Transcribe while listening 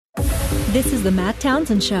This is the Matt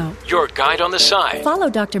Townsend Show. Your guide on the side. Follow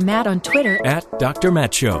Dr. Matt on Twitter At Dr.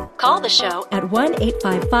 Matt Show. Call the show at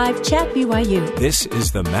 1-855-CHAT-BYU. This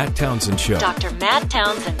is the Matt Townsend Show. Dr. Matt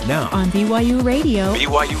Townsend. Now on BYU Radio.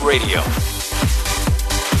 BYU Radio.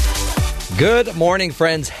 Good morning,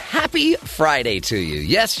 friends. Happy Friday to you.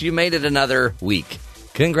 Yes, you made it another week.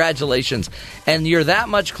 Congratulations. And you're that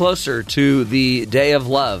much closer to the day of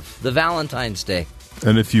love, the Valentine's Day.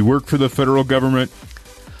 And if you work for the federal government,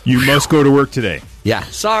 you must go to work today. Yeah,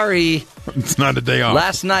 sorry. It's not a day off.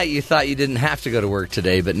 Last night you thought you didn't have to go to work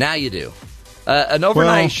today, but now you do. An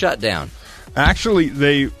overnight shutdown. Actually,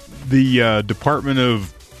 the Department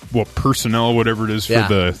of personnel, whatever it is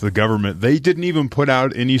for the government, they didn't even put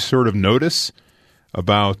out any sort of notice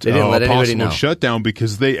about a possible shutdown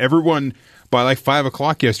because everyone by like 5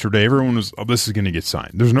 o'clock yesterday, everyone was, this is going to get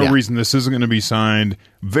signed. There's no reason this isn't going to be signed.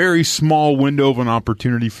 Very small window of an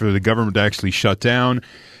opportunity for the government to actually shut down.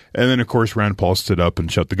 And then, of course, Rand Paul stood up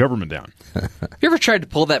and shut the government down. Have you ever tried to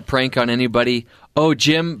pull that prank on anybody? Oh,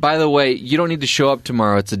 Jim, by the way, you don't need to show up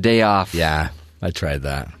tomorrow. It's a day off. Yeah, I tried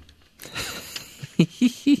that.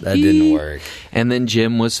 That didn't work. And then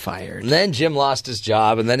Jim was fired. And then Jim lost his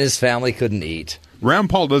job, and then his family couldn't eat. Rand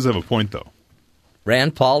Paul does have a point, though.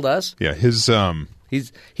 Rand Paul does? Yeah, his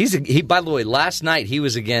he. By the way, last night he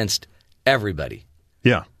was against everybody.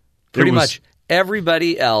 Yeah, pretty much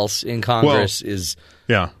everybody else in Congress is.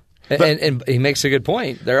 Yeah, and he makes a good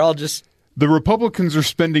point. They're all just the Republicans are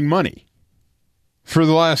spending money. For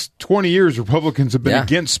the last 20 years, Republicans have been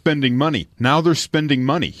against spending money. Now they're spending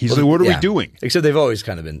money. He's like, what are we doing? Except they've always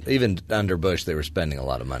kind of been, even under Bush, they were spending a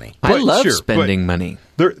lot of money. I love spending money.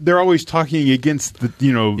 They're always talking against the,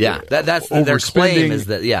 that's their claim is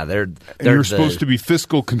that, they're you're supposed to be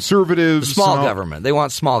fiscal conservatives. Small government. They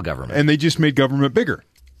want small government. And they just made government bigger.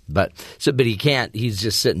 But he can't, he's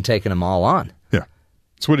just sitting taking them all on. Yeah.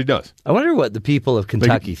 That's what he does. I wonder what the people of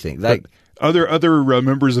Kentucky think. Other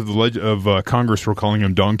members of Congress were calling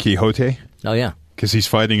him Don Quixote. Oh, yeah. Because he's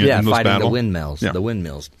fighting an endless battle. The windmills. Yeah. The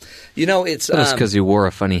windmills. It's... That's because he wore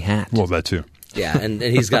a funny hat. Well, that too. Yeah, and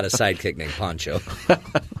he's got a sidekick named Poncho.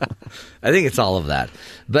 I think it's all of that.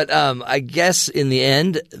 But I guess in the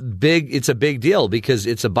end, it's a big deal because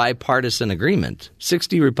it's a bipartisan agreement.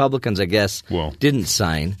 60 Republicans, I guess, didn't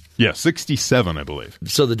sign. Yeah, 67, I believe.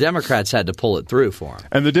 So the Democrats had to pull it through for them.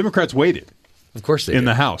 And the Democrats waited. Of course they did. In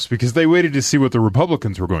the House, because they waited to see what the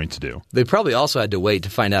Republicans were going to do. They probably also had to wait to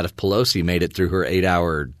find out if Pelosi made it through her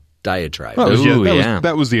 8-hour diatribe.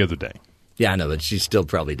 That was the other day. Yeah, I know, but she's still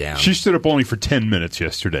probably down. She stood up only for 10 minutes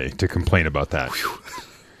yesterday to complain about that.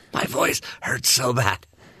 My voice hurts so bad.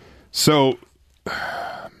 So,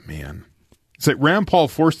 man. It's like Rand Paul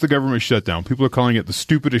forced the government shutdown. People are calling it the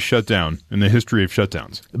stupidest shutdown in the history of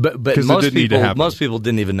shutdowns. But most people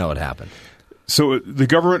didn't even know it happened. So the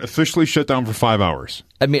government officially shut down for 5 hours.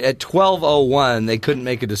 I mean, at 12:01, they couldn't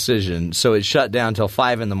make a decision, so it shut down until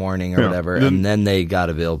 5 in the morning or whatever, and then they got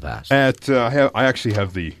a bill passed. I actually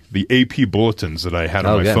have the AP bulletins that I had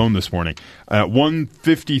on my phone this morning. At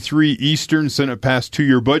 1:53 Eastern, Senate passed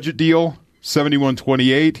two-year budget deal,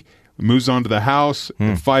 71-28. Moves on to the House.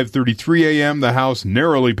 At 5:33 a.m., the House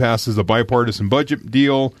narrowly passes a bipartisan budget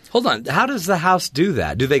deal. Hold on. How does the House do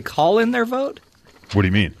that? Do they call in their vote? What do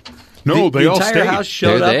you mean? No, they all stayed. The entire House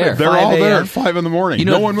showed up at 5 They're all there at 5 in the morning.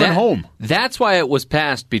 No one went home. That's why it was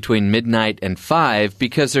passed between midnight and 5,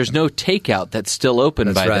 because there's no takeout that's still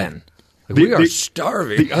open by then. We are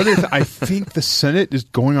starving. The other I think the Senate is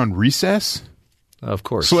going on recess. Of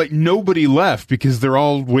course. So nobody left because they're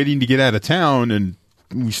all waiting to get out of town, and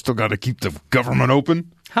we still got to keep the government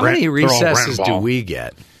open. How many recesses do we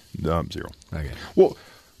get? 0. Okay. Well,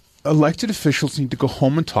 elected officials need to go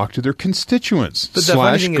home and talk to their constituents /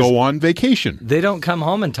 go on vacation. They don't come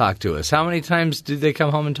home and talk to us. How many times do they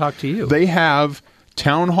come home and talk to you? They have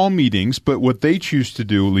town hall meetings, but what they choose to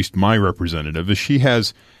do, at least my representative, is she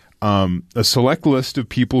has a select list of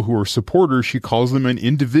people who are supporters. She calls them in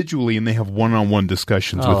individually, and they have one-on-one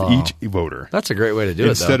discussions with each voter. That's a great way to do it,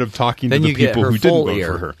 instead of talking to the people who didn't vote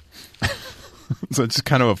for her. So it's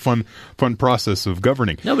kind of a fun process of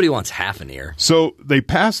governing. Nobody wants half an ear. So they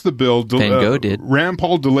passed the bill. Van Gogh did. Rand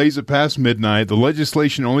Paul delays it past midnight. The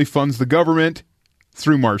legislation only funds the government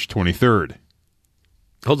through March 23rd.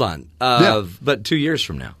 Hold on. But 2 years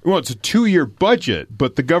from now. Well, it's a 2-year budget,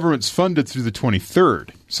 but the government's funded through the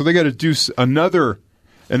 23rd. So they got to do another,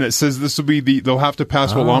 and it says this will be they'll have to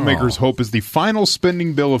pass what lawmakers hope is the final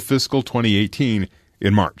spending bill of fiscal 2018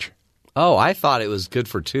 in March. Oh, I thought it was good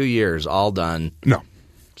for 2 years, all done. No.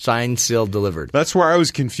 Signed, sealed, delivered. That's where I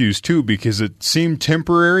was confused, too, because it seemed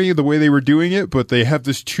temporary the way they were doing it, but they have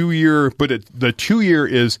this 2-year, but the 2-year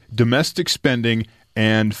is domestic spending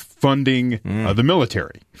and funding the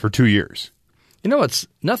military for 2 years. You know what's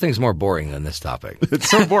nothing's more boring than this topic. It's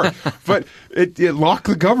so boring. But it locked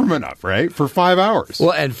the government up, right, for 5 hours.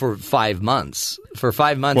 Well, and for 5 months. For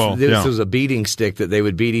 5 months, this was a beating stick that they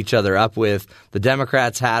would beat each other up with. The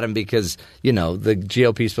Democrats had them because, the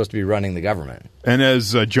GOP is supposed to be running the government. And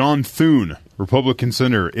as John Thune, Republican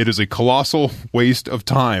senator, it is a colossal waste of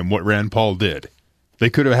time what Rand Paul did. They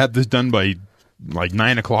could have had this done by like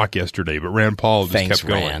 9 o'clock yesterday, but Rand Paul just kept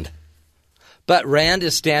going. Rand. But Rand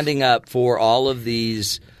is standing up for all of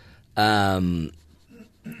these, the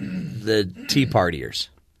Tea Partiers,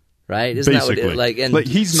 right? Isn't Basically, that what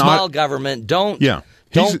he's small government? Don't. Yeah.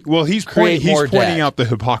 He's pointing out the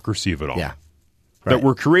hypocrisy of it all. Yeah. Right. That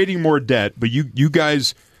we're creating more debt, but you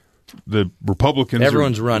guys, the Republicans,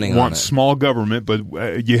 everyone's running want on it. Small government,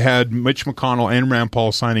 but you had Mitch McConnell and Rand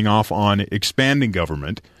Paul signing off on expanding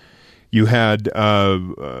government. You had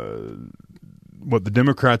what the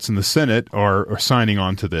Democrats in the Senate are signing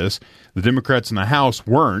on to this. The Democrats in the House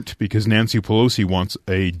weren't because Nancy Pelosi wants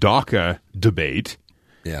a DACA debate.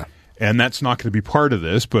 Yeah. And that's not going to be part of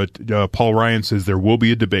this, but Paul Ryan says there will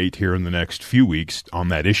be a debate here in the next few weeks on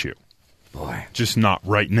that issue. Boy. Just not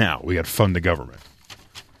right now. We got to fund the government.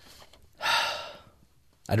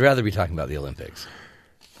 I'd rather be talking about the Olympics.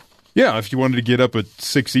 Yeah, if you wanted to get up at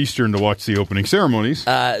 6 Eastern to watch the opening ceremonies.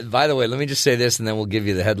 By the way, let me just say this, and then we'll give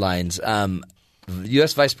you the headlines.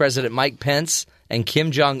 U.S. Vice President Mike Pence and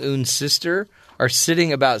Kim Jong-un's sister are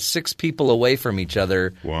sitting about 6 people away from each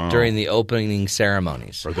other during the opening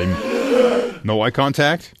ceremonies. Are they no eye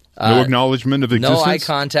contact? No acknowledgement of existence? No eye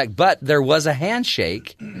contact, but there was a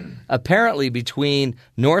handshake apparently between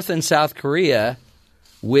North and South Korea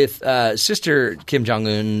with sister Kim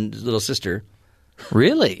Jong-un's little sister.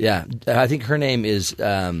 Really? Yeah. I think her name is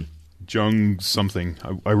Jung something.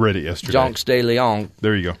 I read it yesterday. Jonx de Leon.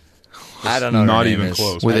 There you go. I don't know. Not her even name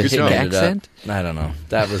close. With a thick accent? I don't know.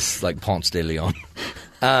 That was like Ponce de Leon.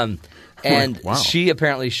 And she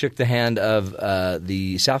apparently shook the hand of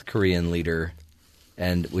the South Korean leader,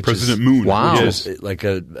 which President Moon. Wow. Which is like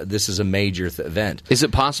this is a major event. Is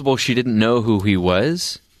it possible she didn't know who he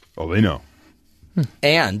was? Oh, they know.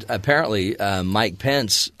 And apparently, Mike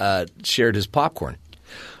Pence shared his popcorn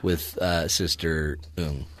with Sister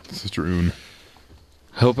Eun. Sister Eun.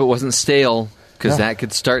 Hope it wasn't stale, because that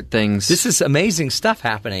could start things. This is amazing stuff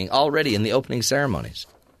happening already in the opening ceremonies.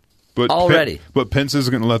 But already. But Pence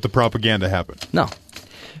isn't going to let the propaganda happen. No.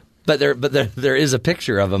 But there is a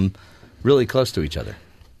picture of them really close to each other.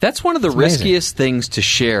 That's one of the riskiest things to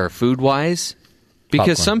share food-wise.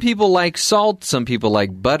 Because some people like salt, some people like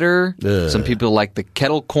butter, some people like the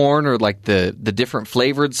kettle corn or like the different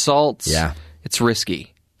flavored salts. Yeah. It's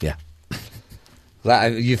risky. Yeah.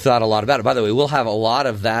 You've thought a lot about it. By the way, we'll have a lot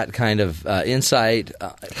of that kind of insight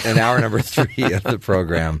in hour number 3 of the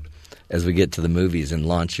program as we get to the movies and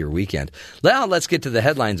launch your weekend. Now let's get to the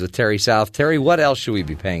headlines with Terry South. Terry, what else should we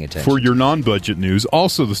be paying attention to? For your non-budget news,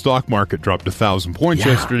 also the stock market dropped 1,000 points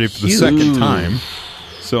yesterday for the second time.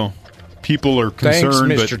 So people are concerned.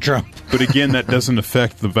 Thanks, Mr. Trump. But again, that doesn't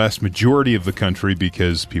affect the vast majority of the country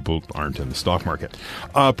because people aren't in the stock market.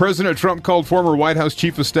 President Trump called former White House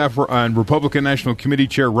Chief of Staff and Republican National Committee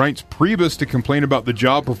Chair Reince Priebus to complain about the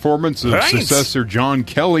job performance of successor John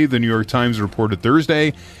Kelly, the New York Times reported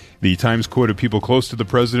Thursday. The Times quoted people close to the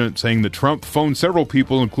president saying that Trump phoned several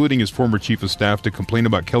people, including his former chief of staff, to complain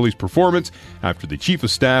about Kelly's performance after the chief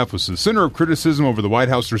of staff was the center of criticism over the White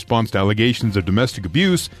House response to allegations of domestic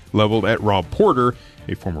abuse leveled at Rob Porter,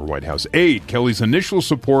 a former White House aide. Kelly's initial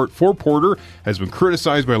support for Porter has been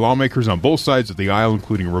criticized by lawmakers on both sides of the aisle,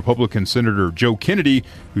 including Republican Senator Joe Kennedy,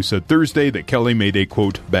 who said Thursday that Kelly made a,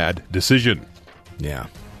 quote, bad decision. Yeah.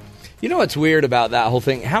 You know what's weird about that whole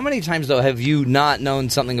thing? How many times, though, have you not known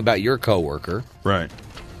something about your coworker? Right.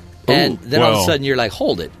 And then all of a sudden you're like,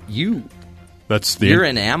 hold it. You're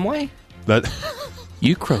in Amway?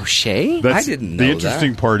 You crochet? I didn't know that. The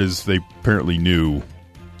interesting part is they apparently knew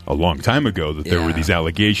a long time ago that there were these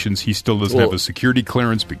allegations. He still doesn't have a security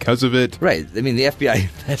clearance because of it. Right. I mean, the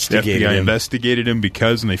FBI investigated him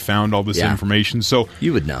because, and they found all this information. So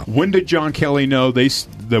you would know. When did John Kelly know?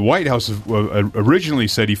 The White House originally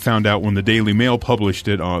said he found out when the Daily Mail published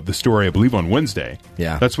it, the story, I believe, on Wednesday.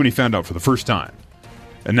 Yeah. That's when he found out for the first time.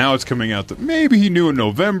 And now it's coming out that maybe he knew in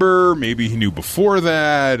November, maybe he knew before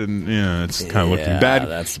that, and it's kind of looking bad.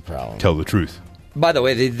 That's the problem. Tell the truth. By the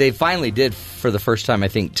way, they finally did, for the first time, I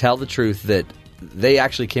think, tell the truth that they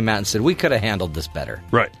actually came out and said, we could have handled this better.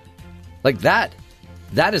 Right. Like that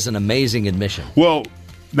is an amazing admission. Well,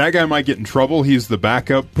 that guy might get in trouble. He's the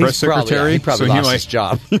backup press secretary. He probably lost his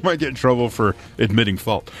job. He might get in trouble for admitting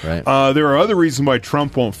fault. Right. There are other reasons why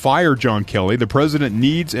Trump won't fire John Kelly. The president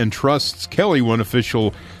needs and trusts Kelly, one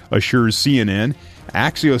official assures CNN.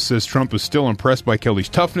 Axios says Trump is still impressed by Kelly's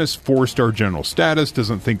toughness, 4-star general status,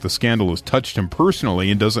 doesn't think the scandal has touched him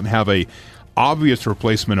personally, and doesn't have a obvious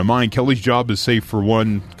replacement in mind. Kelly's job is safe for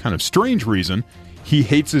one kind of strange reason. He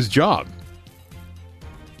hates his job.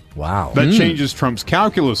 Wow. That changes Trump's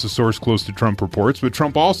calculus, a source close to Trump reports, but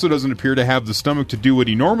Trump also doesn't appear to have the stomach to do what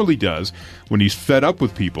he normally does when he's fed up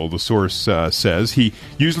with people, the source says. He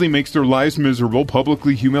usually makes their lives miserable,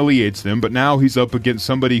 publicly humiliates them, but now he's up against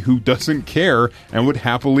somebody who doesn't care and would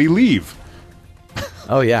happily leave.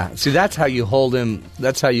 Oh, yeah. See, that's how you hold him.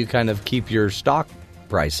 That's how you kind of keep your stock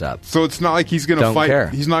price up. So it's not like he's going to fight. Care.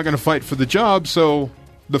 He's not going to fight for the job, so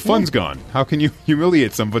the fun's gone. How can you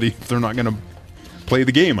humiliate somebody if they're not going to play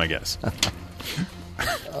the game, I guess?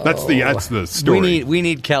 That's the story. We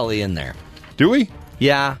need Kelly in there. Do we?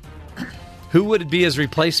 Yeah. Who would be his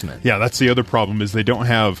replacement? Yeah, that's the other problem is they don't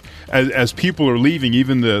have, as people are leaving,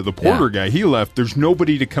 even the Porter guy, he left, there's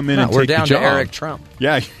nobody to come in and take the job. We're down to Eric Trump.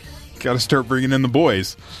 Yeah, you got to start bringing in the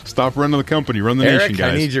boys. Stop running the company, run the nation,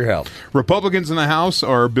 guys. I need your help. Republicans in the House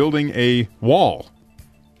are building a wall.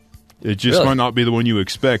 It just might not be the one you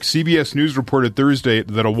expect. CBS News reported Thursday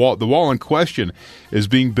that the wall in question is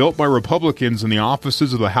being built by Republicans in the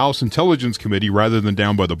offices of the House Intelligence Committee rather than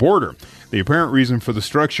down by the border. The apparent reason for the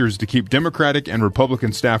structure is to keep Democratic and Republican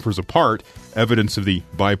staffers apart, evidence of the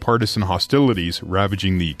bipartisan hostilities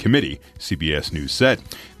ravaging the committee, CBS News said.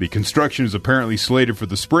 The construction is apparently slated for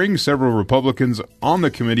the spring. Several Republicans on the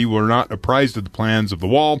committee were not apprised of the plans of the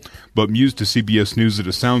wall, but mused to CBS News that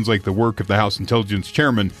it sounds like the work of the House Intelligence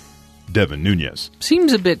Chairman, Devin Nunes.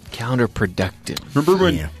 Seems a bit counterproductive. Remember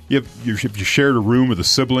when you shared a room with a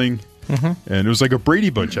sibling, and it was like a Brady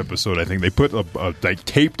Bunch episode, I think. They put like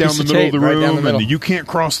tape down the middle of the room, and you can't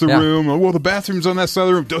cross the room. Oh, well, the bathroom's on that side of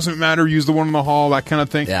the room. Doesn't matter. Use the one in the hall, that kind of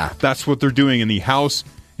thing. Yeah. That's what they're doing in the House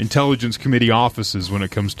Intelligence Committee offices when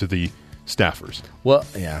it comes to the staffers. Well,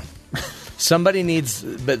 yeah. Somebody needs,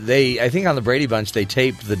 but I think on the Brady Bunch, they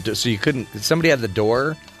taped so you couldn't, somebody had the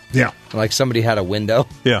door. Yeah. Like somebody had a window.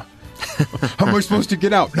 Yeah. How am I supposed to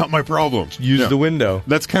get out? Not my problem. Use the window.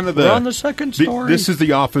 That's kind of We're on the second story. This is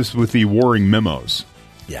the office with the warring memos.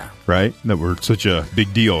 Yeah. Right? That were such a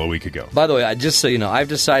big deal a week ago. By the way, just so you know, I've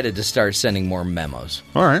decided to start sending more memos.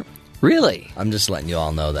 All right. Really? I'm just letting you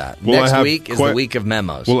all know that. Well, Next week is the week of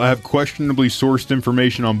memos. Will I have questionably sourced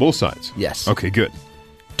information on both sides? Yes. Okay, good.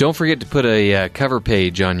 Don't forget to put a cover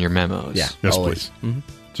page on your memos. Yeah. Yes, always. please. Mm-hmm.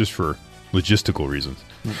 Just for logistical reasons.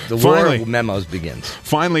 The war of memos begins.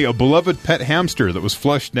 Finally, a beloved pet hamster that was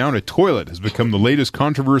flushed down a toilet has become the latest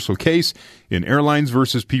controversial case in airlines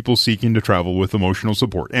versus people seeking to travel with emotional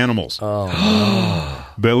support animals. Oh.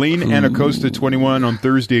 Belene Anacosta, 21, on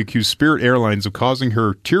Thursday accused Spirit Airlines of causing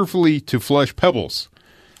her tearfully to flush Pebbles,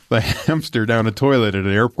 the hamster, down a toilet at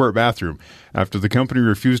an airport bathroom after the company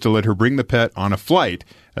refused to let her bring the pet on a flight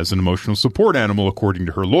as an emotional support animal, according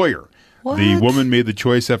to her lawyer. What? The woman made the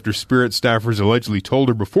choice after Spirit staffers allegedly told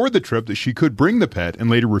her before the trip that she could bring the pet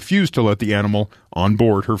and later refused to let the animal on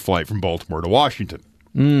board her flight from Baltimore to Washington.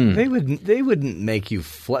 They wouldn't make you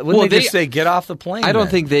fly. Wouldn't they just say, get off the plane? I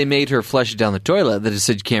don't think they made her flush it down the toilet. They just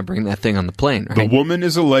said you can't bring that thing on the plane, right? The woman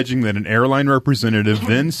is alleging that an airline representative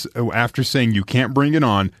then, after saying you can't bring it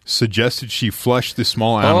on, suggested she flush the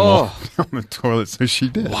small animal down the toilet, so she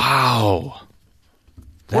did. Wow.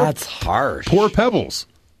 That's harsh. Poor Pebbles.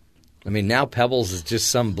 I mean, now Pebbles is just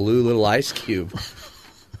some blue little ice cube.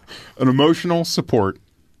 An emotional support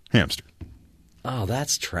hamster. Oh,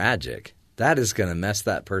 that's tragic. That is going to mess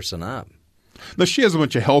that person up. Now, she has a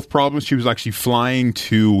bunch of health problems. She was actually flying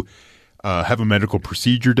to have a medical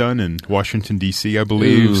procedure done in Washington, D.C., I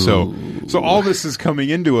believe. So all this is coming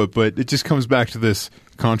into it, but it just comes back to this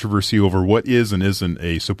controversy over what is and isn't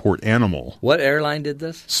a support animal. What airline did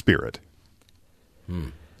this? Spirit.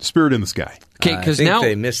 Spirit in the sky. Okay, I think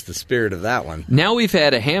they missed the spirit of that one. Now we've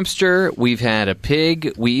had a hamster, we've had a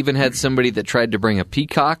pig, we even had somebody that tried to bring a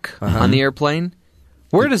peacock on the airplane.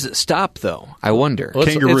 Where does it stop, though? I wonder. Well,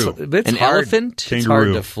 kangaroo. It's An hard, elephant? It's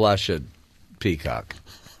hard to flush a peacock.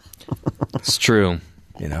 It's true.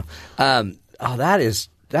 You know.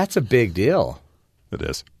 That's a big deal. It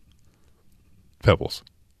is. Pebbles.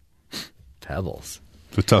 Pebbles.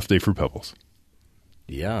 It's a tough day for Pebbles.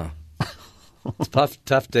 Yeah. It's a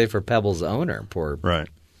tough day for Pebbles' owner, poor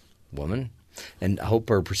woman. And I hope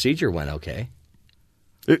her procedure went okay.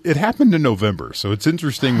 It happened in November, so it's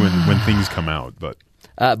interesting when things come out. But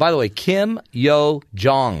by the way, Kim Yo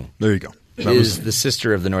Jong. There you go. is the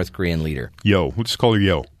sister of the North Korean leader. Yo. We'll just call her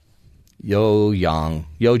Yo. Yo Jong.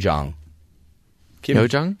 Kim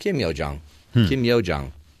Yo-jong? Kim Yo-jong. Kim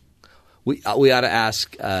Yo-jong. We ought to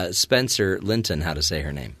ask Spencer Linton how to say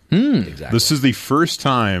her name. Exactly. This is the first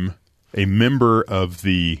time a member of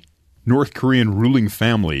the North Korean ruling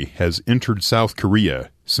family has entered South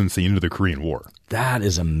Korea since the end of the Korean War. That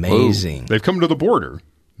is amazing. Whoa. They've come to the border,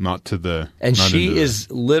 not to the... And she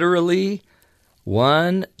is literally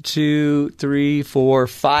 1, 2, 3, 4,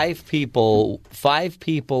 5 people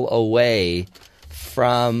away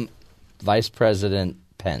from Vice President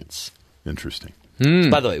Pence. Interesting.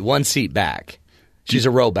 By the way, 1 seat back. She's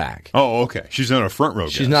a row back. Oh, okay. She's not a front row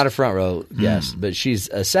guest. She's not a front row guest, but she's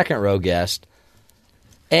a second row guest.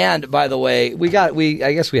 And by the way,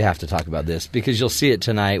 I guess we have to talk about this because you'll see it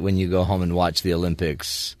tonight when you go home and watch the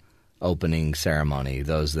Olympics opening ceremony.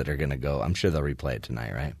 Those that are going to go, I'm sure they'll replay it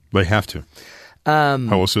tonight, right? They have to. How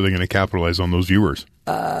else are they going to capitalize on those viewers?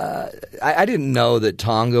 I didn't know that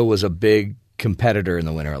Tonga was a big competitor in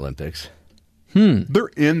the Winter Olympics. They're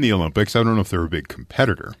in the Olympics. I don't know if they're a big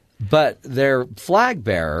competitor. But their flag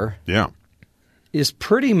bearer is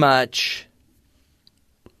pretty much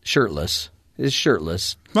shirtless.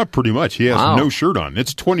 Not pretty much. He has no shirt on.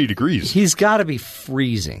 It's 20 degrees. He's got to be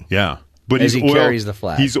freezing. Yeah. But as he carries the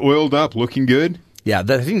flag. He's oiled up, looking good. Yeah,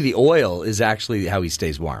 I think the oil is actually how he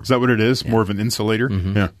stays warm. Is that what it is? Yeah. More of an insulator?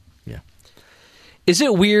 Mm-hmm. Yeah. Is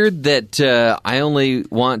it weird that I only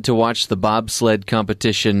want to watch the bobsled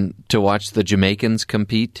competition to watch the Jamaicans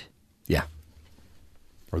compete? Yeah.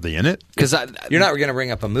 Are they in it? Because you're not going to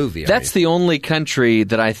bring up a movie. That's the only country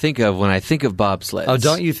that I think of when I think of bobsleds. Oh,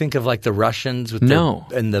 don't you think of like the Russians with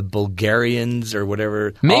and the Bulgarians or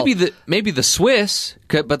whatever? Maybe the Swiss,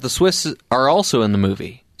 but the Swiss are also in the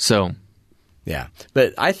movie. So, yeah,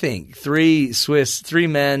 but I think three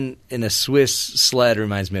men in a Swiss sled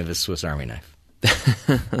reminds me of a Swiss Army knife.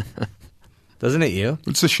 Doesn't it you?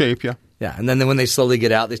 It's the shape, yeah. Yeah, and then when they slowly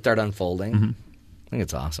get out, they start unfolding. Mm-hmm. I think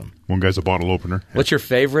it's awesome. One guy's a bottle opener. Yeah. What's your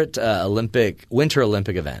favorite Winter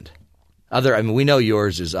Olympic event? We know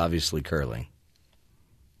yours is obviously curling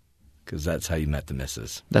because that's how you met the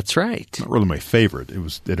missus. That's right. Not really my favorite.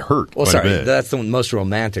 It hurt. Well, sorry, that's the most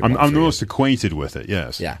romantic one. I'm the most acquainted with it,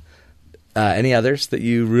 yes. Yeah. Any others that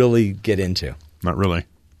you really get into? Not really.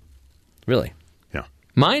 Really? Yeah.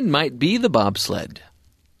 Mine might be the bobsled.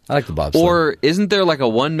 I like the bobsled. Or isn't there like a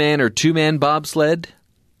 1-man or 2-man bobsled?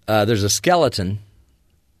 There's a skeleton.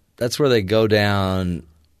 That's where they go down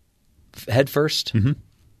head first. Mm-hmm.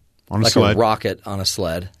 On a like sled. A rocket on a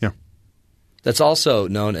sled. Yeah. That's also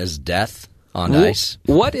known as death on ice.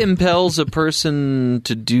 What impels a person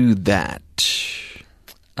to do that?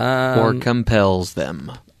 Or compels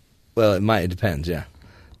them? Well, it depends, yeah.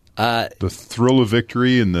 The thrill of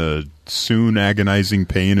victory and the soon agonizing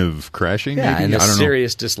pain of crashing? Yeah, maybe? and the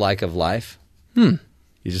serious dislike of life.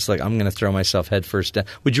 You're just like, I'm going to throw myself head first down.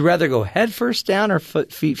 Would you rather go head first down or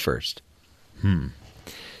feet first?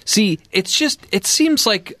 See, it seems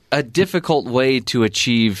like a difficult way to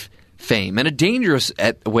achieve fame, and a dangerous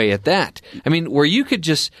way at that. I mean, where you could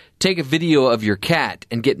just take a video of your cat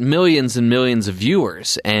and get millions and millions of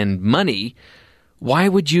viewers and money, why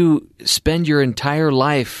would you spend your entire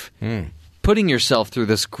life putting yourself through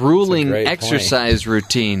this grueling exercise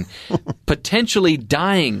routine, potentially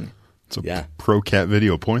dying? It's a pro cat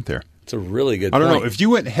video point there. It's a really good point. I don't know. If you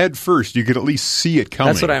went head first, you could at least see it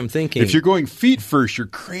coming. That's what I'm thinking. If you're going feet first, you're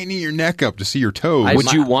craning your neck up to see your toes.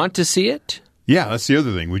 Would you want to see it? Yeah, that's the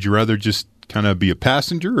other thing. Would you rather just kind of be a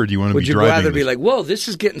passenger, or do you want to be driving? Would you rather be like, whoa, this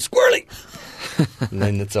is getting squirrely, and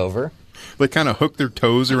then it's over? They kind of hook their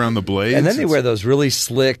toes around the blades. And then they wear those really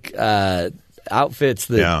slick outfits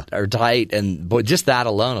that are tight, and just that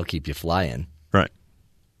alone will keep you flying. Right.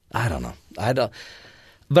 I don't know.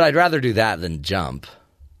 But I'd rather do that than jump.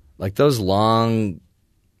 Like those long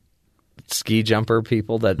ski jumper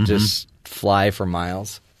people that just fly for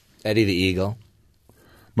miles. Eddie the Eagle.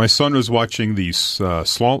 My son was watching these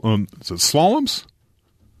slaloms? Is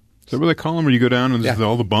that what they call them? Where you go down and there's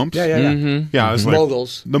all the bumps? Yeah. Mm-hmm. Yeah, I was like,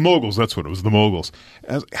 moguls. The moguls, that's what it was, the moguls.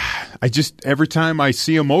 Every time I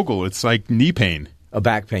see a mogul, it's like knee pain. A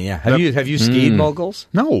back pain, yeah. Have you skied moguls?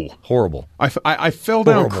 No. Horrible. I fell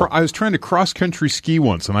down. I was trying to cross-country ski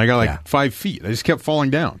once, and I got 5 feet. I just kept falling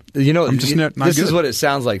down. You know, I'm just not this good. Is what it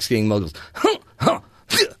sounds like skiing moguls.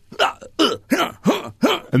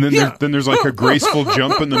 And then there's like a graceful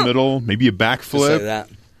jump in the middle, maybe a backflip. Just like that.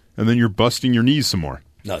 And then you're busting your knees some more.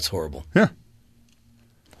 No, it's horrible. Yeah.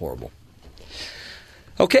 Horrible.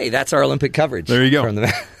 Okay, that's our Olympic coverage. There you go. From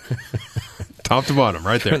the top to bottom,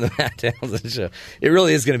 right there. From the Matt Townsend Show. It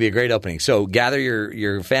really is going to be a great opening. So gather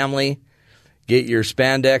your family, get your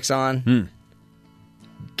spandex on,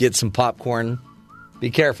 get some popcorn. Be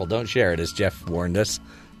careful. Don't share it, as Jeff warned us.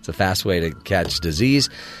 It's a fast way to catch disease.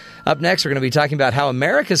 Up next, we're going to be talking about how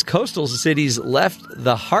America's coastal cities left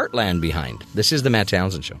the heartland behind. This is the Matt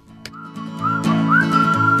Townsend Show.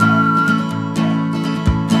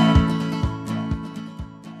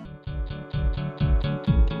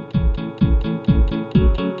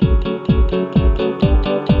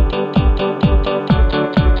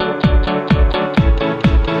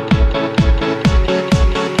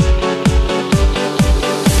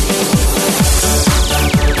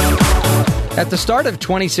 At the start of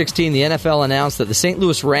 2016, the NFL announced that the St.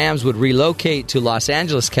 Louis Rams would relocate to Los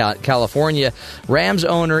Angeles, California. Rams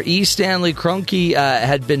owner E. Stanley Kroenke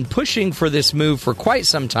had been pushing for this move for quite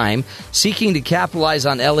some time, seeking to capitalize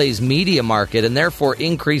on LA's media market and therefore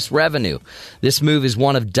increase revenue. This move is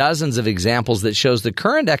one of dozens of examples that shows the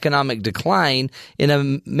current economic decline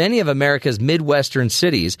in many of America's Midwestern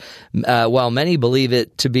cities, while many believe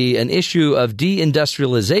it to be an issue of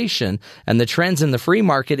deindustrialization and the trends in the free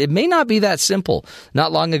market. It may not be that simple.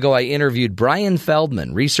 Not long ago, I interviewed Brian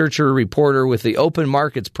Feldman, researcher, reporter with the Open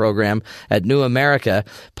Markets program at New America.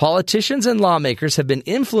 Politicians and lawmakers have been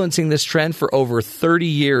influencing this trend for over 30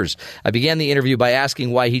 years. I began the interview by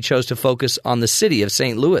asking why he chose to focus on the city of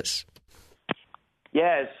St. Louis.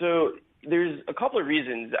 Yeah, so there's a couple of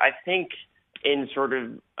reasons. I think in sort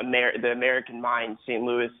of the American mind, St.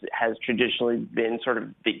 Louis has traditionally been sort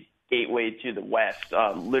of the gateway to the West,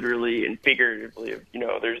 literally and figuratively.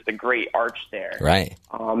 There's the Great Arch there. Right.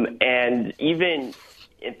 And even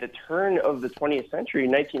at the turn of the 20th century,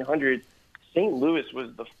 1900, St. Louis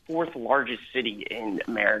was the fourth largest city in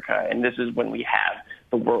America. And this is when we have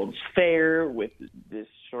the World's Fair with this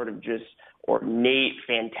sort of just ornate,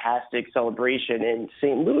 fantastic celebration. And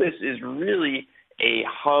St. Louis is really a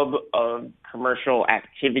hub of commercial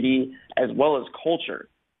activity as well as culture.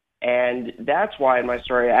 And that's why in my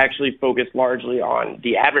story I actually focused largely on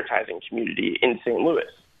the advertising community in St. Louis.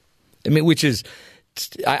 I mean, which is,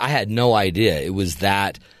 I had no idea it was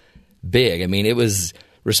that big. I mean, it was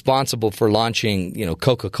responsible for launching,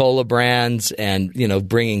 Coca-Cola brands and,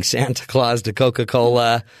 bringing Santa Claus to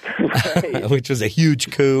Coca-Cola, right. Which was a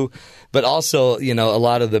huge coup. But also, a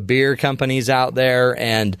lot of the beer companies out there.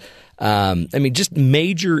 And, just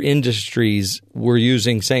major industries were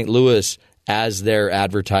using St. Louis as their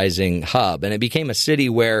advertising hub. And it became a city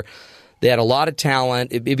where they had a lot of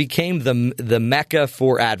talent. It became the mecca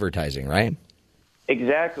for advertising, right?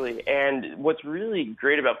 Exactly. And what's really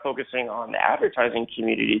great about focusing on the advertising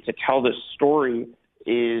community to tell this story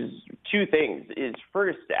is two things.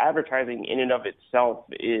 First, advertising in and of itself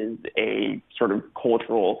is a sort of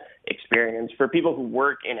cultural experience. For people who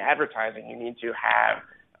work in advertising, you need to have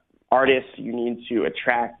artists, you need to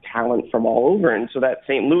attract talent from all over. And so that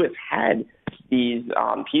St. Louis had these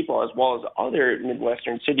people as well as other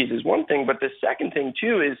Midwestern cities is one thing. But the second thing,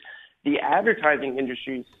 too, is the advertising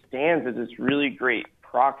industry stands as this really great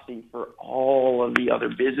proxy for all of the other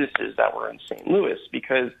businesses that were in St. Louis.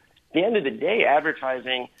 Because at the end of the day,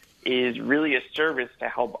 advertising is really a service to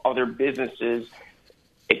help other businesses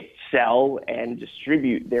sell and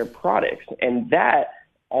distribute their products. And that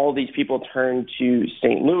all these people turn to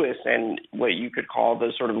St. Louis and what you could call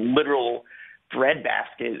the sort of literal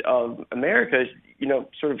breadbasket of America,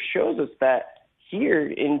 sort of shows us that here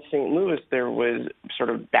in St. Louis there was sort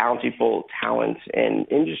of bountiful talent and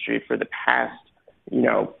industry for the past,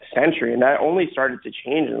 century. And that only started to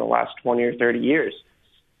change in the last 20 or 30 years.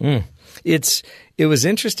 It was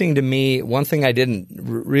interesting to me. One thing I didn't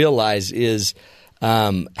realize is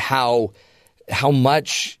how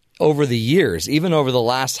much over the years, even over the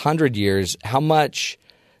last 100 years, how much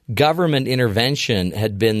government intervention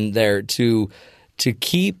had been there to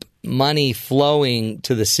keep money flowing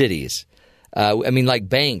to the cities. Like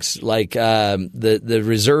banks, like the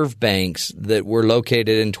reserve banks that were located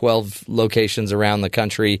in 12 locations around the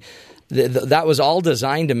country. That was all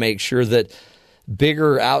designed to make sure that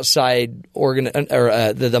bigger outside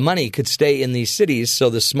the money could stay in these cities,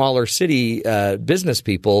 so the smaller city business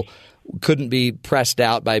people couldn't be pressed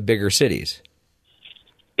out by bigger cities.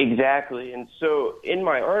 Exactly. And so in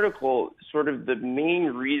my article, sort of the main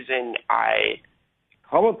reason I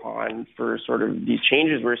come upon for sort of these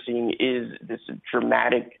changes we're seeing is this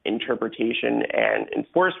dramatic interpretation and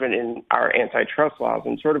enforcement in our antitrust laws.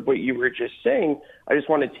 And sort of what you were just saying, I just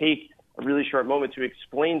want to take a really short moment to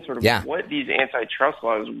explain sort of what these antitrust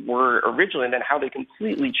laws were originally and then how they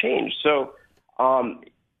completely changed. So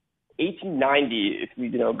 1890, if we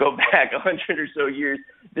go back 100 or so years,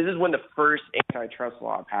 this is when the first antitrust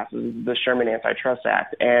law passes, the Sherman Antitrust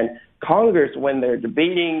Act. And Congress, when they're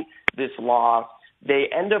debating this law, they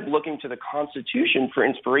end up looking to the Constitution for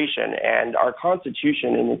inspiration. And our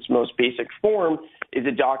Constitution, in its most basic form, is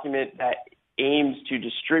a document that aims to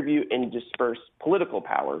distribute and disperse political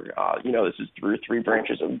power. This is through 3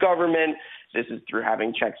 branches of government. This is through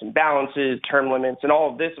having checks and balances, term limits, and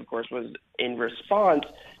all of this, of course, was in response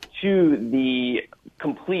to the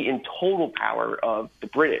complete and total power of the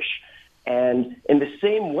British. And in the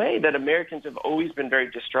same way that Americans have always been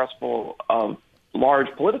very distrustful of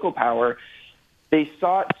large political power, they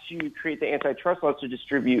sought to create the antitrust laws to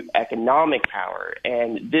distribute economic power.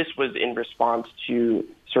 And this was in response to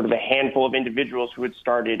sort of a handful of individuals who had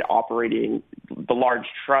started operating the large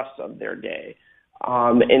trusts of their day.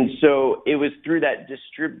 And so it was through that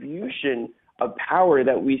distribution of power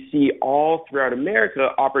that we see all throughout America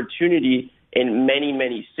opportunity in many,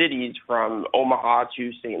 many cities, from Omaha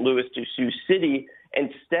to St. Louis to Sioux City,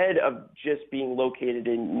 instead of just being located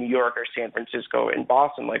in New York or San Francisco and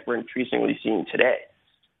Boston like we're increasingly seeing today.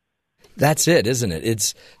 That's it, isn't it?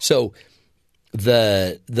 It's so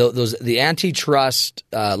the antitrust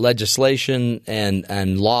legislation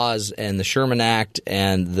and laws and the Sherman Act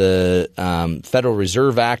and the Federal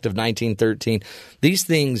Reserve Act of 1913. These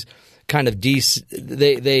things kind of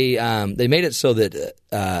they made it so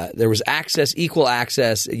that there was access, equal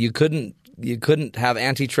access. You couldn't have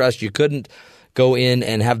antitrust. You couldn't go in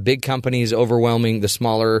and have big companies overwhelming the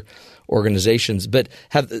smaller organizations. But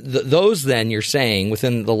have those then, you're saying,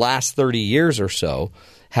 within the last 30 years or so,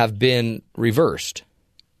 have been reversed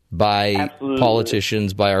by Absolutely.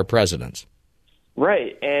 Politicians, by our presidents.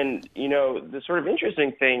 Right. And, the sort of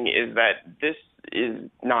interesting thing is that this is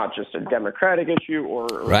not just a Democratic issue or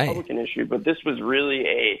a Republican issue, but this was really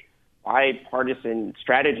a bipartisan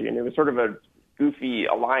strategy. And it was sort of a goofy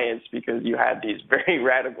alliance because you had these very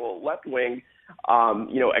radical left-wing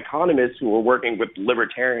economists who were working with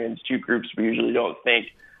libertarians, 2 groups we usually don't think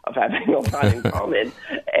of having a lot in common.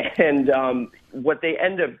 And what they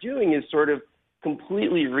end up doing is sort of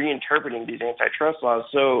completely reinterpreting these antitrust laws.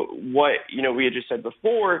 So what, we had just said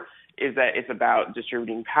before is that it's about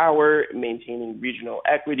distributing power, maintaining regional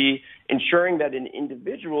equity, ensuring that an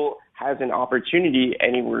individual has an opportunity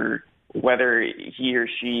anywhere, whether he or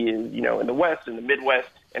she is, in the West, in the Midwest,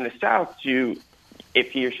 in the South, to, if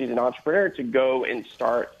he or she's an entrepreneur, to go and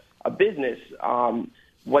start a business.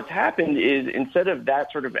 What's happened is, instead of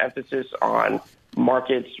that sort of emphasis on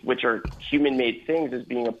markets, which are human-made things, as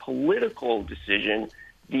being a political decision,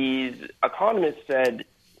 these economists said,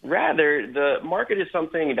 rather, the market is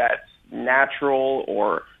something that's natural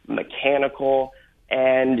or mechanical,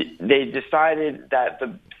 and they decided that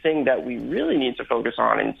the thing that we really need to focus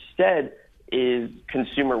on instead is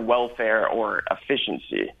consumer welfare or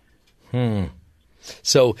efficiency.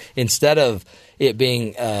 So instead of it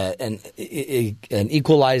being an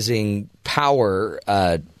equalizing power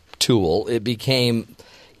tool, it became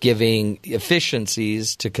giving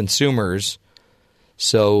efficiencies to consumers.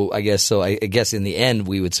 So I guess in the end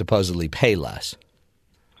we would supposedly pay less.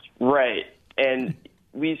 Right. And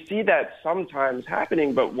we see that sometimes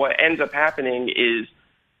happening, but what ends up happening is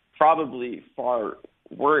probably far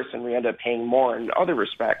worse, and we end up paying more in other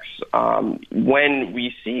respects. When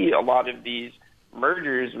we see a lot of these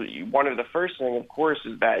mergers, one of the first thing, of course,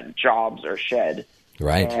 is that jobs are shed.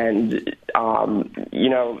 Right. And,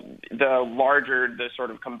 the larger the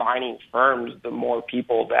sort of combining firms, the more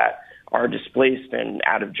people that are displaced and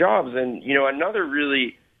out of jobs. And, another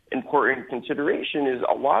really important consideration is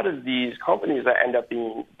a lot of these companies that end up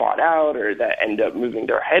being bought out or that end up moving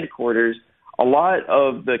their headquarters, a lot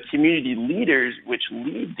of the community leaders which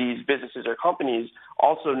lead these businesses or companies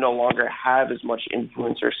also no longer have as much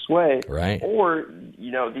influence or sway. Right. Or,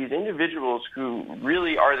 these individuals who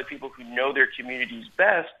really are the people who know their communities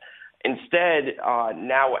best, instead,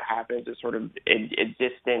 now what happens is sort of a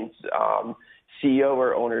distant CEO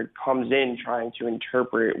or owner comes in trying to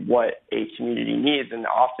interpret what a community needs, and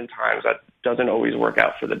oftentimes that doesn't always work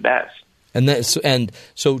out for the best. And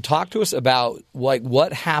so talk to us about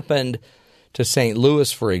what happened to St.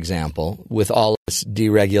 Louis, for example, with all this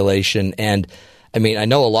deregulation. And I mean, I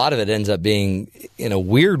know a lot of it ends up being, in a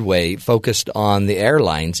weird way, focused on the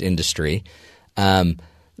airlines industry.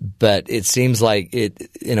 But it seems like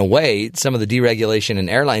in a way, some of the deregulation in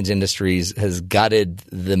airlines industries has gutted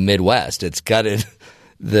the Midwest. It's gutted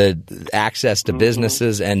the access to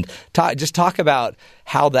businesses. And just talk about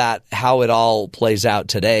how it all plays out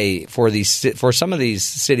today for some of these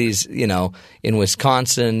cities, in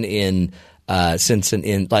Wisconsin, in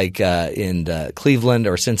Cleveland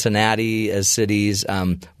or Cincinnati as cities.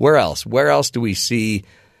 Where else? Where else do we see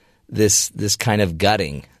this kind of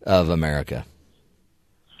gutting of America?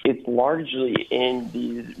 It's largely in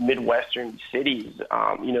these Midwestern cities.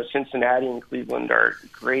 Cincinnati and Cleveland are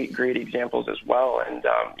great examples as well. And,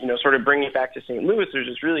 sort of bringing it back to St. Louis, there's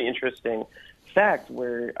this really interesting fact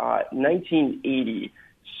where 1980,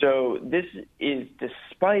 so this is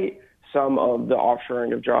despite some of the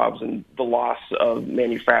offshoring of jobs and the loss of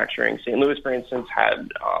manufacturing. St. Louis, for instance,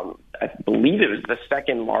 had, I believe it was the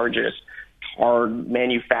second largest car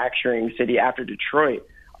manufacturing city after Detroit.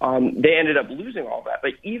 They ended up losing all that.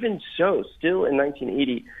 But even so, still in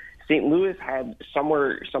 1980, St. Louis had some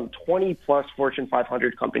 20-plus Fortune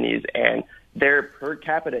 500 companies, and their per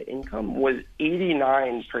capita income was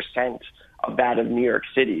 89% of that of New York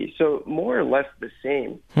City. So more or less the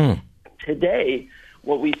same. Today,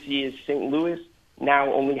 what we see is St. Louis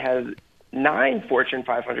now only has 9 Fortune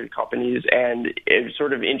 500 companies, and a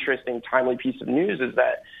sort of interesting, timely piece of news is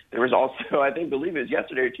that there was also, I believe it was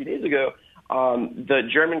yesterday or 2 days ago, the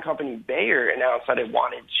German company Bayer announced that it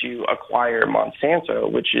wanted to acquire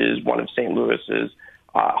Monsanto, which is one of St. Louis's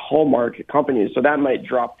hallmark companies. So that might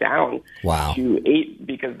drop down to 8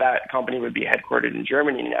 because that company would be headquartered in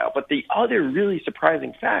Germany now. But the other really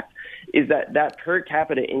surprising fact is that per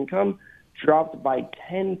capita income dropped by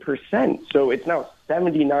 10%. So it's now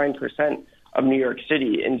 79% of New York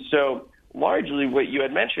City. And so largely what you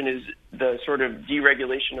had mentioned is the sort of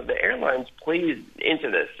deregulation of the airlines plays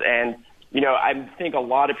into this. And, I think a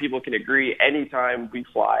lot of people can agree anytime we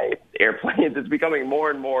fly airplanes, it's becoming more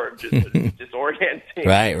and more of just a disorienting,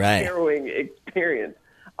 harrowing experience.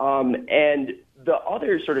 And the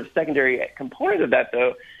other sort of secondary component of that,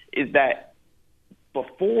 though, is that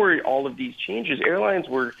before all of these changes, airlines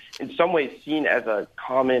were in some ways seen as a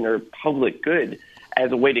common or public good,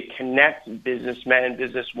 as a way to connect businessmen,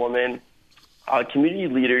 businesswomen, community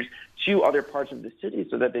leaders to other parts of the city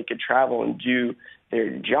so that they could travel and do their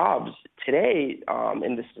jobs. Today,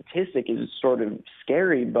 and the statistic is sort of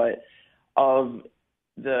scary, but of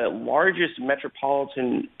the largest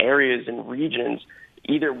metropolitan areas and regions,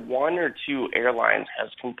 either 1 or 2 airlines has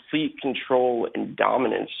complete control and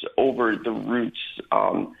dominance over the routes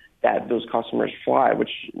that those customers fly,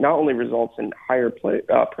 which not only results in higher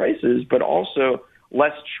prices, but also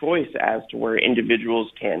less choice as to where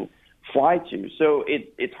individuals can fly to. So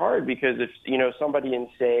it's hard because if, somebody in,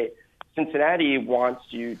 say, Cincinnati wants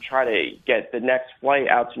to try to get the next flight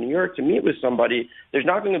out to New York to meet with somebody, there's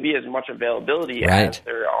not going to be as much availability as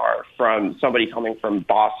there are from somebody coming from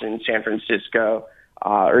Boston, San Francisco,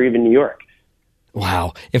 or even New York.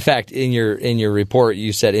 Wow. In fact, in your report,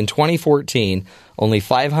 you said in 2014, only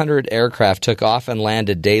 500 aircraft took off and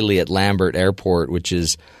landed daily at Lambert Airport, which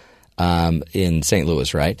is in St.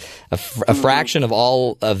 Louis, right? A fraction of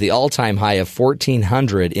the all-time high of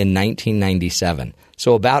 1,400 in 1997.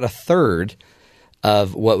 So about a third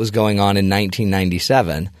of what was going on in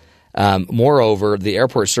 1997. Moreover, the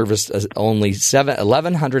airport serviced only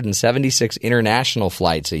 1,176 international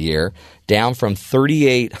flights a year, down from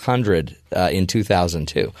 3,800 in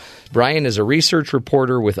 2002. Brian is a research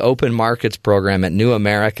reporter with Open Markets program at New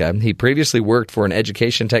America. He previously worked for an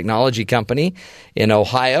education technology company in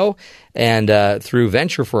Ohio and through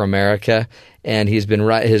Venture for America. And his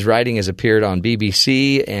writing has appeared on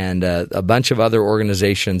BBC and a bunch of other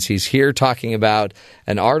organizations. He's here talking about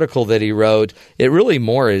an article that he wrote. It really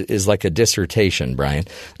more is like a dissertation, Brian.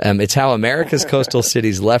 It's how America's coastal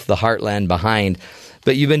cities left the heartland behind.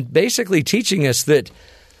 But you've been basically teaching us that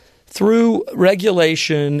through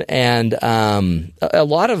regulation and a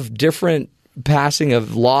lot of different passing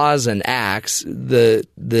of laws and acts, the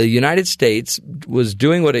United States was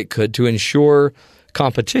doing what it could to ensure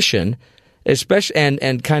competition, especially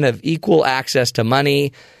and kind of equal access to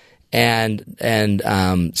money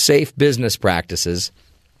and safe business practices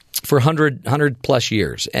for 100 plus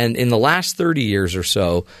years. And in the last 30 years or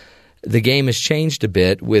so, the game has changed a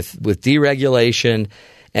bit with deregulation,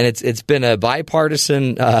 and it's been a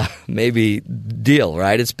bipartisan maybe deal,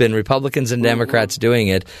 right? It's been Republicans and Democrats doing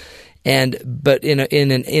it, but in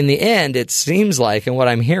the end, it seems like, and what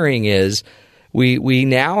I'm hearing is we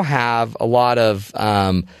now have a lot of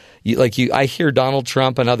I hear Donald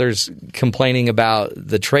Trump and others complaining about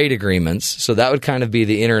the trade agreements, so that would kind of be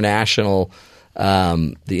the international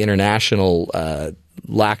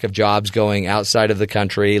lack of jobs going outside of the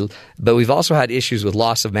country. But we've also had issues with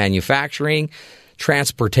loss of manufacturing.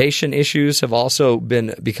 Transportation issues have also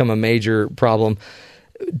become a major problem.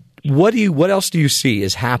 What else do you see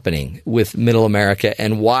is happening with Middle America,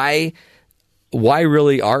 and why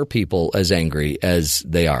really are people as angry as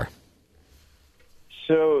they are?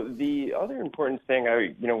 So the other important thing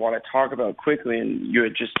I want to talk about quickly, and you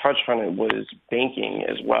had just touched on it, was banking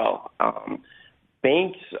as well.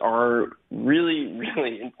 Banks are really,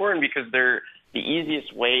 really important because they're the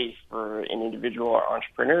easiest way for an individual or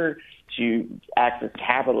entrepreneur to access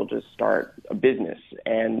capital to start a business.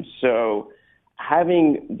 And so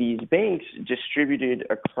having these banks distributed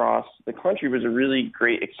across the country was a really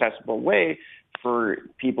great accessible way for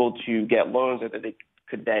people to get loans that they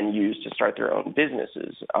could then use to start their own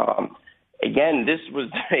businesses. Again, this was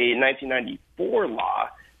a 1994 law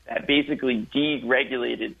that basically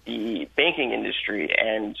deregulated the banking industry.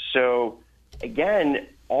 And so, again,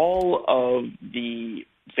 all of the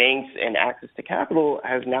banks and access to capital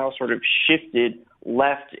has now sort of shifted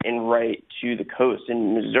left and right to the coast.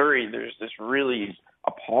 In Missouri, there's this really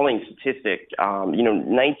appalling statistic.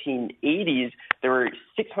 1980s, there were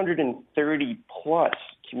 630 plus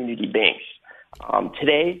community banks.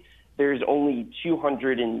 Today, there's only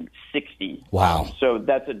 260. Wow. So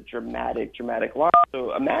that's a dramatic loss.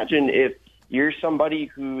 So imagine if you're somebody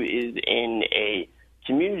who is in a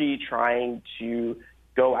community trying to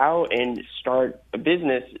go out and start a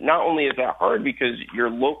business. Not only is that hard because your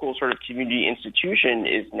local sort of community institution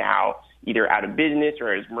is now either out of business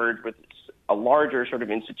or has merged with a larger sort of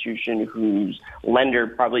institution whose lender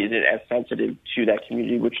probably isn't as sensitive to that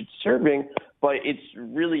community which it's serving, but it's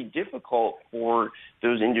really difficult for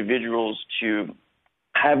those individuals to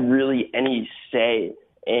have really any say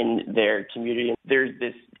in their community. There's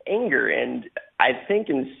this anger, and I think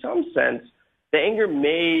in some sense the anger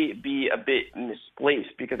may be a bit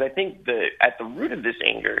misplaced because I think at the root of this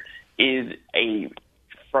anger is a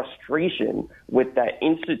frustration with that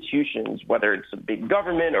institutions, whether it's a big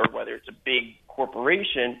government or whether it's a big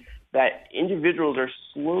corporation, that individuals are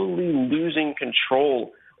slowly losing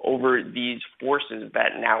control over these forces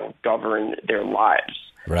that now govern their lives.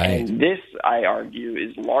 Right. And this, I argue,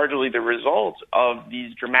 is largely the result of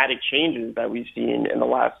these dramatic changes that we've seen in the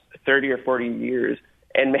last 30 or 40 years,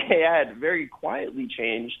 and may I add, very quietly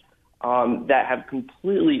changed, that have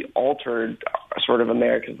completely altered sort of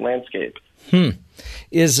America's landscape.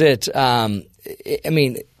 Is it?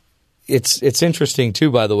 It's interesting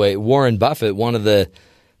too. By the way, Warren Buffett, one of the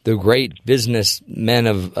great businessmen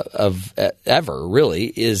of ever, really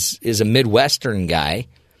is a Midwestern guy,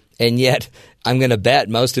 and yet I'm going to bet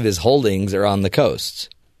most of his holdings are on the coasts.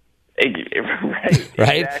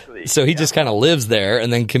 Right. Exactly. So he just kind of lives there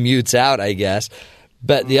and then commutes out, I guess.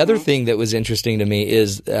 But the other thing that was interesting to me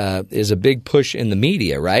is a big push in the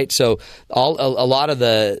media, right? So a lot of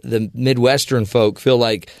the Midwestern folk feel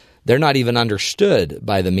like they're not even understood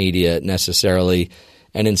by the media necessarily,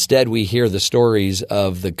 and instead we hear the stories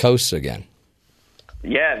of the coasts again.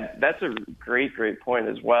 Yeah, that's a great point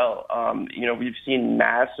as well. We've seen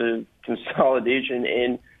massive consolidation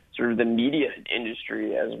in sort of the media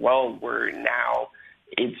industry as well, where now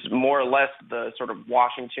it's more or less the sort of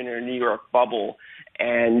Washington or New York bubble.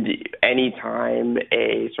 And anytime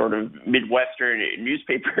a sort of Midwestern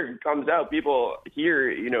newspaper comes out, people here,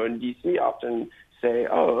 in D.C. often say,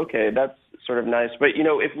 oh, okay, that's sort of nice. But,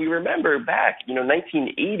 if we remember back,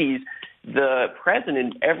 1980s, the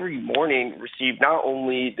president every morning received not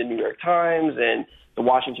only the New York Times and the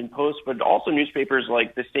Washington Post, but also newspapers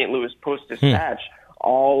like the St. Louis Post-Dispatch,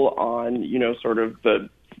 all on, sort of the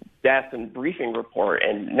death and briefing report.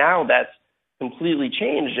 And now that's completely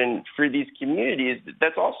changed. And for these communities,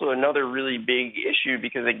 that's also another really big issue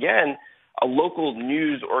because, again, a local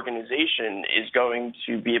news organization is going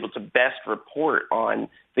to be able to best report on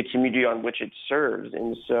the community on which it serves.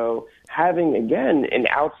 And so having, again, an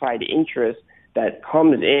outside interest that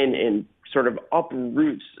comes in and sort of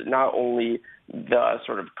uproots not only the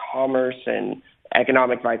sort of commerce and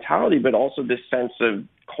economic vitality, but also this sense of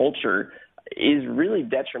culture is really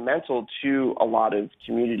detrimental to a lot of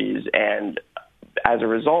communities. And as a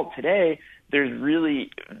result, today, there's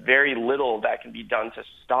really very little that can be done to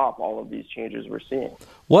stop all of these changes we're seeing.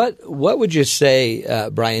 What would you say,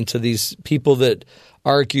 Brian, to these people that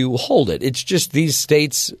argue, hold it, it's just these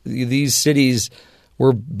states, these cities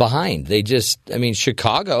were behind. They just,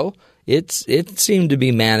 Chicago, it seemed to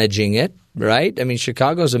be managing it, right?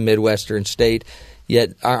 Chicago's a Midwestern state, yet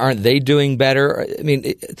aren't they doing better?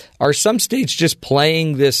 Are some states just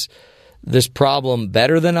playing this problem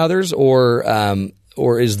better than others, or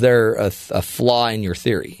is there a flaw in your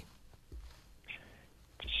theory?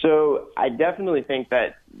 So I definitely think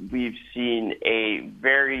that we've seen a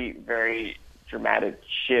very, very dramatic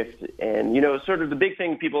shift. And, sort of the big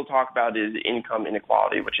thing people talk about is income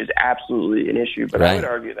inequality, which is absolutely an issue. But right. I would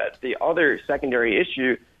argue that the other secondary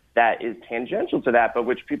issue that is tangential to that, but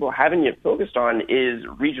which people haven't yet focused on, is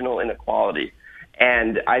regional inequality.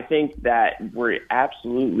 And I think that we're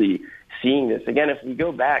absolutely seeing this. Again, if we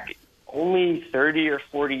go back only 30 or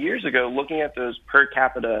 40 years ago, looking at those per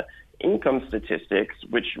capita income statistics,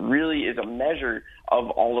 which really is a measure of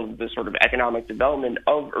all of the sort of economic development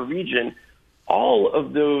of a region, all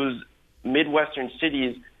of those Midwestern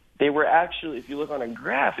cities, they were actually, if you look on a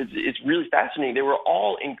graph, it's really fascinating. They were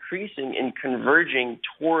all increasing and converging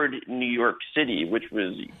toward New York City, which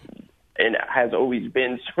was and has always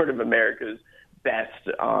been sort of America's best,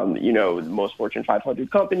 most Fortune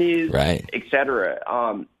 500 companies, right, et cetera.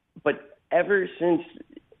 But ever since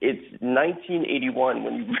it's 1981,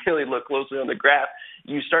 when you really look closely on the graph,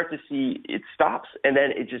 you start to see it stops, and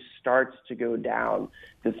then it just starts to go down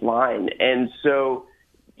this line. And so,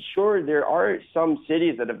 sure, there are some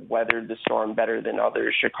cities that have weathered the storm better than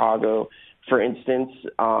others. Chicago, for instance,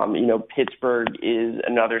 Pittsburgh is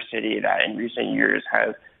another city that in recent years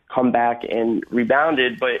has come back and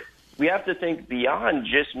rebounded. But we have to think beyond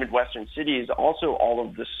just Midwestern cities, also all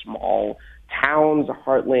of the small towns,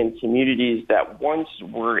 heartland communities that once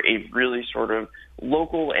were a really sort of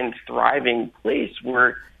local and thriving place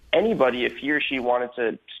where anybody, if he or she wanted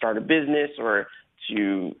to start a business or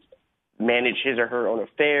to manage his or her own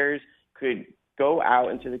affairs, could go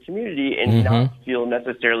out into the community and not feel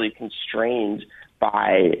necessarily constrained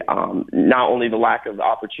by not only the lack of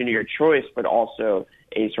opportunity or choice, but also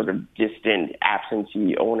a sort of distant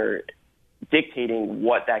absentee owner dictating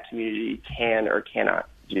what that community can or cannot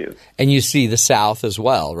do. And you see the South as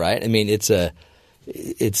well, right? I mean,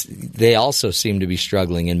 they also seem to be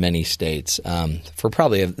struggling in many states for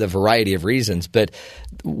probably a variety of reasons. But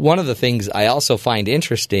one of the things I also find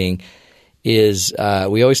interesting is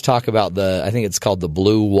we always talk about I think it's called the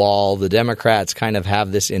blue wall. The Democrats kind of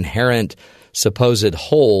have this inherent supposed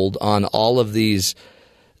hold on all of these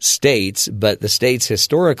states, but the states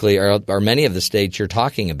historically are many of the states you're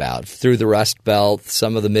talking about through the Rust Belt,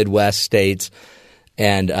 some of the Midwest states.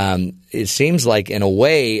 And it seems like, in a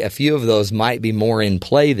way, a few of those might be more in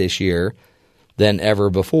play this year than ever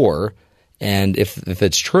before. And if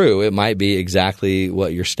it's true, it might be exactly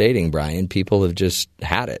what you're stating, Brian. People have just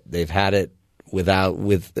had it. They've had it with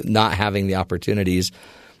not having the opportunities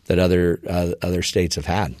that other states have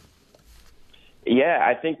had. Yeah,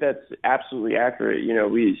 I think that's absolutely accurate.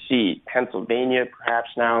 We see Pennsylvania perhaps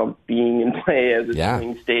now being in play as a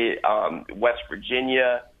swing state, West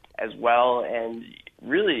Virginia as well, and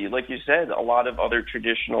really, like you said, a lot of other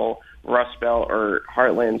traditional Rust Belt or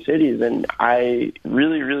heartland cities. And I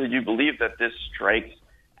really, really do believe that this strikes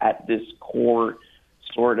at this core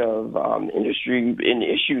sort of industry and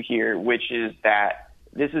issue here, which is that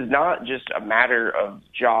this is not just a matter of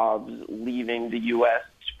jobs leaving the U.S.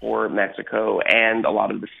 for Mexico and a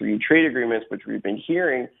lot of the free trade agreements, which we've been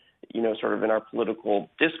hearing, sort of in our political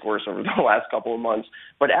discourse over the last couple of months,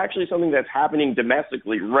 but actually something that's happening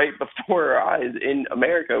domestically right before our eyes in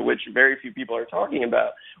America, which very few people are talking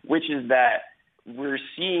about, which is that we're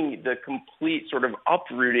seeing the complete sort of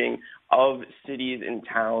uprooting of cities and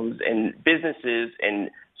towns and businesses and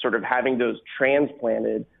sort of having those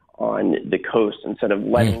transplanted on the coast instead of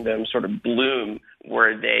letting them sort of bloom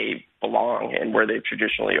where they belong and where they've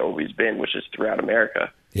traditionally always been, which is throughout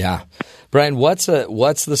America. Yeah. Brian, what's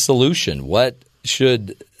the solution? What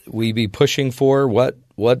should we be pushing for? What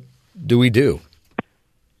do we do?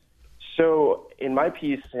 So in my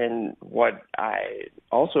piece, and what I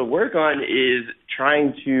also work on, is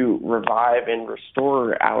trying to revive and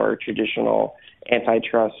restore our traditional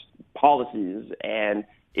antitrust policies. And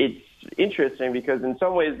it's interesting because in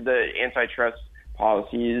some ways the antitrust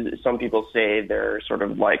policies, some people say they're sort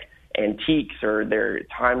of like antiques or they're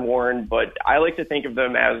time-worn, but I like to think of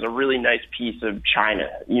them as a really nice piece of china,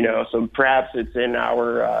 so perhaps it's in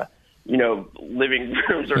our, living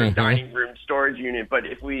rooms or dining room storage unit, but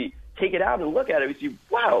if we take it out and look at it, we see,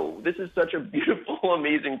 wow, this is such a beautiful,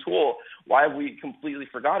 amazing tool. Why have we completely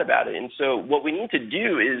forgot about it? And so what we need to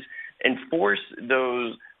do is enforce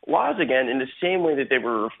those laws again in the same way that they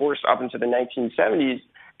were enforced up into the 1970s,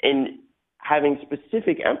 and having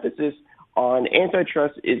specific emphasis on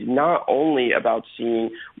antitrust is not only about seeing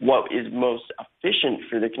what is most efficient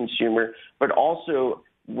for the consumer, but also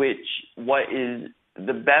what is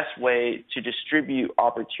the best way to distribute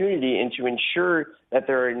opportunity and to ensure that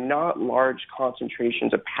there are not large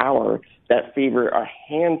concentrations of power that favor a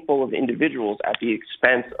handful of individuals at the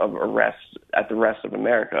expense of the rest of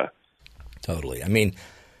America. Totally. I mean,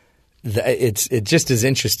 it just is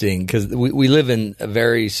interesting because we live in a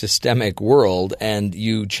very systemic world, and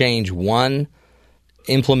you change one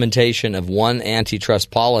implementation of one antitrust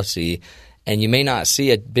policy, and you may not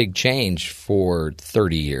see a big change for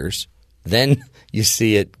 30 years. Then you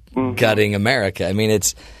see it gutting America. I mean,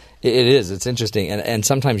 it's interesting, and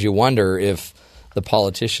sometimes you wonder if the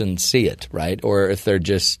politicians see it, right? Or if they're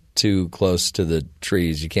just too close to the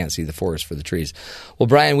trees, you can't see the forest for the trees. Well,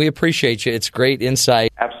 Brian, we appreciate you. It's great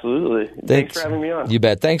insight. Absolutely. Thanks for having me on. You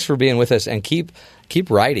bet. Thanks for being with us, and keep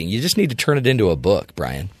writing. You just need to turn it into a book,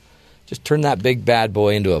 Brian. Just turn that big bad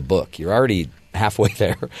boy into a book. You're already halfway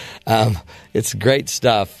there. It's great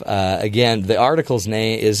stuff. Again, the article's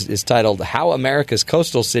name is titled "How America's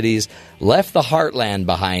Coastal Cities Left the Heartland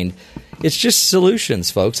Behind." It's just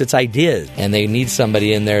solutions, folks. It's ideas. And they need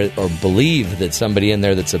somebody in there, or believe that somebody in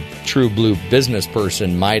there that's a true blue business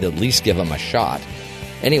person might at least give them a shot.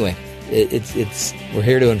 Anyway, we're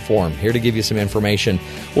here to inform, here to give you some information.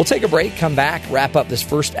 We'll take a break, come back, wrap up this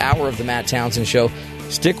first hour of the Matt Townsend Show.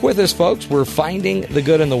 Stick with us, folks. We're finding the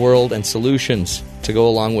good in the world and solutions to go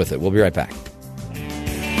along with it. We'll be right back.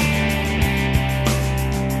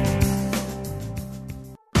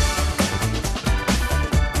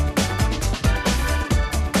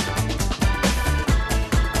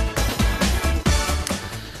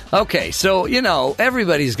 Okay, so,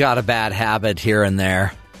 everybody's got a bad habit here and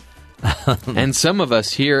there. And some of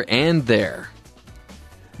us here and there.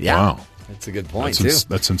 Yeah. Wow. That's a good point, too.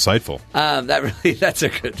 That's insightful. That's a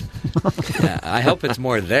good... Yeah, I hope it's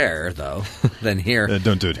more there, though, than here.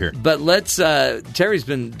 Don't do it here. But let's... Terry's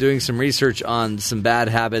been doing some research on some bad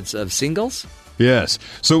habits of singles. Yes.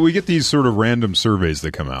 So we get these sort of random surveys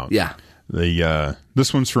that come out. Yeah.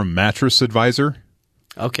 This one's from Mattress Advisor.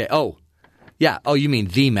 Okay. Oh, yeah. Oh, you mean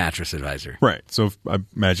the Mattress Advisor. Right. So I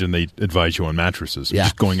imagine they advise you on mattresses. Yeah.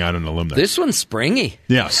 Just going out on a limb there. This one's springy.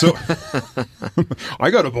 Yeah. So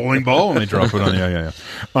I got a bowling ball and they drop it on. Yeah.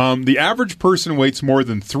 The average person waits more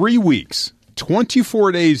than 3 weeks,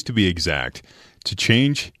 24 days to be exact, to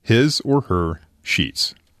change his or her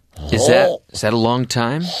sheets. Is that a long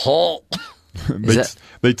time?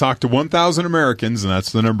 They talked to 1,000 Americans, and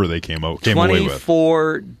that's the number they came away with.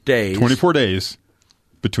 24 days. 24 days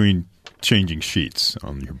between changing sheets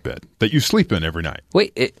on your bed that you sleep in every night.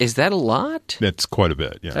 Wait, is that a lot? That's quite a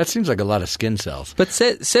bit, yeah. That seems like a lot of skin cells. But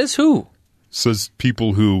says who? Says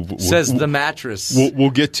people who... Says the mattress.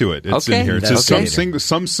 We'll get to it. It's in here. It says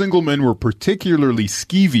some single men were particularly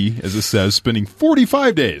skeevy, as it says, spending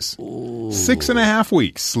 45 days, 6.5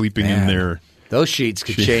 weeks sleeping in their... Those sheets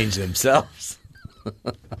could change themselves.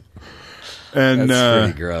 And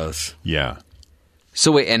that's pretty gross. Yeah.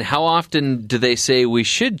 So wait, and how often do they say we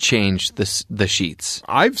should change the sheets?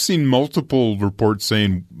 I've seen multiple reports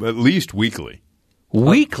saying at least weekly.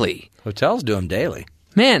 Weekly? Hotels do them daily.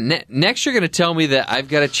 Man, next you're going to tell me that I've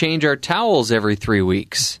got to change our towels every 3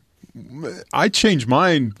 weeks. I change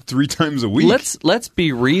mine 3 times a week. Let's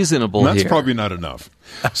be reasonable here. That's probably not enough.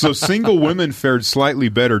 So single women fared slightly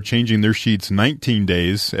better, changing their sheets every 19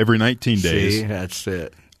 days. See, that's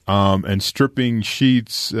it. And stripping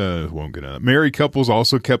sheets won't get on. Married couples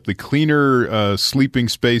also kept the cleaner sleeping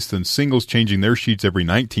space than singles, changing their sheets every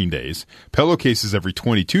 19 days. Pillowcases every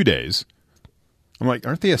 22 days. I'm like,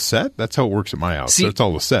 aren't they a set? That's how it works at my house. That's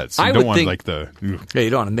all the sets. You don't want you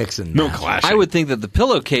don't want to mix in. No clashing. I would think that the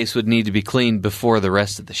pillowcase would need to be cleaned before the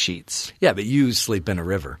rest of the sheets. Yeah, but you sleep in a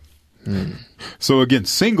river. So again,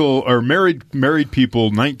 single or married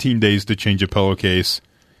people, 19 days to change a pillowcase,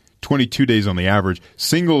 22 days on the average.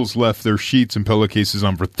 Singles left their sheets and pillowcases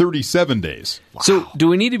on for 37 days. Wow. So do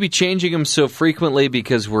we need to be changing them so frequently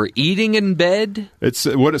because we're eating in bed?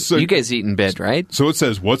 You guys eat in bed, right? So it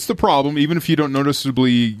says, what's the problem? Even if you don't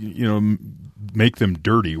noticeably, make them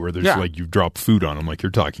dirty where there's like you drop food on them like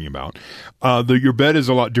you're talking about. Your bed is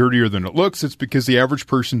a lot dirtier than it looks. It's because the average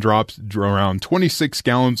person drops around 26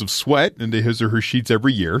 gallons of sweat into his or her sheets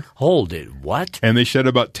every year. Hold it, what? And they shed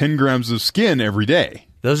about 10 grams of skin every day.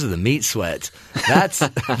 Those are the meat sweats.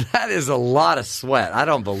 That is a lot of sweat. I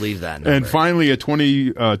don't believe that number. And finally, a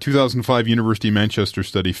 2005 University of Manchester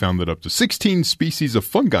study found that up to 16 species of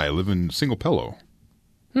fungi live in a single pillow.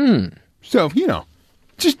 So,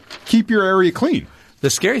 just keep your area clean.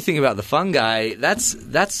 The scary thing about the fungi, that's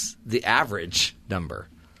the average number.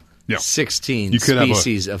 Yeah. 16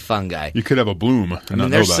 species of fungi. You could have a bloom.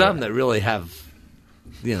 There's some that really have...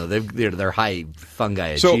 they're high fungi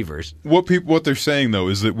achievers. What they're saying, though,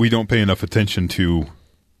 is that we don't pay enough attention to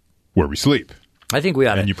where we sleep. I think we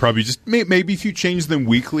ought to. And you probably just maybe if you change them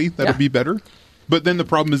weekly, that'd be better. But then the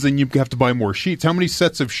problem is then you have to buy more sheets. How many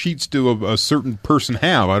sets of sheets do a certain person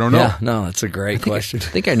have? I don't know. Yeah, no, that's a great question. I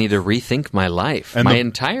think I need to rethink my life,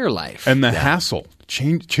 entire life. And the hassle.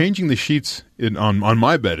 Changing the sheets on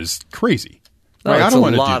my bed is crazy. No, I don't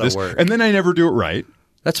want to do this. Work. And then I never do it right.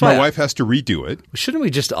 That's why my wife has to redo it. Shouldn't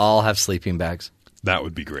we just all have sleeping bags? That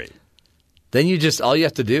would be great. Then all you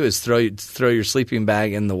have to do is throw your sleeping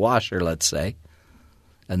bag in the washer, let's say,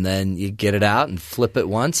 And then you get it out and flip it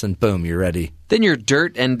once, and boom, you're ready. Then your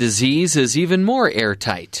dirt and disease is even more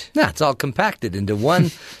airtight. Yeah, it's all compacted into one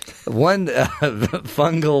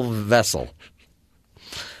fungal vessel.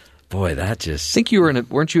 Boy, that just... I think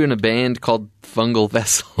weren't you in a band called Fungal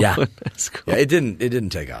Vessel? Yeah. That's cool. Yeah, it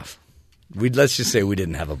didn't take off. Let's just say we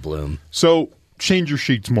didn't have a bloom. So change your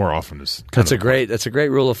sheets more often. That's a great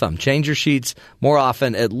rule of thumb. Change your sheets more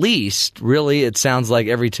often. At least, really, it sounds like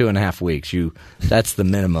every 2.5 weeks. That's the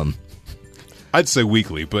minimum. I'd say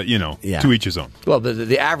weekly, but to each his own. Well,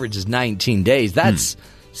 the average is 19 days. That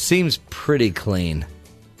seems pretty clean.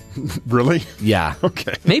 Really? Yeah.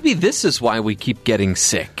 Okay. Maybe this is why we keep getting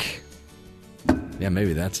sick. Yeah,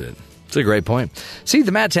 maybe that's it. It's a great point. See,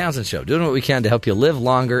 the Matt Townsend Show, doing what we can to help you live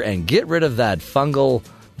longer and get rid of that fungal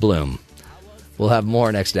bloom. We'll have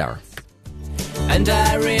more next hour. And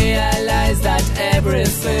I realize that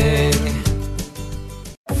everything...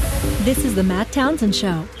 This is the Matt Townsend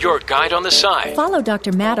Show. Your guide on the side. Follow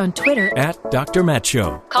Dr. Matt on Twitter At Dr. Matt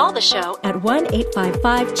Show. Call the show at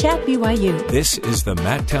 1-855-CHAT-BYU. This is the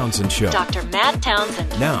Matt Townsend Show. Dr. Matt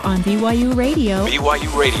Townsend Now on BYU Radio.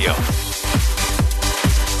 BYU Radio.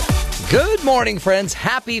 Good morning, friends.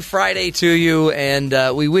 Happy Friday to you,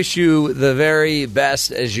 and we wish you the very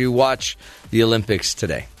best as you watch the Olympics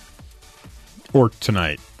today. Or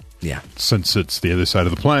tonight. Yeah. Since it's the other side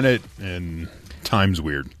of the planet and time's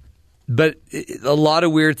weird. But a lot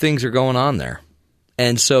of weird things are going on there.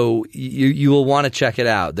 And so you will want to check it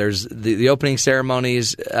out. There's the opening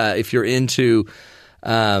ceremonies. If you're into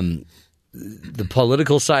the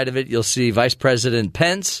political side of it, you'll see Vice President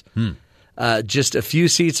Pence just a few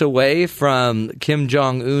seats away from Kim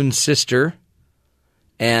Jong-un's sister.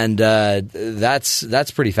 And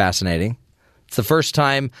that's pretty fascinating. It's the first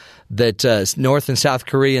time that North and South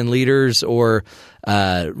Korean leaders or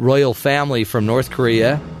royal family from North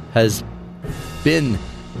Korea has been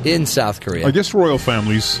in South Korea. I guess royal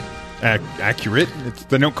families accurate.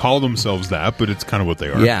 They don't call themselves that, but it's kind of what they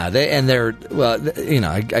are. Yeah, they're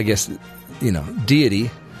I guess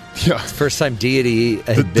deity. Yeah, it's the first time deity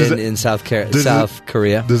had been in South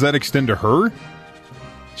Korea. Does that extend to her?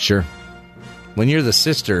 Sure. When you're the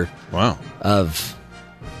sister, of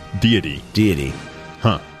deity,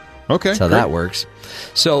 huh? Okay, that's how that works.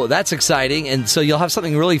 So that's exciting, and so you'll have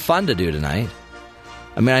something really fun to do tonight.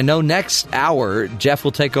 I mean, I know next hour, Jeff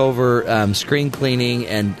will take over screen cleaning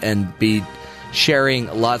and be sharing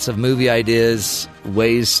lots of movie ideas,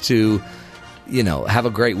 ways to, have a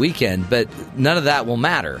great weekend. But none of that will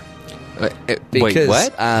matter. Because, wait,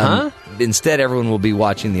 what? Instead, everyone will be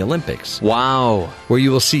watching the Olympics. Wow. Where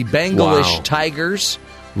you will see Bengalish tigers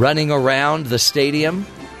running around the stadium.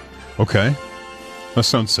 Okay. That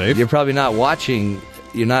sounds safe. You're probably not watching.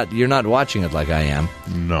 You're not watching it like I am.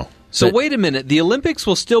 No. So wait a minute. The Olympics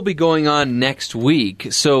will still be going on next week.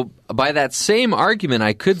 So by that same argument,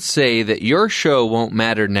 I could say that your show won't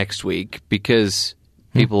matter next week because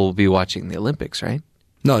people will be watching the Olympics, right?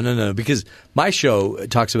 No. Because my show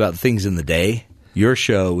talks about things in the day. Your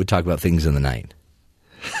show would talk about things in the night.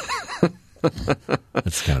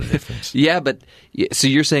 That's kind of the difference. Yeah, but so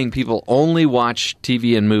you're saying people only watch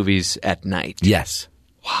TV and movies at night? Yes.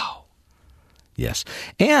 Wow. Yes.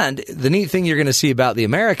 And the neat thing you're going to see about the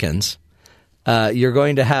Americans, you're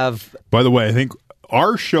going to have... By the way, I think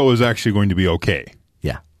our show is actually going to be okay.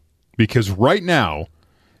 Yeah. Because right now,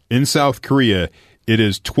 in South Korea, it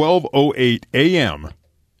is 12:08 a.m.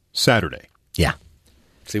 Saturday. Yeah.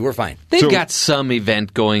 See, we're fine. They've got some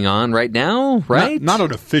event going on right now, right? Not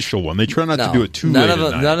an official one. They try not to do it too late at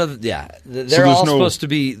night. They're all supposed to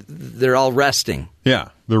be, they're all resting. Yeah,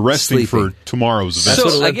 they're resting sleeping for tomorrow's event. That's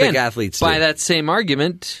what So Olympic again, athletes do. by that same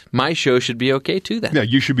argument, my show should be okay too then. Yeah,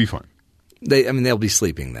 you should be fine. They'll be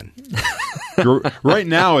sleeping then. Right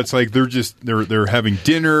now, it's like they're having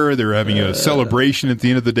dinner, they're having a celebration at the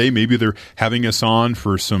end of the day. Maybe they're having us on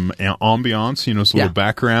for some ambiance, some little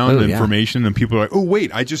background information, and people are like, "Oh, wait,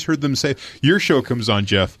 I just heard them say your show comes on,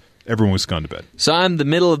 Jeff." Everyone's gone to bed. So I'm the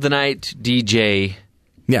middle of the night DJ.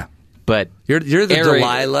 Yeah, but you're the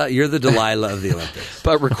Delilah. You're the Delilah of the Olympics.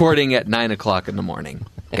 But recording at 9:00 in the morning.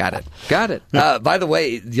 Got it. By the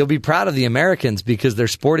way, you'll be proud of the Americans because they're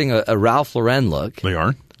sporting a Ralph Lauren look. They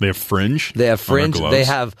are. They have fringe. They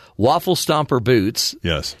have waffle stomper boots.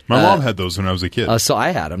 Yes. My mom had those when I was a kid. So I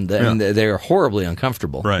had them. They're horribly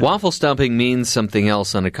uncomfortable. Right. Waffle stomping means something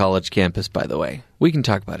else on a college campus, by the way. We can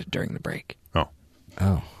talk about it during the break. Oh.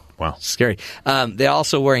 Wow. Scary. They're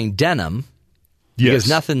also wearing denim. Yes. Because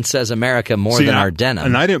nothing says America more than our denim.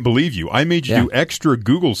 And I didn't believe you. I made you do extra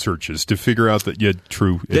Google searches to figure out that,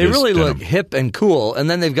 They really look hip and cool. And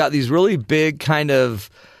then they've got these really big kind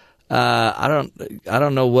of, I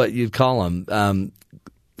don't know what you'd call them,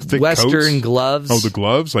 Western coats. gloves. Oh, the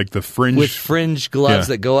gloves, like the fringe with fringe gloves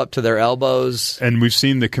that go up to their elbows. And we've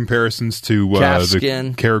seen the comparisons to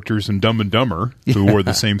the characters in Dumb and Dumber who wore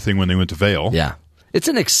the same thing when they went to Vail. Yeah, it's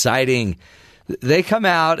an exciting. They come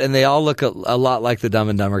out and they all look a lot like the Dumb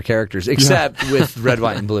and Dumber characters, except with red,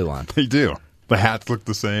 white, and blue on. They do. The hats look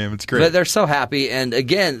the same. It's great. But they're so happy. And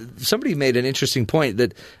again, somebody made an interesting point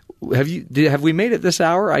that have we made it this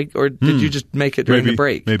hour, or did you just make it during the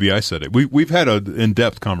break? Maybe I said it. We've had an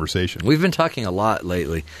in-depth conversation. We've been talking a lot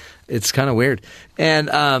lately. It's kind of weird.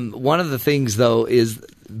 And one of the things, though, is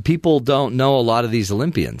people don't know a lot of these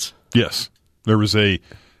Olympians. Yes. There was an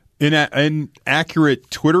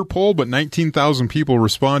inaccurate Twitter poll, but 19,000 people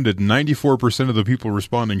responded. 94% of the people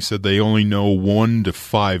responding said they only know 1 to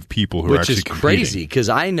 5 people who are actually competing. Which is crazy, because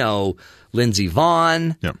I know Lindsey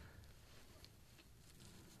Vonn. Yeah.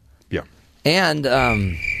 Yeah. And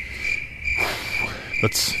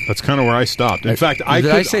that's kind of where I stopped. In fact, did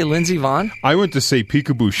I say Lindsey Vonn? I went to say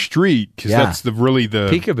Peekaboo Street because that's really the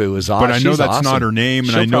Peekaboo is awesome. But I know that's not her name,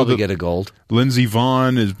 and She'll I know probably that get a gold. Lindsey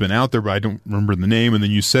Vonn has been out there, but I don't remember the name. And then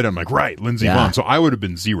you said it, I'm like, right, Lindsey Vonn. So I would have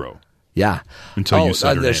been 0. Yeah, until you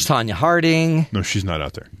said her there's name. Tanya Harding. No, she's not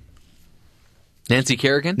out there. Nancy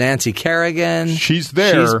Kerrigan. She's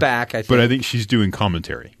there. She's back. I think, but I think she's doing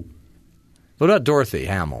commentary. What about Dorothy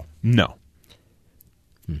Hamill? No.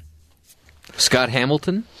 Scott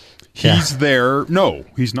Hamilton? He's there. No,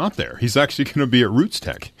 he's not there. He's actually going to be at Roots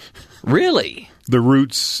Tech. Really? The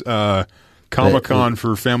Roots Comic-Con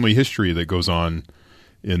for family history that goes on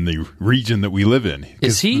in the region that we live in.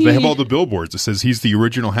 Is he? They have all the billboards that says he's the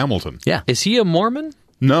original Hamilton. Yeah. Is he a Mormon?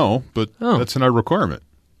 No, but that's not a requirement.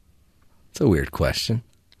 It's a weird question.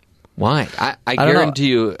 Why? I guarantee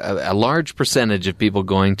you a large percentage of people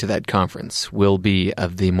going to that conference will be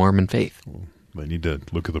of the Mormon faith. They need to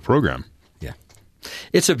look at the program. Yeah.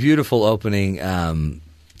 It's a beautiful opening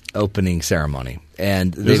ceremony,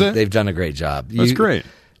 and they've done a great job. That's great.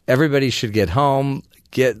 Everybody should get home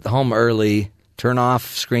early, turn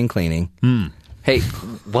off screen cleaning. Hey,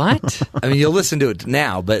 what? I mean, you'll listen to it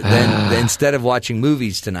now, but then instead of watching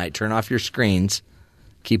movies tonight, turn off your screens,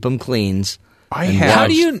 keep them cleans. How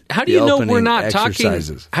do you know we're not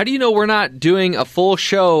talking? How do you know we're not doing a full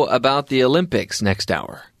show about the Olympics next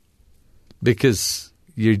hour? Because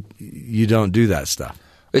you don't do that stuff.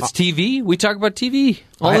 It's TV. We talk about TV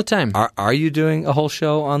all the time. Are you doing a whole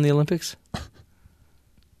show on the Olympics?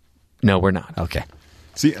 No, we're not. Okay.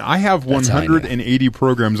 See, I have 180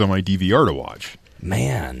 programs on my DVR to watch.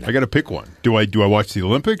 Man, I got to pick one. Do I watch the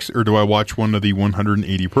Olympics or do I watch one of the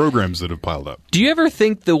 180 programs that have piled up? Do you ever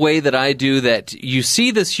think the way that I do, that you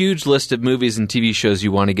see this huge list of movies and TV shows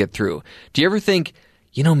you want to get through? Do you ever think,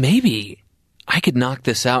 maybe I could knock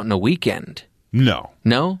this out in a weekend? No.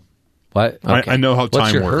 No? What? Okay. I know how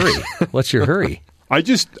time works. What's your hurry? I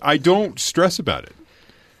don't stress about it.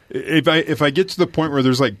 If I get to the point where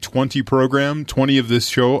there's like 20 of this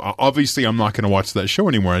show, obviously I'm not going to watch that show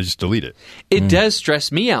anymore. I just delete it. It does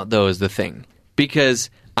stress me out, though, is the thing. Because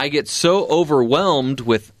I get so overwhelmed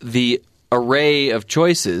with the array of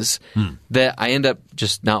choices that I end up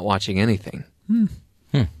just not watching anything.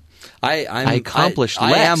 I accomplished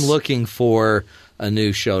less. I am looking for a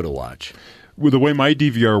new show to watch. With the way my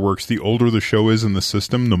DVR works, the older the show is in the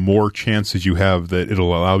system, the more chances you have that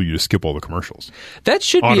it'll allow you to skip all the commercials. That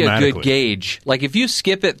should be a good gauge. Like if you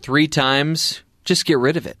skip it 3 times, just get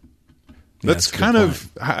rid of it. That's kind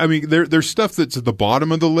of, I mean, there's stuff that's at the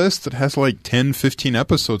bottom of the list that has like 10, 15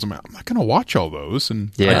 episodes. I'm not going to watch all those.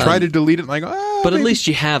 And I try to delete it like, but at least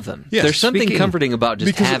you have them. Yes. There's something comforting about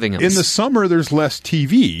just having them. In the summer, there's less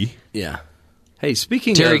TV. Yeah. Hey,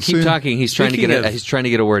 speaking Terry, of... keep talking. He's trying to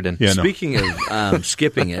get a word in. Yeah, speaking of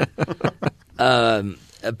skipping it,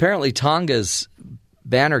 apparently Tonga's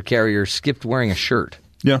banner carrier skipped wearing a shirt.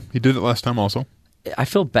 Yeah, he did it last time also. I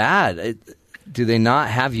feel bad. Do they not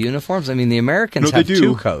have uniforms? I mean, the Americans have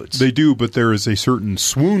 2 coats. They do, but there is a certain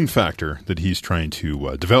swoon factor that he's trying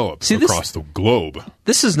to develop across the globe.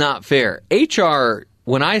 This is not fair. HR,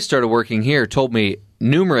 when I started working here, told me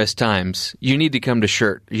numerous times, you need to come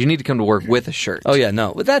to work with a shirt. Oh, yeah,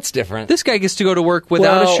 no. But that's different. This guy gets to go to work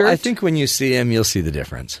without a shirt? I think when you see him, you'll see the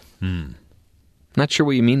difference. Not sure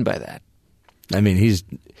what you mean by that. I mean, he's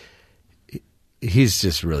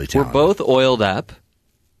just really talented. We're both oiled up.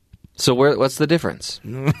 So what's the difference?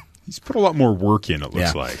 He's put a lot more work in, it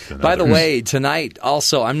looks like. By the way, tonight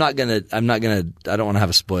also, I don't want to have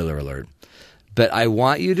a spoiler alert, but I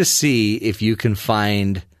want you to see if you can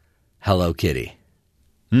find Hello Kitty.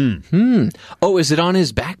 Oh, is it on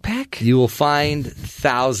his backpack? You will find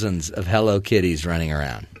thousands of Hello Kitties running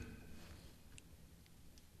around.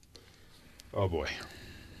 Oh, boy.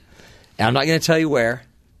 And I'm not going to tell you where.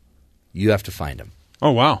 You have to find him.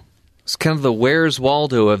 Oh, wow. It's kind of the Where's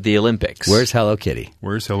Waldo of the Olympics. Where's Hello Kitty?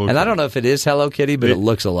 Where's Hello Kitty? And I don't know if it is Hello Kitty, but it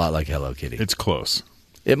looks a lot like Hello Kitty. It's close.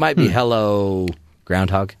 It might be Hello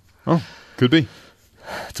Groundhog. Oh, could be.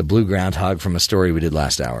 It's a blue groundhog from a story we did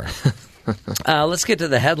last hour. Let's get to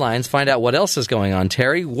the headlines, find out what else is going on.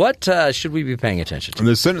 Terry, what should we be paying attention to?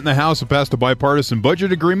 The Senate and the House have passed a bipartisan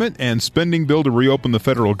budget agreement and spending bill to reopen the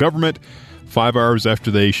federal government 5 hours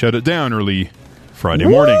after they shut it down early Friday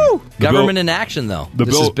morning. Government in action, though.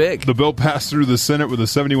 This is big. The bill passed through the Senate with a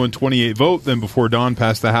 71-28 vote, then before dawn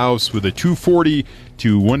passed the House with a 240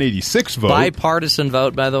 to 186 vote. Bipartisan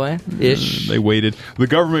vote, by the way, ish. They waited. The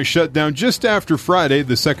government shut down just after Friday,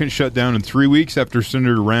 the second shutdown in 3 weeks after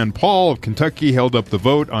Senator Rand Paul of Kentucky held up the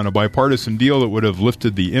vote on a bipartisan deal that would have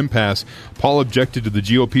lifted the impasse. Paul objected to the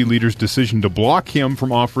GOP leader's decision to block him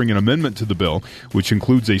from offering an amendment to the bill, which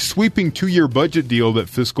includes a sweeping 2-year budget deal that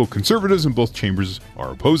fiscal conservatives in both chambers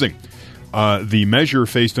are opposing. The measure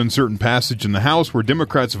faced uncertain passage in the House, where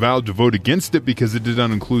Democrats vowed to vote against it because it did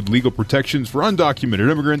not include legal protections for undocumented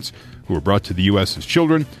immigrants who were brought to the U.S. as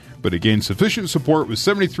children. But it gained sufficient support, with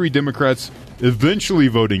 73 Democrats eventually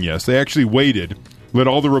voting yes. They actually waited, let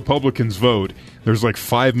all the Republicans vote. There's like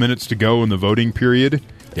 5 minutes to go in the voting period,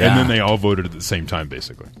 and then they all voted at the same time,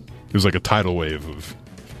 basically. It was like a tidal wave of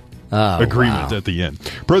agreement at the end.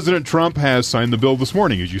 President Trump has signed the bill this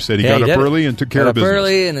morning. As you said, he got up early and took care of business.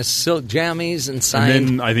 Early in his silk jammies and signed. And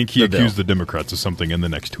then I think he accused the Democrats of something in the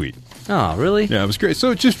next tweet. Oh, really? Yeah, it was great.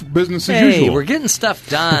 So it's just business as usual. Hey, we're getting stuff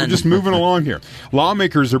done. We're just moving along here.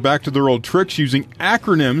 Lawmakers are back to their old tricks, using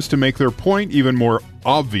acronyms to make their point even more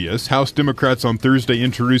obvious. House Democrats on Thursday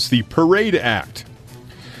introduced the PARADE Act,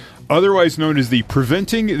 otherwise known as the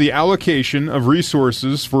Preventing the Allocation of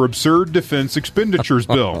Resources for Absurd Defense Expenditures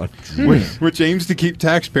Bill, which aims to keep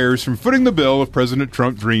taxpayers from footing the bill if President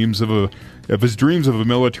Trump dreams of his dreams of a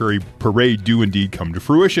military parade do indeed come to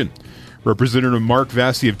fruition. Representative Mark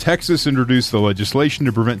Vassy of Texas introduced the legislation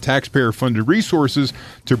to prevent taxpayer-funded resources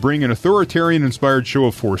to bring an authoritarian-inspired show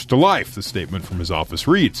of force to life, the statement from his office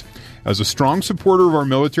reads. As a strong supporter of our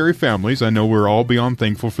military families, I know we're all beyond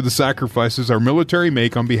thankful for the sacrifices our military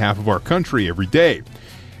make on behalf of our country every day.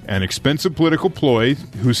 An expensive political ploy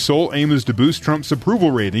whose sole aim is to boost Trump's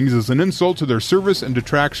approval ratings is an insult to their service and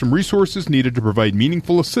detracts from resources needed to provide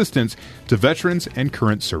meaningful assistance to veterans and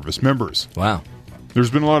current service members. Wow. There's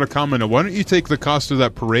been a lot of comment on, why don't you take the cost of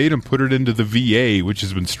that parade and put it into the VA, which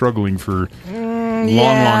has been struggling for a long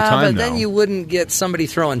time but now. Then you wouldn't get somebody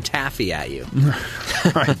throwing taffy at you.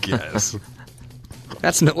 I guess.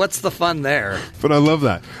 What's the fun there? But I love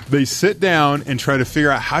that. They sit down and try to figure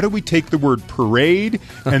out, how do we take the word parade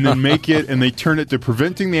and then make it, and they turn it to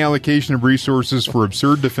preventing the allocation of resources for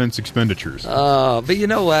absurd defense expenditures. Oh, but you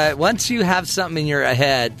know what? Once you have something in your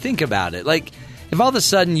head, think about it. Like, if all of a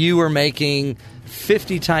sudden you were making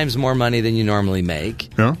 50 times more money than you normally make,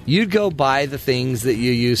 you'd go buy the things that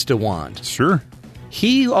you used to want. Sure.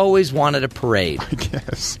 He always wanted a parade. I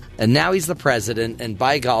guess. And now he's the president, and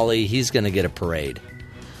by golly, he's going to get a parade.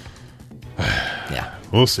 Yeah.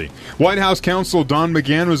 We'll see. White House counsel Don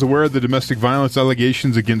McGahn was aware of the domestic violence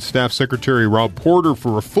allegations against Staff Secretary Rob Porter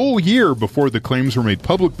for a full year before the claims were made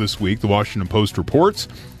public this week, the Washington Post reports.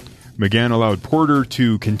 McGahn allowed Porter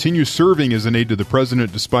to continue serving as an aide to the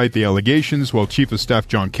president despite the allegations, while Chief of Staff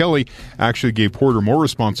John Kelly actually gave Porter more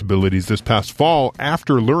responsibilities this past fall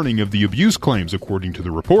after learning of the abuse claims, according to the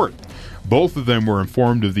report. Both of them were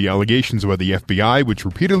informed of the allegations by the FBI, which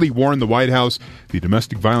repeatedly warned the White House the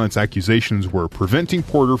domestic violence accusations were preventing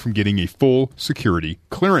Porter from getting a full security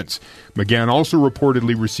clearance. McGahn also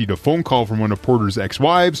reportedly received a phone call from one of Porter's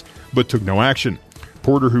ex-wives, but took no action.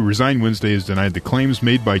 Porter, who resigned Wednesday, has denied the claims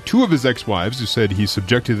made by two of his ex-wives, who said he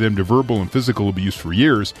subjected them to verbal and physical abuse for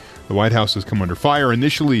years. The White House has come under fire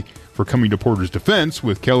initially for coming to Porter's defense,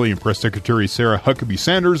 with Kelly and Press Secretary Sarah Huckabee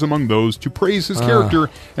Sanders among those to praise his character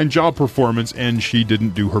and job performance, and she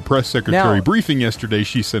didn't do her press secretary briefing yesterday.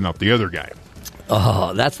 She sent out the other guy.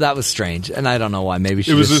 Oh, that was strange, and I don't know why. Maybe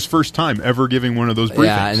it was his first time ever giving one of those briefings.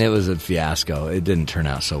 Yeah, and it was a fiasco. It didn't turn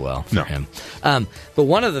out so well for him. But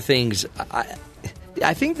one of the things...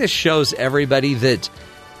 I think this shows everybody that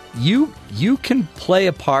you can play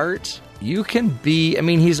a part. You can be... I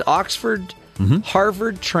mean, he's Oxford,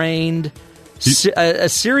 Harvard trained, a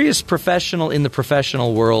serious professional in the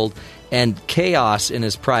professional world, and chaos in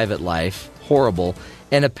his private life. Horrible.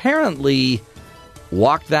 And apparently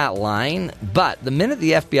walked that line. But the minute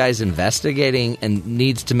the FBI is investigating and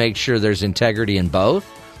needs to make sure there's integrity in both,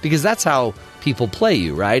 because that's how people play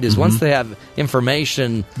you, right? Is once they have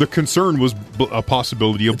information... The concern was a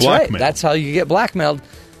possibility of blackmail. Right. That's how you get blackmailed.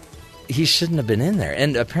 He shouldn't have been in there.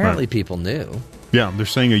 And apparently people knew. Yeah, they're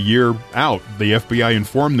saying a year out, the FBI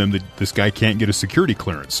informed them that this guy can't get a security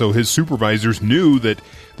clearance. So his supervisors knew that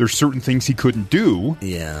there's certain things he couldn't do.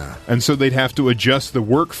 Yeah. And so they'd have to adjust the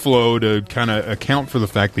workflow to kind of account for the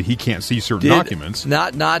fact that he can't see certain documents.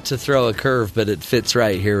 Not to throw a curve, but it fits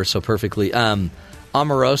right here so perfectly.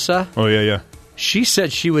 Omarosa. Oh, yeah. She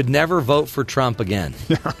said she would never vote for Trump again.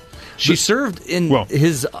 She served in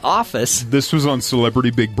his office. This was on Celebrity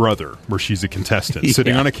Big Brother, where she's a contestant,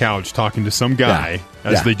 sitting on a couch talking to some guy,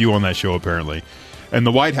 as they do on that show, apparently. And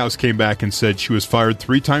the White House came back and said she was fired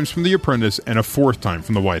 3 times from The Apprentice and a 4th time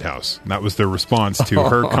from the White House. And that was their response to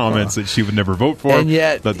her comments that she would never vote for, and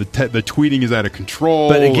yet, that the tweeting is out of control.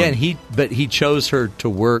 But again, he chose her to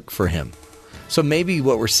work for him. So maybe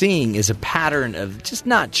what we're seeing is a pattern of just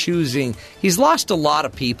not choosing. He's lost a lot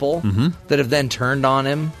of people that have then turned on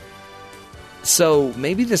him. So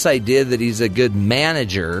maybe this idea that he's a good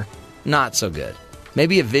manager, not so good.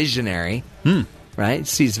 Maybe a visionary, right?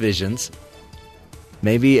 Sees visions.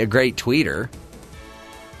 Maybe a great tweeter.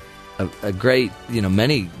 A great,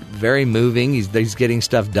 many, very moving. He's getting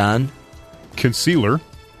stuff done. Concealer.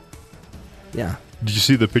 Yeah. Did you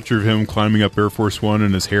see the picture of him climbing up Air Force One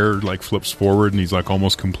and his hair flips forward and he's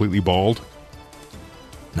almost completely bald?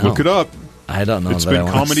 No. Look it up. I don't know. It's been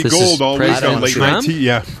comedy gold all week on late night.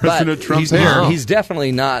 President Trump's hair. He's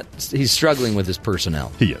definitely not. He's struggling with his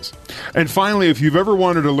personnel. He is. And finally, if you've ever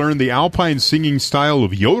wanted to learn the Alpine singing style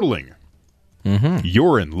of yodeling,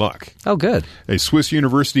 you're in luck. Oh, good. A Swiss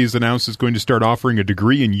university has announced it's going to start offering a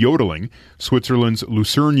degree in yodeling. Switzerland's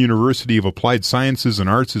Lucerne University of Applied Sciences and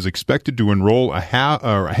Arts is expected to enroll a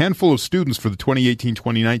handful of students for the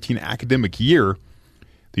 2018-2019 academic year.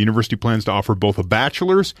 The university plans to offer both a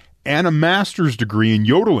bachelor's and a master's degree in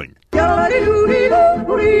yodeling. Really?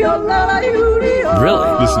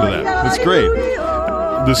 Listen to that. That's great.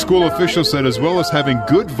 The school official said as well as having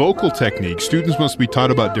good vocal technique, students must be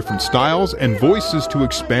taught about different styles and voices to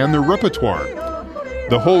expand their repertoire.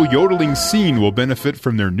 The whole yodeling scene will benefit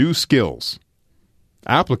from their new skills.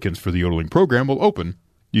 Applicants for the yodeling program will open.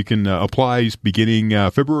 You can apply beginning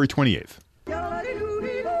February 28th.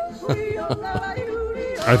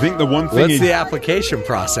 I think the one thing... What's the application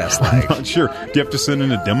process like? I'm not sure. Do you have to send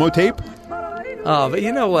in a demo tape? Oh, but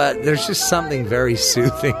you know what? There's just something very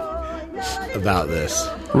soothing about this.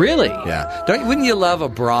 Really? Yeah. Wouldn't you love a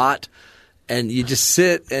brat and you just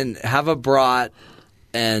sit and have a brat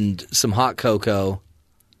and some hot cocoa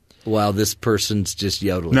while this person's just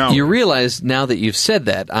yodeling? No. You realize now that you've said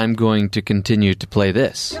that, I'm going to continue to play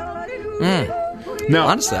this. Now,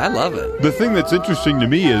 honestly, I love it. The thing that's interesting to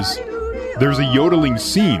me is there's a yodeling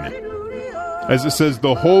scene. As it says,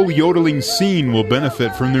 the whole yodeling scene will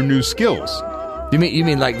benefit from their new skills. You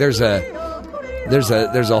mean like there's a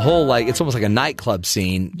whole it's almost like a nightclub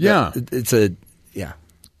scene. Yeah.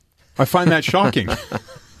 I find that shocking.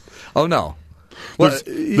 Oh no. Well,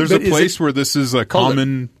 there's a place where this is a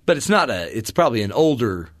common, but it's not it's probably an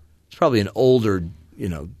older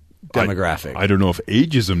demographic. I don't know if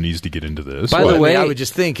ageism needs to get into this. By the way, I would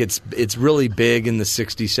just think it's really big in the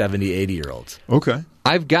 60, 70, 80-year-olds. Okay.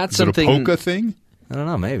 I've got something. Is it a polka thing? I don't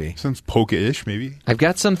know, maybe. Sounds polka-ish, maybe. I've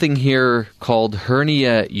got something here called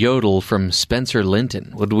Hernia Yodel from Spencer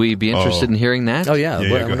Linton. Would we be interested in hearing that? Oh, yeah.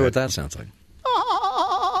 Yeah, I wonder what that sounds like.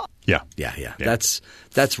 Yeah. Yeah.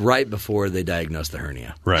 That's right before they diagnosed the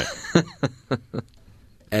hernia. Right.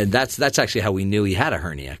 And that's actually how we knew he had a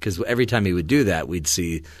hernia, because every time he would do that, we'd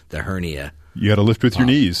see the hernia. You got to lift with your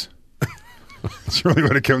knees. That's really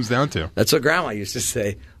what it comes down to. That's what Grandma used to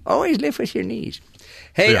say. Always lift with your knees.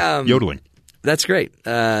 Hey, yodeling. That's great.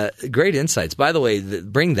 Great insights. By the way,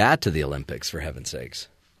 bring that to the Olympics, for heaven's sakes.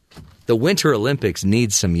 The Winter Olympics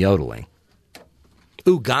need some yodeling.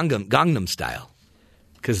 Ooh, Gangnam style,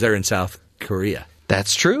 because they're in South Korea.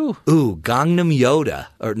 That's true. Ooh, Gangnam Yoda,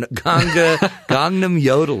 or Gangnam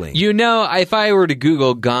yodeling. If I were to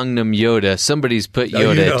Google Gangnam Yoda, somebody's put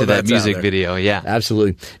Yoda to that music video. Yeah,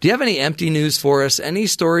 absolutely. Do you have any empty news for us? Any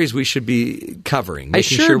stories we should be covering? I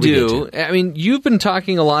sure do. I mean, you've been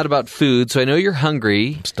talking a lot about food, so I know you're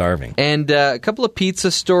hungry. I'm starving. And a couple of pizza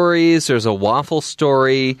stories. There's a waffle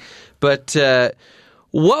story. But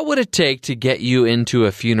what would it take to get you into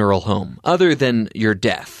a funeral home, other than your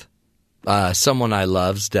death? Someone I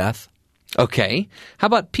love's death. Okay. How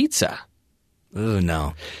about pizza? Ooh,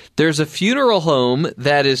 no. There's a funeral home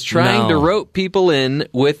that is trying to rope people in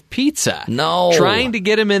with pizza. No. Trying to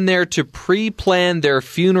get them in there to pre-plan their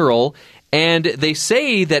funeral. And they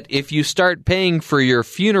say that if you start paying for your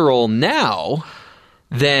funeral now,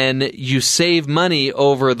 then you save money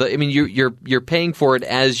over you're paying for it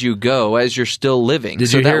as you go, as you're still living.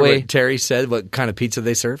 Did you hear what Terry said, what kind of pizza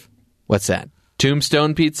they serve? What's that?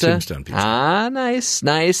 Tombstone Pizza? Tombstone Pizza. Ah, nice,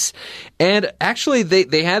 nice. And actually,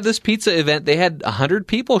 they had this pizza event. They had 100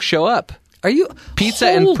 people show up. Are you pizza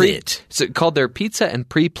and pre? It's called their Pizza and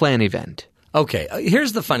Pre-Plan event. Okay,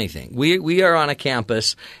 here's the funny thing. We are on a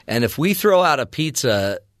campus, and if we throw out a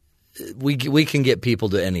pizza, we can get people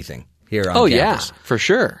to anything here on campus. Yeah, for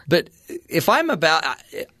sure. But if I'm about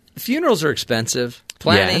funerals are expensive.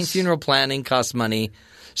 Funeral planning costs money.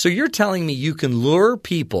 So you're telling me you can lure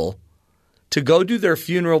people to go do their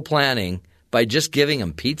funeral planning by just giving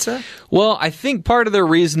them pizza? Well, I think part of their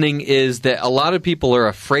reasoning is that a lot of people are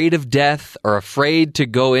afraid of death or afraid to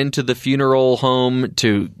go into the funeral home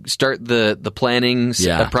to start the planning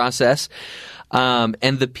process.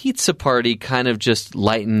 And the pizza party kind of just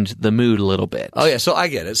lightened the mood a little bit. Oh, yeah. So I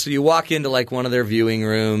get it. So you walk into like one of their viewing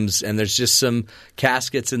rooms and there's just some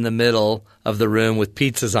caskets in the middle of the room with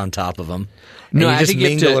pizzas on top of them. No, you just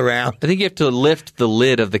mingle around. I think you have to lift the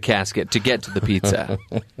lid of the casket to get to the pizza.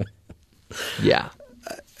 Yeah.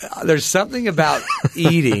 There's something about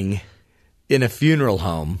eating in a funeral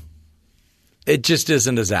home. It just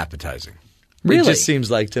isn't as appetizing. Really? It just seems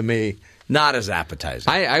like to me not as appetizing.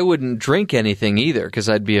 I wouldn't drink anything either because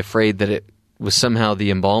I'd be afraid that it was somehow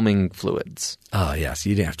the embalming fluids. Oh, yes.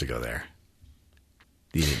 You didn't have to go there.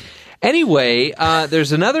 You didn't. Anyway,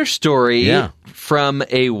 there's another story from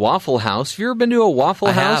a Waffle House. Have you ever been to a Waffle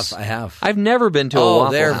House? I have. I've never been to a Waffle House.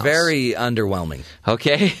 Oh, they're very underwhelming.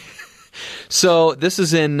 Okay. So this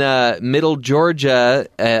is in Middle Georgia.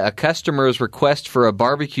 A customer's request for a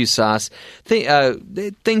barbecue sauce.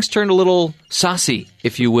 Things turned a little saucy,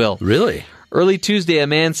 if you will. Really? Early Tuesday, a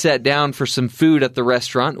man sat down for some food at the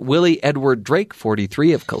restaurant. Willie Edward Drake,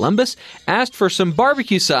 43, of Columbus, asked for some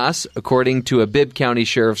barbecue sauce. According to a Bibb County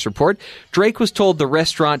Sheriff's report, Drake was told the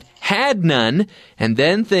restaurant had none, and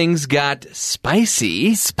then things got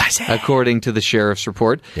spicy. According to the sheriff's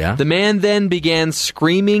report. Yeah. The man then began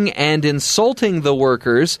screaming and insulting the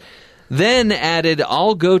workers, then added,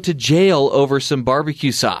 "I'll go to jail over some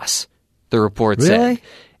barbecue sauce," the report said.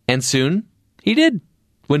 And soon, he did.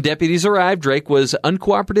 When deputies arrived, Drake was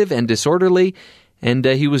uncooperative and disorderly, and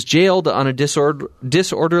he was jailed on a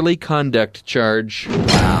disorderly conduct charge.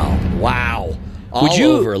 Wow.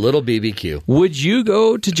 Over a little BBQ. Would you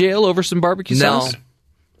go to jail over some barbecue sauce? No.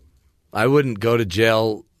 I wouldn't go to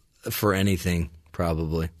jail for anything,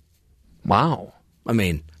 probably. Wow. I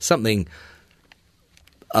mean, something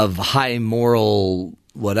of high moral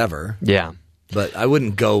whatever. Yeah. But I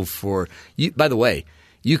wouldn't go for – by the way,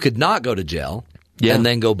 you could not go to jail – and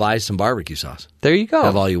then go buy some barbecue sauce. There you go.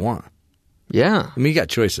 Have all you want. Yeah. I mean, you got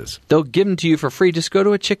choices. They'll give them to you for free. Just go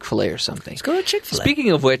to a Chick-fil-A or something. Let's go to a Chick-fil-A.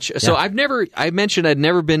 Speaking of which, so I mentioned I'd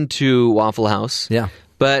never been to Waffle House. Yeah.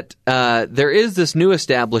 But there is this new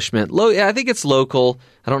establishment. I think it's local.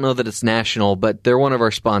 I don't know that it's national, but they're one of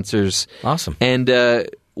our sponsors. Awesome. And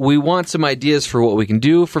we want some ideas for what we can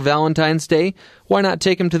do for Valentine's Day. Why not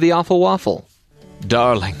take them to the Awful Waffle?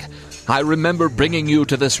 Darling, I remember bringing you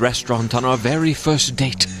to this restaurant on our very first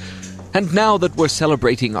date. And now that we're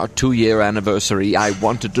celebrating our 2-year anniversary, I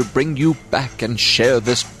wanted to bring you back and share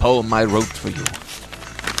this poem I wrote for you.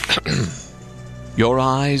 Your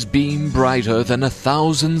eyes beam brighter than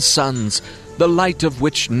 1,000 suns, the light of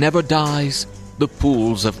which never dies, the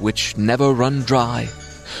pools of which never run dry.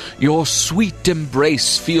 Your sweet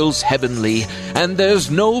embrace feels heavenly, and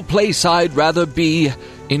there's no place I'd rather be,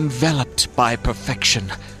 enveloped by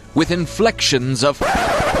perfection, with inflections of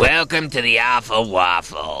 "Welcome to the Awful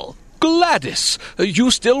Waffle." Gladys,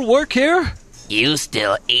 you still work here? You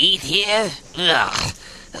still eat here? Ugh.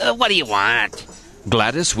 What do you want?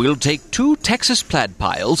 Gladys, we'll take 2 Texas plaid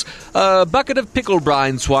piles, a bucket of pickle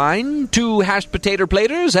brine swine, 2 hashed potato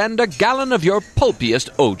platers, and a gallon of your pulpiest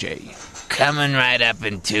OJ. Coming right up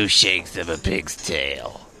in 2 shakes of a pig's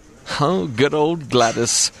tail. Oh, good old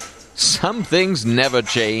Gladys. Some things never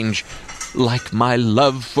change. Like my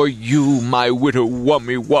love for you, my widow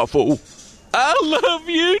wummy waffle. I love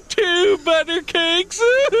you too, Buttercakes.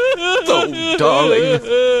 Oh,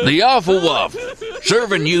 darling. The Awful Waffle,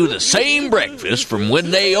 serving you the same breakfast from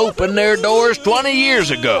when they opened their doors 20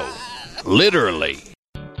 years ago. Literally.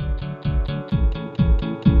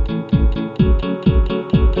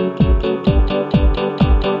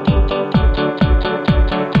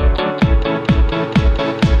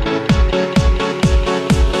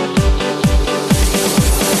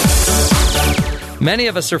 Many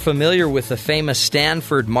of us are familiar with the famous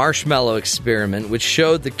Stanford marshmallow experiment, which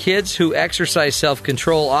showed the kids who exercise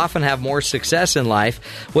self-control often have more success in life.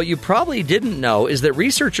 What you probably didn't know is that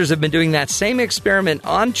researchers have been doing that same experiment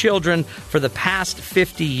on children for the past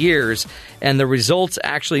 50 years, and the results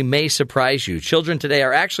actually may surprise you. Children today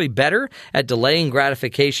are actually better at delaying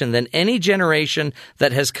gratification than any generation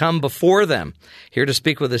that has come before them. Here to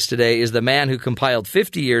speak with us today is the man who compiled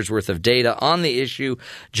 50 years worth of data on the issue,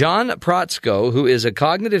 John Protzko, who is a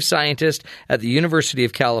cognitive scientist at the University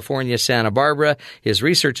of California, Santa Barbara. His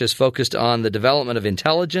research is focused on the development of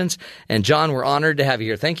intelligence. And John, we're honored to have you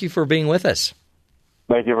here. Thank you for being with us.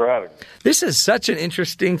 Thank you for having me. This is such an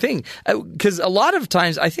interesting thing because a lot of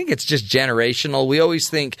times I think it's just generational. We always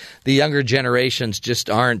think the younger generations just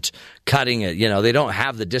aren't cutting it. You know, they don't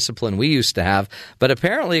have the discipline we used to have. But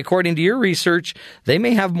apparently, according to your research, they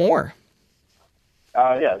may have more.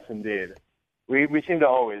 Yes, indeed. We seem to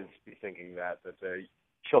always be thinking that the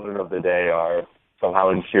children of the day are somehow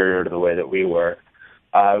inferior to the way that we were.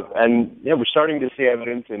 And we're starting to see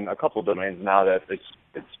evidence in a couple of domains now that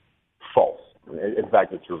it's false. In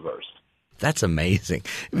fact, it's reversed. That's amazing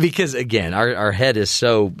because, again, our head is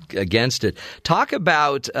so against it. Talk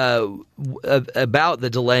about the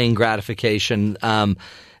delaying gratification.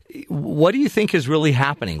 What do you think is really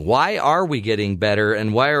happening? Why are we getting better,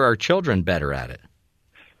 and why are our children better at it?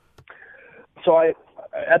 So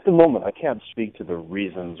at the moment, I can't speak to the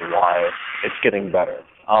reasons why it's getting better.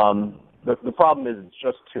 The problem is it's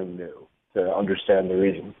just too new to understand the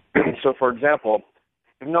reason. So, for example,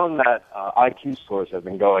 we've known that IQ scores have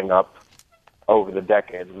been going up over the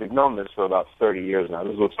decades. We've known this for about 30 years now.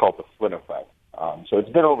 This is what's called the Flynn effect. So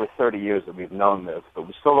it's been over 30 years that we've known this, but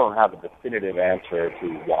we still don't have a definitive answer to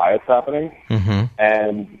why it's happening. Mm-hmm.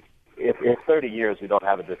 And if 30 years we don't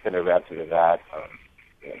have a definitive answer to that,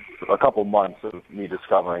 a couple months of me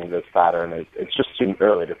discovering this pattern, it's just too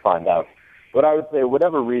early to find out. But I would say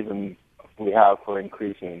whatever reason we have for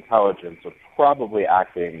increasing intelligence are probably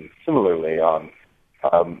acting similarly on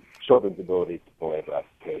children's ability to delay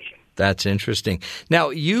gratification. That's interesting. Now,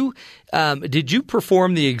 did you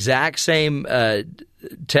perform the exact same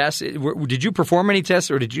tests? Did you perform any tests,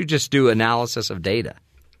 or did you just do analysis of data?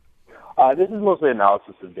 This is mostly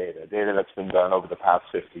analysis of data that's been done over the past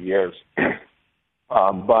 50 years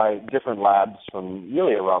by different labs from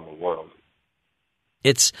really around the world.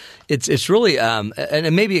 It's really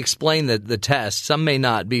and maybe explain the test. Some may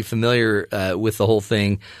not be familiar with the whole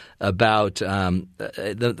thing about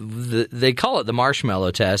they call it the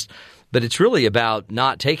marshmallow test, but it's really about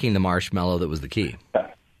not taking the marshmallow that was the key.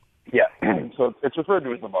 Yeah. So it's referred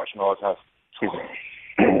to as the marshmallow test. Excuse me.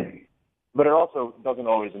 But it also doesn't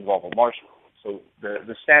always involve a marshmallow. So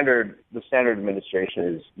the standard administration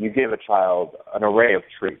is you give a child an array of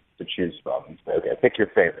treats to choose from and say, okay, pick your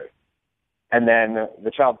favorite. And then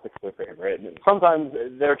the child picks their favorite. And sometimes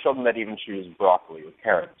there are children that even choose broccoli with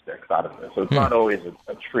carrot sticks out of it. So it's not always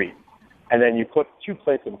a treat. And then you put two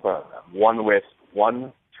plates in front of them, one with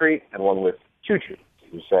one treat and one with two treats.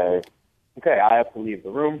 You say, okay, I have to leave the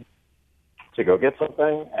room to go get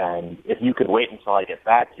something, and if you could wait until I get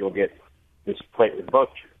back, you'll get this plate with both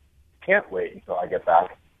treats. If you can't wait until I get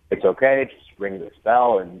back, it's okay, just ring this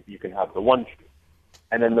bell and you can have the one treat.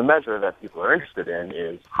 And then the measure that people are interested in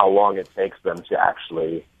is how long it takes them to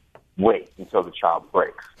actually wait until the child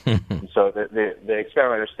breaks. And so the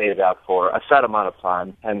experimenter stated that for a set amount of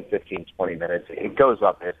time, 10, 15, 20 minutes, it goes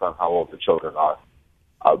up based on how old the children are.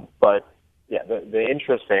 But, yeah, the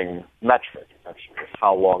interesting metric actually is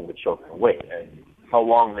how long the children wait. And how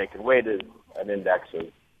long they can wait is an index of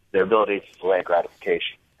their ability to delay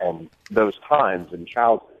gratification. And those times in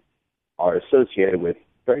childhood are associated with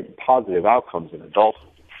very positive outcomes in adulthood,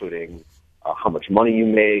 including how much money you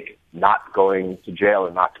make, not going to jail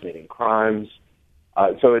and not committing crimes.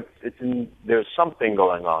 So there's something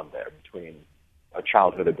going on there between a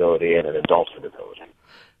childhood ability and an adulthood ability.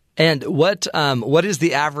 And what is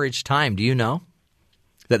the average time? Do you know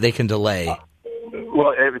that they can delay?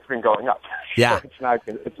 Well, it's been going up. Yeah, it's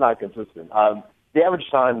not consistent. The average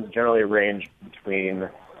times generally range between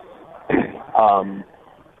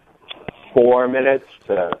 4 minutes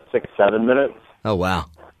to 6-7 minutes. Oh, wow.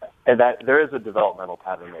 And that there is a developmental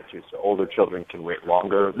pattern there, too. So older children can wait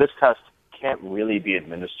longer. This test can't really be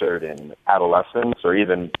administered in adolescents or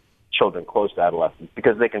even children close to adolescence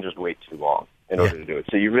because they can just wait too long in order to do it.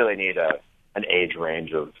 So you really need an age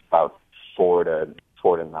range of about 4 to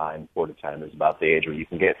 9, 4 to 10 is about the age where you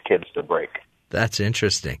can get kids to break. That's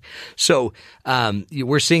interesting. So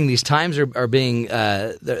we're seeing these times are being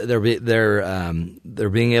they're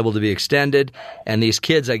being able to be extended, and these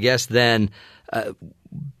kids, I guess, then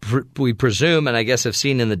we presume, and I guess have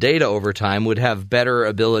seen in the data over time, would have better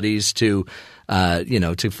abilities to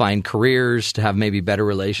to find careers, to have maybe better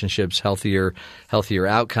relationships, healthier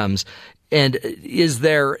outcomes. And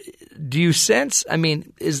do you sense, I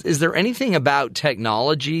mean, is there anything about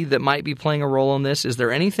technology that might be playing a role in this?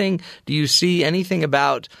 Do you see anything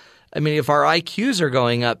about, I mean, if our IQs are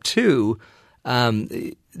going up too,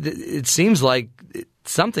 it seems like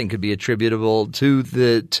something could be attributable to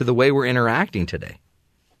the way we're interacting today.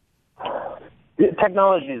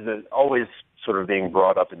 Technology is always sort of being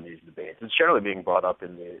brought up in these debates. It's generally being brought up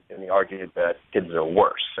in the argument that kids are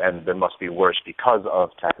worse, and they must be worse because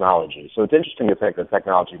of technology. So it's interesting to think that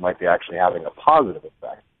technology might be actually having a positive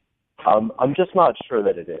effect. I'm just not sure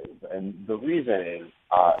that it is, and the reason is,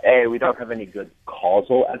 we don't have any good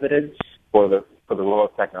causal evidence for the role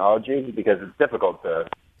of technology, because it's difficult to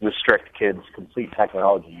restrict kids' complete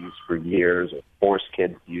technology use for years or force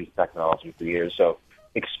kids to use technology for years. So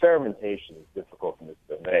experimentation is difficult in this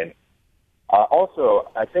domain.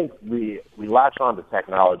 Also, I think we latch on to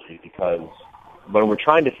technology because when we're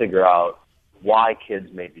trying to figure out why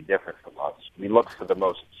kids may be different from us, we look for the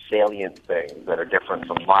most salient things that are different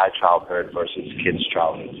from my childhood versus kids'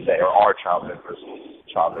 childhood today, or our childhood versus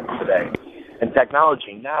childhood today. And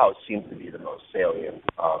technology now seems to be the most salient,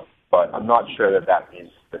 but I'm not sure that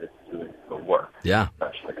means that it's doing the work. Yeah.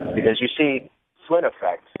 Because you see Flynn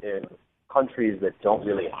effects in countries that don't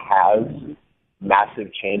really have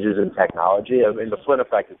massive changes in technology. I mean, the Flynn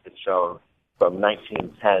effect has been shown from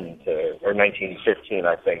 1915,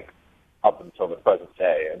 I think, up until the present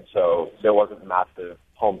day. And so there wasn't massive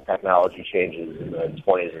home technology changes in the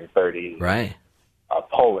 20s and 30s. Right.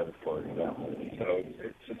 Poland, for example.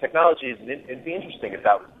 So technology, it'd be interesting if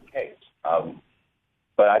that was the case.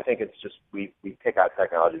 But I think it's just we pick out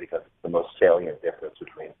technology because it's the most salient difference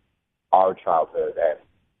between our childhood and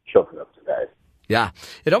children of today. Yeah.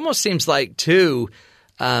 It almost seems like, too,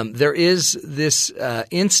 there is this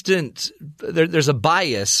there's a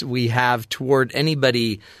bias we have toward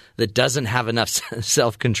anybody that doesn't have enough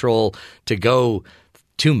self-control to go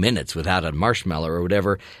 2 minutes without a marshmallow or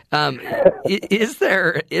whatever. Is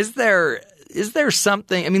there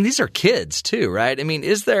something? I mean, these are kids too, right? I mean,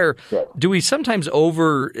 do we sometimes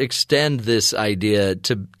overextend this idea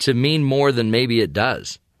to mean more than maybe it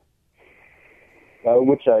does?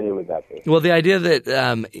 Which idea would that be? Well, the idea that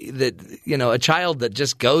a child that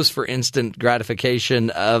just goes for instant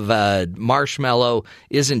gratification of a marshmallow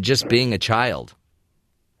isn't just being a child.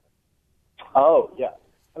 Oh, yeah.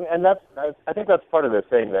 I mean, and I think that's part of the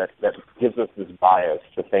thing that gives us this bias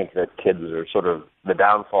to think that kids are sort of the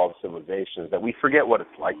downfall of civilization, is that we forget what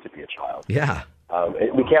it's like to be a child. Yeah.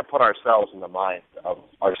 We can't put ourselves in the mind of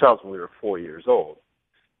ourselves when we were 4 years old.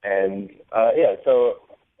 And, so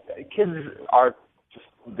kids are just,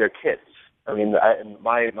 they're kids. I mean,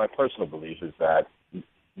 my personal belief is that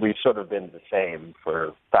we've sort of been the same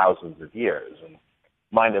for thousands of years, and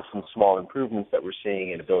minus some small improvements that we're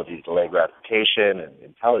seeing in ability to delay gratification and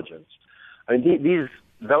intelligence. I mean, these,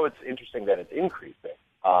 though it's interesting that it's increasing,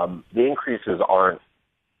 the increases aren't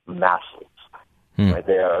massive. Right?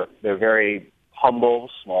 They're very humble,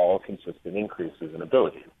 small, consistent increases in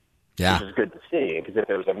ability. Yeah. Which is good to see, because if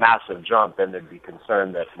there was a massive jump, then there'd be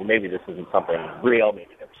concern that, well, maybe this isn't something real,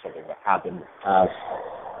 maybe that's something that happened in the past.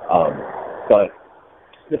 But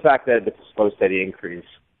the fact that it's a slow, steady increase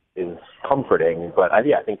is comforting. But I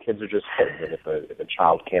think kids are just kids, and if a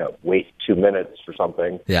child can't wait 2 minutes for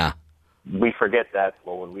something, we forget that,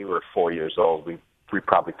 well, when we were 4 years old, we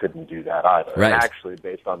probably couldn't do that either. Right. And actually,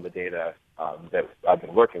 based on the data that I've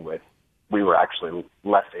been working with, we were actually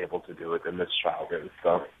less able to do it than this child is.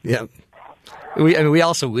 So. Yeah.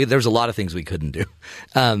 There's a lot of things we couldn't do.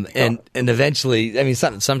 And eventually, I mean,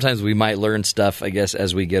 sometimes we might learn stuff, I guess,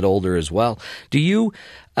 as we get older as well. Do you,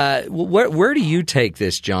 where do you take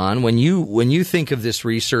this, John? When you think of this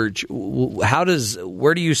research,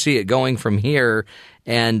 where do you see it going from here?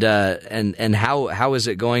 And how is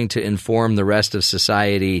it going to inform the rest of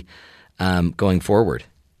society, going forward?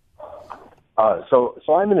 So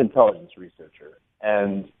I'm an intelligence researcher,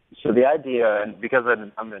 and so the idea, and because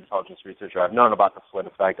I'm an intelligence researcher, I've known about the Flynn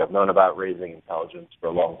effect, I've known about raising intelligence for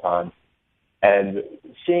a long time, and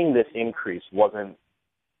seeing this increase wasn't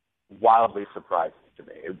wildly surprising to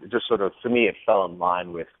me. It just sort of, to me, it fell in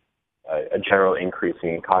line with a general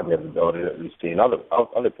increasing in cognitive ability that we see in other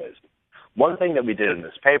places. One thing that we did in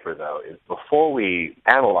this paper, though, is before we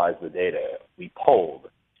analyzed the data, we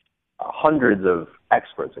polled hundreds of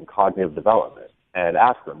experts in cognitive development and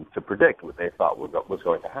asked them to predict what they thought was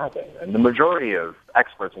going to happen. And the majority of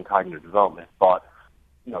experts in cognitive development thought,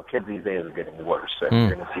 kids these days are getting worse, and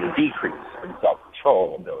you're going to see a decrease in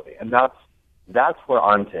self-control ability. And that's where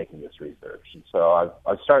I'm taking this research. And so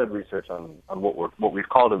I've started research on what we've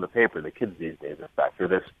called in the paper the kids these days effect, or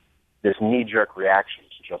this knee-jerk reaction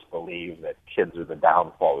to just the believe that kids are the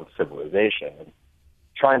downfall of civilization, and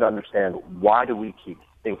trying to understand why do we keep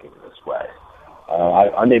thinking this way.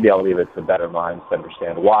 Maybe I'll leave it to better minds to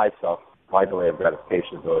understand why delay of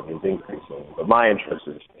gratification ability is increasing. But my interest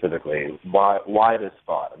is specifically why this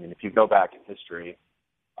thought. I mean, if you go back in history,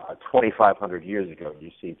 2,500 years ago,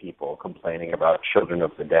 you see people complaining about children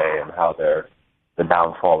of the day and how they're the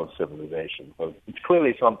downfall of civilization. So it's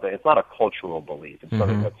clearly something, it's not a cultural belief. It's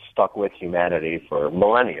something that's stuck with humanity for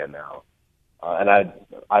millennia now. And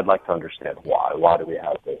I'd like to understand why. Why do we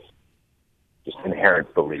have this just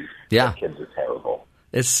inherent belief that kids are terrible?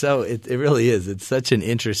 It really is. It's such an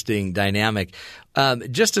interesting dynamic.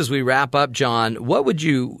 Just as we wrap up, John, what would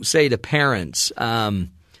you say to parents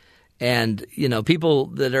and people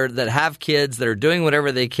that have kids that are doing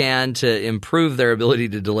whatever they can to improve their ability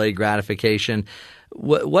to delay gratification?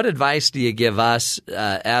 What advice do you give us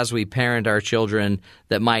as we parent our children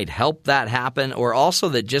that might help that happen, or also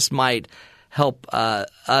that just might help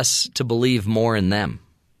us to believe more in them?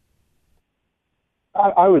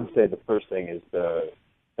 I would say the first thing is to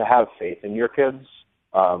have faith in your kids.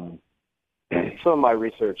 Some of my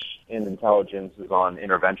research in intelligence is on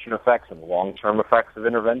intervention effects and long-term effects of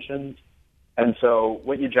interventions. And so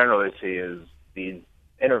what you generally see is these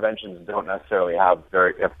interventions don't necessarily have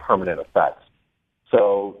permanent effects.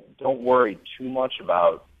 So don't worry too much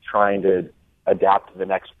about trying to adapt to the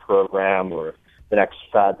next program or the next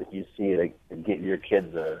fad that you see to get your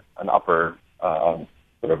kids an upper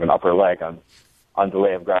leg on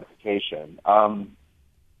delay of gratification.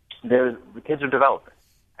 The kids are developing,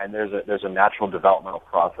 and there's a natural developmental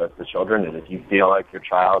process to children. And if you feel like your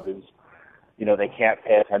child is, they can't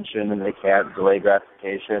pay attention and they can't delay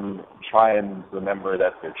gratification, try and remember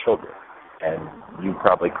that they're children, and you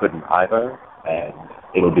probably couldn't either, and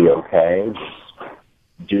it'll be okay.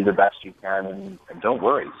 Just do the best you can, and don't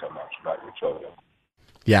worry so much about your children.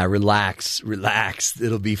 Yeah, relax.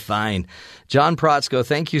 It'll be fine. John Protzko,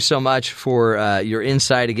 thank you so much for your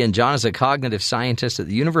insight. Again, John is a cognitive scientist at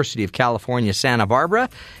the University of California, Santa Barbara,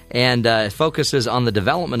 and focuses on the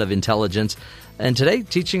development of intelligence. And today,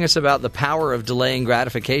 teaching us about the power of delaying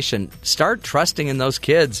gratification. Start trusting in those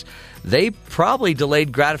kids. They probably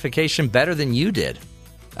delayed gratification better than you did.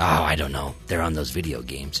 Oh, I don't know. They're on those video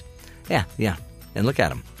games. Yeah. And look at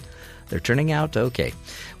them. They're turning out okay.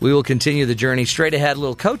 We will continue the journey straight ahead. A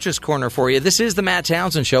little Coach's Corner for you. This is the Matt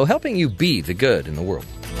Townsend Show, helping you be the good in the world.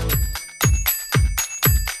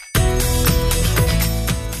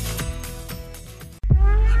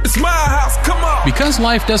 It's my house. Come on. Because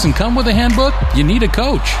life doesn't come with a handbook, you need a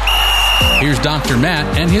coach. Here's Dr.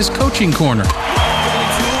 Matt and his Coaching Corner.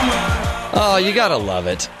 Oh, you gotta love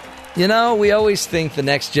it. We always think the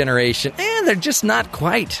next generation, they're just not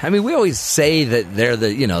quite. I mean, we always say that they're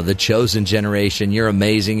the chosen generation. You're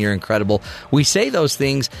amazing. You're incredible. We say those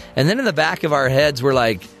things, and then in the back of our heads, we're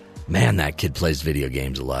like, man, that kid plays video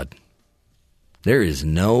games a lot. There is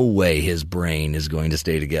no way his brain is going to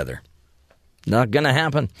stay together. Not going to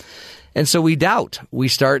happen. And so we doubt. We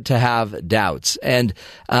start to have doubts. And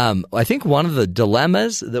I think one of the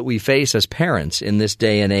dilemmas that we face as parents in this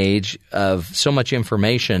day and age of so much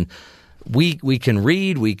information, we can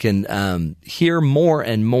read, we can hear more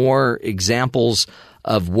and more examples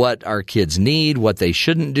of what our kids need, what they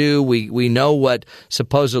shouldn't do. We know what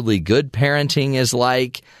supposedly good parenting is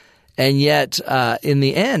like. And yet, in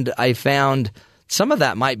the end, I found some of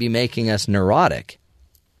that might be making us neurotic.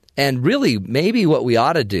 And really, maybe what we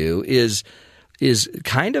ought to do is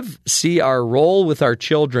kind of see our role with our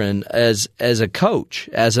children as a coach,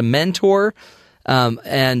 as a mentor,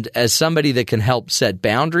 and as somebody that can help set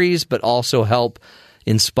boundaries, but also help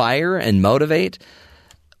inspire and motivate.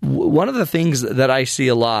 One of the things that I see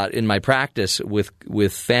a lot in my practice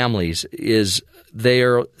with families is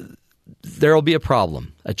there will be a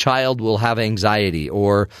problem. A child will have anxiety,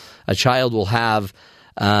 or a child will have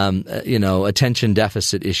attention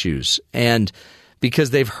deficit issues. And because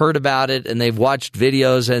they've heard about it and they've watched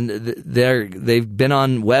videos and they've been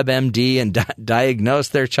on WebMD and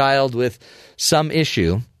diagnosed their child with some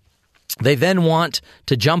issue, they then want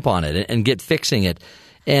to jump on it and get fixing it.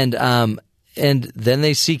 And then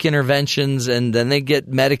they seek interventions, and then they get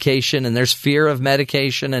medication, and there's fear of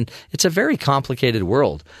medication, and it's a very complicated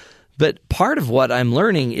world. But part of what I'm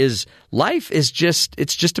learning is life is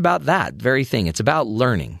it's just about that very thing. It's about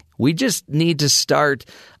learning. We just need to start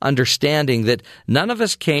understanding that none of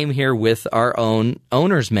us came here with our own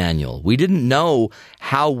owner's manual. We didn't know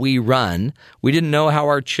how we run. We didn't know how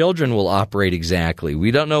our children will operate exactly. We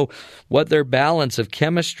don't know what their balance of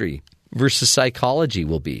chemistry versus psychology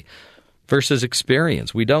will be. versus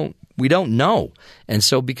experience. We don't know. And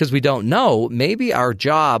so because we don't know, maybe our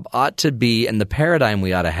job ought to be, and the paradigm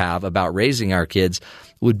we ought to have about raising our kids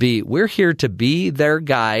would be, we're here to be their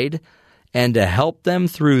guide and to help them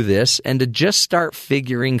through this and to just start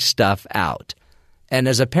figuring stuff out. And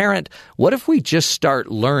as a parent, what if we just start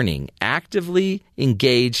learning, actively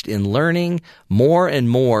engaged in learning more and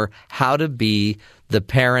more how to be the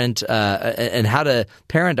parent and how to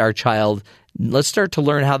parent our child? Let's start to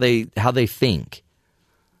learn how they think.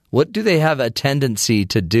 What do they have a tendency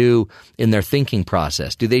to do in their thinking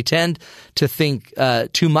process? Do they tend to think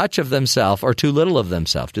too much of themselves or too little of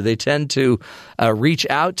themselves? Do they tend to reach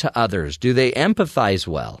out to others? Do they empathize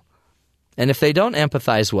well? And if they don't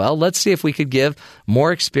empathize well, let's see if we could give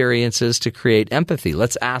more experiences to create empathy.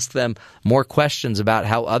 Let's ask them more questions about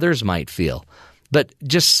how others might feel. But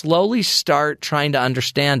just slowly start trying to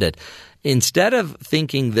understand it. Instead of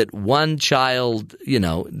thinking that one child,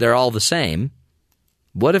 they're all the same,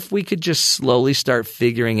 what if we could just slowly start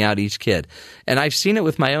figuring out each kid? And I've seen it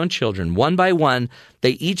with my own children. One by one,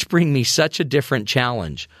 they each bring me such a different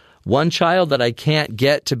challenge. One child that I can't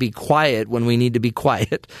get to be quiet when we need to be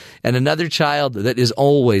quiet, and another child that is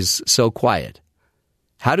always so quiet.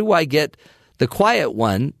 How do I get the quiet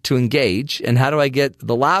one to engage, and how do I get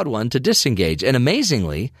the loud one to disengage? And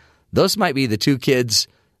amazingly, those might be the two kids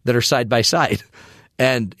that are side by side.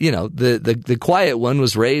 And, the quiet one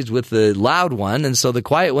was raised with the loud one, and so the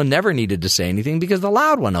quiet one never needed to say anything because the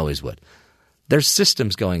loud one always would. There's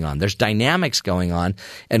systems going on. There's dynamics going on.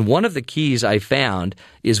 And one of the keys I found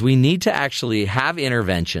is we need to actually have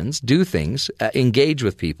interventions, do things, engage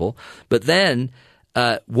with people, but then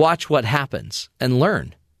watch what happens and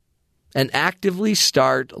learn. And actively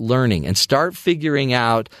start learning and start figuring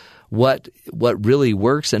out what really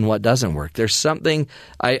works and what doesn't work. There's something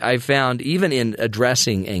I found even in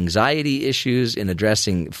addressing anxiety issues, in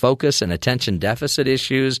addressing focus and attention deficit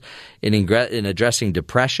issues, in addressing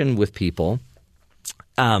depression with people.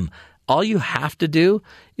 All you have to do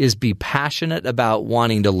is be passionate about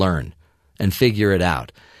wanting to learn and figure it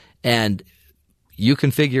out. And you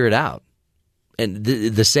can figure it out. And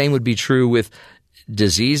the same would be true with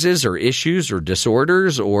diseases or issues or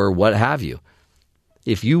disorders or what have you.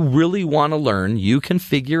 If you really want to learn, you can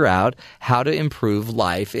figure out how to improve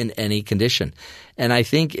life in any condition. And I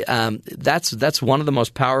think that's one of the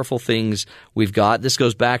most powerful things we've got. This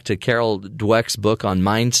goes back to Carol Dweck's book on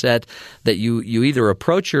mindset, that you either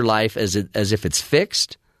approach your life as if it's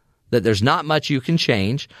fixed, that there's not much you can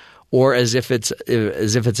change, or as if it's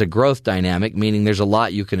a growth dynamic, meaning there's a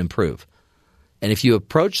lot you can improve. And if you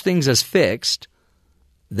approach things as fixed,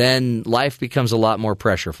 then life becomes a lot more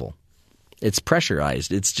pressureful. It's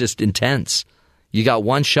pressurized. It's just intense. You got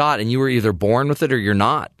one shot and you were either born with it or you're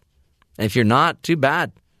not. And if you're not, too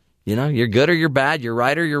bad. You're good or you're bad. You're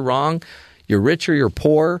right or you're wrong. You're rich or you're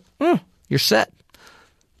poor. You're set.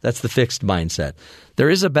 That's the fixed mindset. There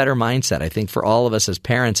is a better mindset, I think, for all of us as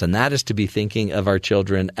parents, and that is to be thinking of our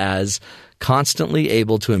children as constantly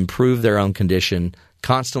able to improve their own condition,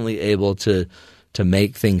 constantly able to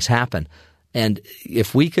make things happen. And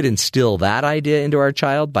if we could instill that idea into our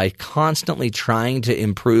child by constantly trying to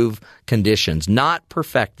improve conditions, not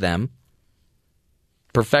perfect them.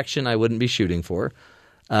 Perfection I wouldn't be shooting for.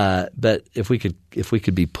 But if we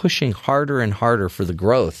could be pushing harder and harder for the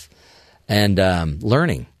growth and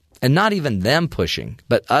learning, and not even them pushing,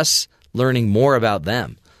 but us learning more about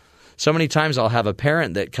them. So many times I'll have a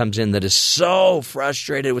parent that comes in that is so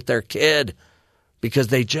frustrated with their kid because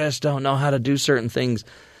they just don't know how to do certain things.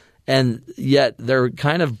 And yet they're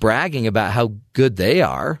kind of bragging about how good they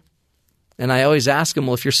are. And I always ask them,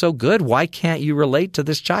 well, if you're so good, why can't you relate to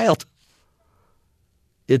this child?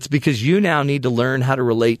 It's because you now need to learn how to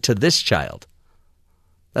relate to this child.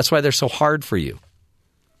 That's why they're so hard for you.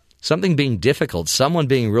 Something being difficult, someone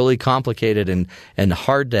being really complicated and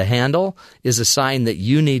hard to handle is a sign that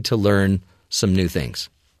you need to learn some new things.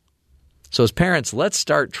 So as parents, let's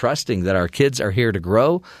start trusting that our kids are here to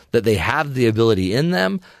grow, that they have the ability in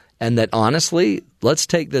them, and that honestly, let's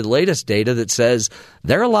take the latest data that says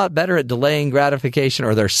they're a lot better at delaying gratification,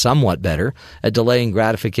 or they're somewhat better at delaying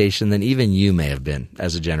gratification than even you may have been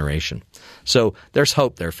as a generation. So there's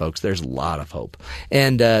hope there, folks. There's a lot of hope.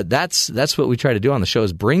 And that's what we try to do on the show,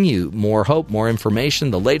 is bring you more hope, more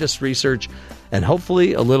information, the latest research, and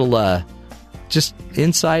hopefully a little just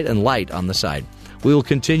insight and light on the side. We will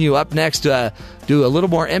continue up next, do a little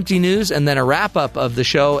more empty news, and then a wrap-up of the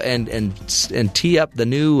show and tee up the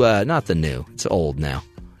new, not the new, it's old now,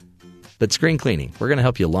 but screen cleaning. We're going to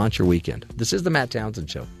help you launch your weekend. This is the Matt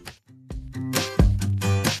Townsend Show.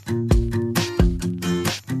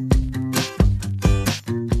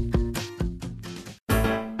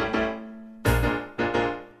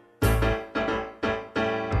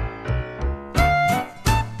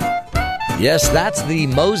 Yes, that's the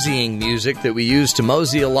moseying music that we use to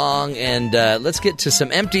mosey along. And let's get to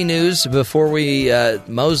some empty news before we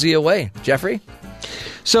mosey away. Jeffrey?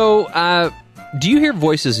 So, do you hear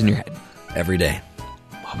voices in your head? Every day.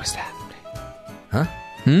 What was that? Huh?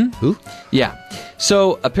 Who? Yeah.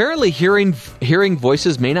 So apparently hearing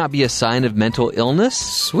voices may not be a sign of mental illness.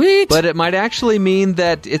 Sweet. But it might actually mean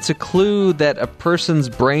that it's a clue that a person's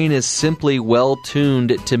brain is simply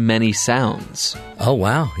well-tuned to many sounds. Oh,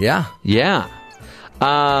 wow. Yeah. Yeah.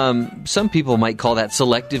 Some people might call that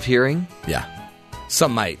selective hearing. Yeah.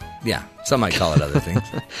 Some might call it other things.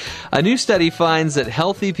 A new study finds that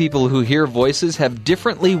healthy people who hear voices have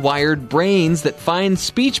differently wired brains that find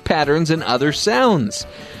speech patterns in other sounds.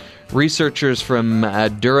 Researchers from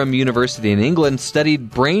Durham University in England studied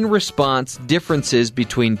brain response differences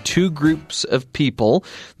between two groups of people,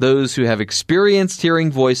 those who have experienced hearing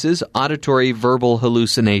voices, auditory verbal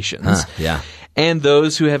hallucinations, and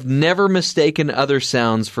those who have never mistaken other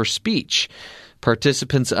sounds for speech.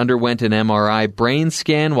 Participants underwent an MRI brain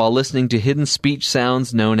scan while listening to hidden speech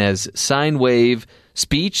sounds known as sine wave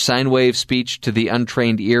speech. Sine wave speech to the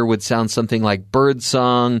untrained ear would sound something like bird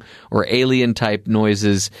song or alien-type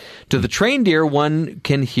noises. To the trained ear, one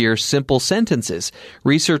can hear simple sentences.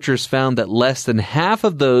 Researchers found that less than half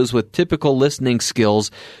of those with typical listening skills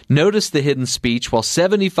noticed the hidden speech, while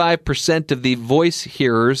 75% of the voice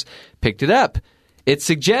hearers picked it up. It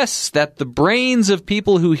suggests that the brains of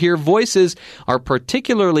people who hear voices are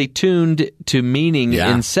particularly tuned to meaning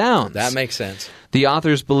in sounds. That makes sense. The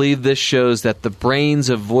authors believe this shows that the brains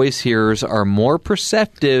of voice hearers are more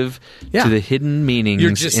perceptive to the hidden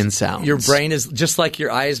meanings in sounds. Your brain is just like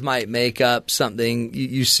your eyes might make up something.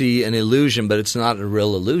 You see an illusion, but it's not a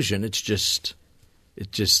real illusion. It just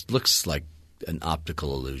looks like an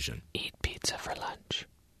optical illusion. Eat pizza for lunch.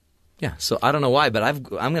 Yeah, so I don't know why, but I'm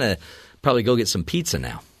going to probably go get some pizza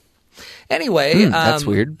now. Anyway, that's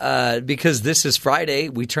weird. Because this is Friday,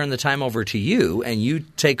 we turn the time over to you, and you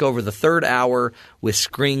take over the third hour with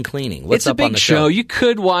screen cleaning. What's up on the show? It's a big show. You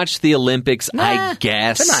could watch the Olympics, I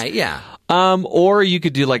guess. Tonight, yeah. Or you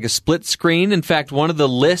could do like a split screen. In fact, one of the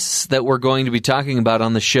lists that we're going to be talking about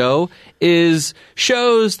on the show is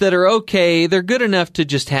shows that are okay. They're good enough to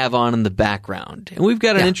just have on in the background. And we've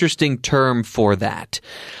got an interesting term for that.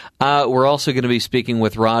 We're also going to be speaking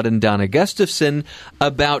with Rod and Donna Gustafson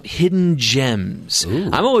about hidden gems.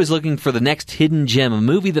 Ooh. I'm always looking for the next hidden gem, a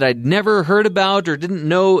movie that I'd never heard about or didn't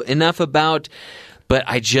know enough about, but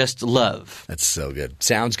I just love. That's so good.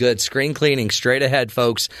 Sounds good. Screen cleaning straight ahead,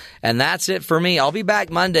 folks. And that's it for me. I'll be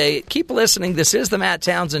back Monday. Keep listening. This is the Matt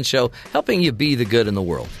Townsend Show, helping you be the good in the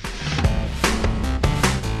world.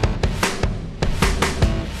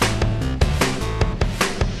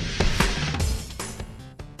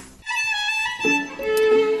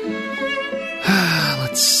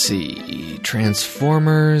 Let's see.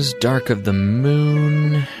 Transformers, Dark of the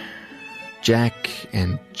Moon, Jack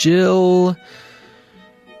and Jill,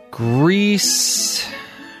 Grease,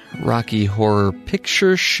 Rocky Horror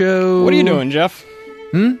Picture Show. What are you doing, Jeff?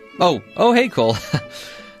 Oh, hey, Cole.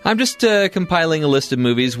 I'm just compiling a list of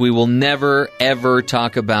movies we will never, ever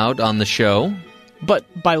talk about on the show. But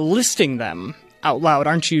by listing them out loud,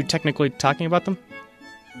 aren't you technically talking about them?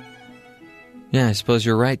 Yeah, I suppose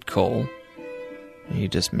you're right, Cole. You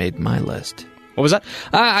just made my list. What was that?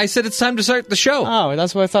 I said it's time to start the show. Oh,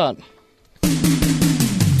 that's what I thought.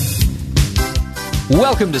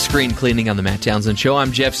 Welcome to Screen Cleaning on the Matt Townsend Show.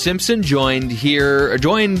 I'm Jeff Simpson, conjoined,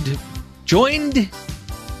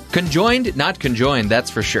 not conjoined, that's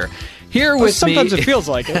for sure. Here with sometimes it feels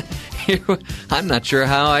like it. I'm not sure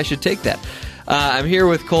how I should take that. I'm here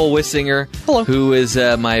with Cole Wissinger, hello, who is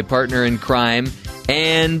my partner in crime.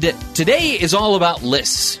 And today is all about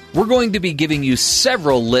lists. We're going to be giving you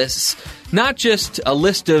several lists, not just a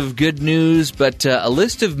list of good news, but a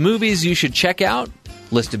list of movies you should check out,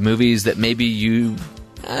 list of movies that maybe you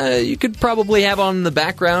could probably have on in the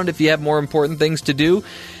background if you have more important things to do,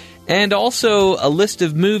 and also a list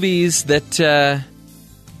of movies that,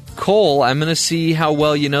 Cole, I'm going to see how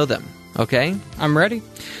well you know them, okay? I'm ready.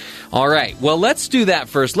 All right, well, let's do that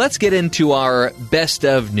first. Let's get into our best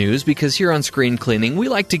of news, because here on Screen Cleaning, we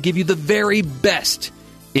like to give you the very best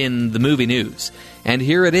in the movie news. And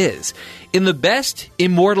here it is. In the best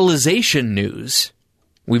immortalization news,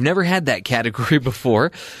 we've never had that category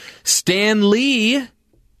before, Stan Lee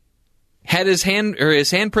had his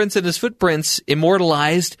handprints and his footprints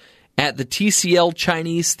immortalized at the TCL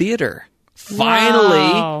Chinese Theater. Finally,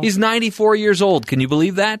 wow. He's 94 years old. Can you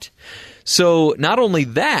believe that? So not only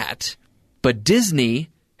that, but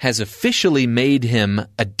Disney has officially made him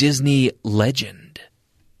a Disney legend.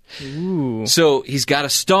 Ooh. So he's got a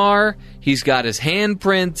star, he's got his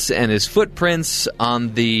handprints and his footprints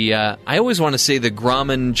on the, I always want to say the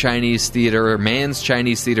Grauman Chinese Theater or Mann's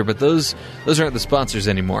Chinese Theater, but those aren't the sponsors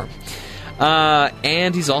anymore.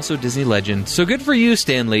 And he's also a Disney legend. So good for you,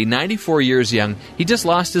 Stanley, 94 years young. He just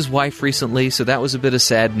lost his wife recently, so that was a bit of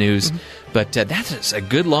sad news. But that's a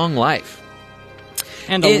good long life.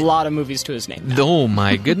 And a lot of movies to his name now. Oh,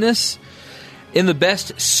 my goodness. In the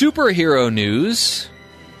best superhero news,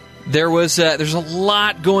 there's a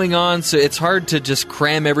lot going on, so it's hard to just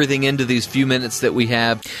cram everything into these few minutes that we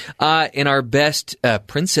have. In our best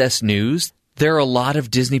princess news, there are a lot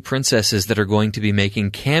of Disney princesses that are going to be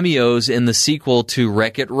making cameos in the sequel to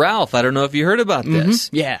Wreck-It Ralph. I don't know if you heard about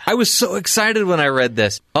this. Yeah. I was so excited when I read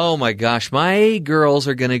this. Oh my gosh, my girls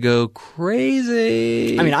are going to go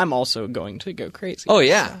crazy. I mean, I'm also going to go crazy. Oh,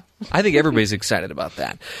 yeah. I think everybody's excited about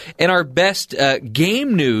that. In our best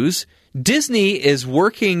game news, Disney is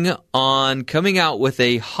working on coming out with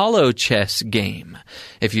a holo chess game.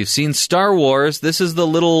 If you've seen Star Wars, this is the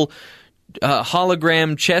little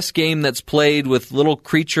hologram chess game that's played with little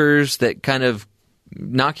creatures that kind of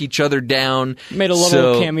knock each other down. Made a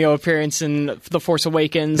little cameo appearance in The Force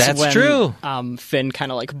Awakens. That's true. Finn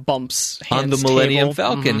kind of like bumps Han's on the Millennium table.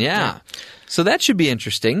 Falcon, yeah. So that should be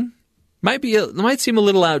interesting. Might seem a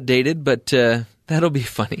little outdated, but that'll be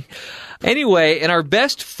funny. Anyway, in our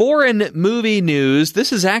best foreign movie news,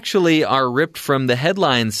 this is actually our ripped from the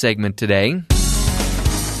headlines segment today.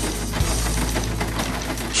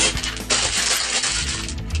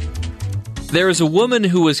 There is a woman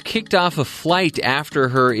who was kicked off a flight after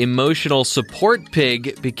her emotional support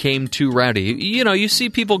pig became too rowdy. You know, you see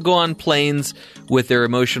people go on planes with their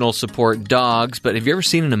emotional support dogs, but have you ever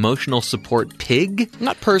seen an emotional support pig?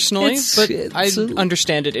 Not personally, but I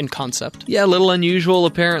understand it in concept. Yeah, a little unusual.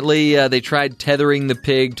 Apparently, they tried tethering the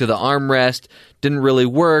pig to the armrest. Didn't really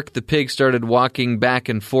work. The pig started walking back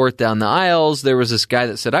and forth down the aisles. There was this guy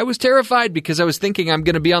that said, I was terrified because I was thinking I'm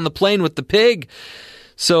going to be on the plane with the pig.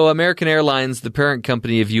 So American Airlines, the parent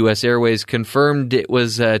company of U.S. Airways, confirmed it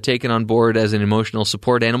was taken on board as an emotional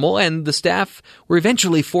support animal, and the staff were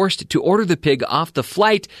eventually forced to order the pig off the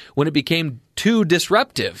flight when it became too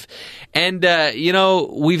disruptive. And,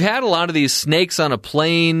 we've had a lot of these snakes on a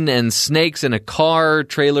plane and snakes in a car,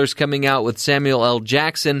 trailers coming out with Samuel L.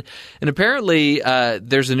 Jackson. And apparently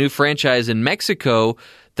there's a new franchise in Mexico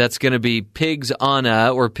that's going to be Pigs on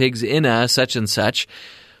a or Pigs in a such and such,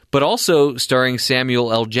 but also starring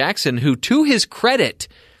Samuel L. Jackson, who, to his credit,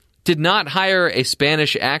 did not hire a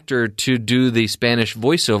Spanish actor to do the Spanish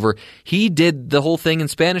voiceover. He did the whole thing in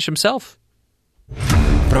Spanish himself.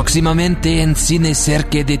 Próximamente en cine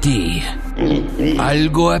cerca de ti.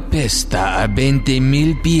 Algo apesta a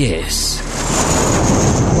 20,000 pies.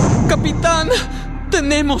 Capitán,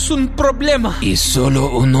 tenemos un problema. Y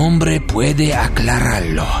solo un hombre puede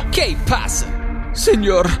aclararlo. ¿Qué pasa?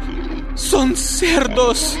 Señor, son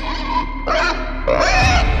cerdos.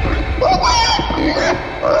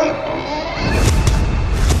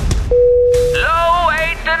 Lo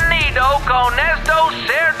he tenido con estos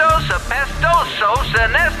cerdos apestosos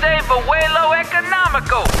en este vuelo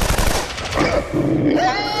económico.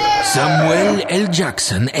 Samuel L.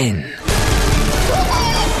 Jackson en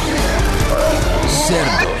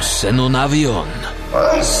Cerdos en un avión.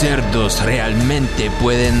 Cerdos realmente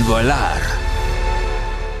pueden volar.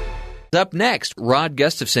 Up next, Rod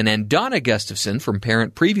Gustafson and Donna Gustafson from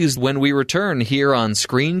Parent Previews when we return here on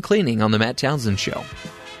Screen Cleaning on The Matt Townsend Show.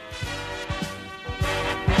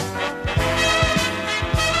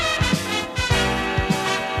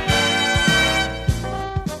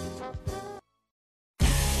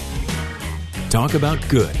 Talk about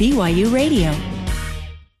good. BYU Radio.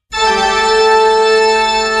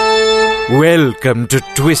 Welcome to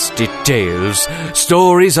Twisted Tales,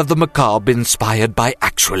 stories of the macabre inspired by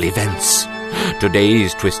actual events.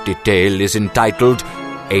 Today's Twisted Tale is entitled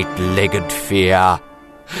Eight-Legged Fear.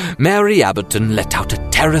 Mary Abberton let out a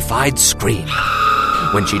terrified scream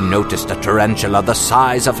when she noticed a tarantula the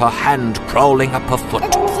size of her hand crawling up her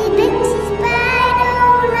foot.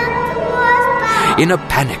 In a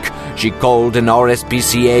panic, she called an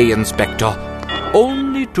RSPCA inspector,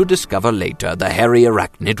 only to discover later the hairy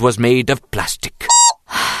arachnid was made of plastic.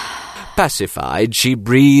 Pacified, she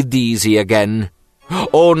breathed easy again,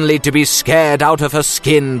 only to be scared out of her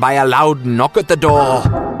skin by a loud knock at the door.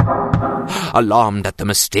 Alarmed at the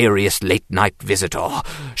mysterious late-night visitor,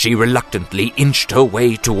 she reluctantly inched her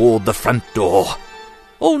way toward the front door,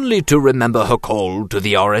 only to remember her call to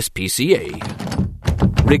the RSPCA.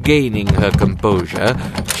 Regaining her composure,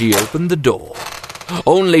 she opened the door,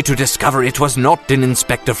 only to discover it was not an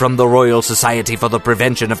inspector from the Royal Society for the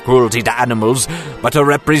Prevention of Cruelty to Animals, but a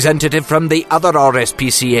representative from the other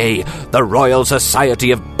RSPCA, the Royal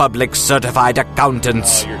Society of Public Certified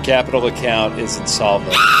Accountants. Your capital account is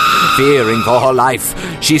insolvent. Fearing for her life,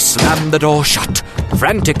 she slammed the door shut,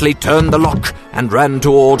 frantically turned the lock, and ran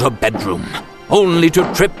toward her bedroom, only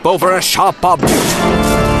to trip over a sharp object.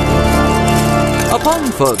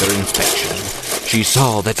 Upon further inspection, she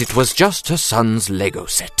saw that it was just her son's Lego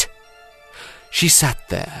set. She sat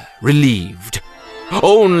there, relieved,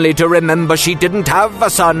 only to remember she didn't have a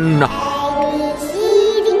son.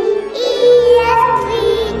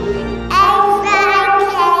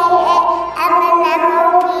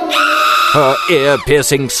 Her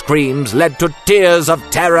ear-piercing screams led to tears of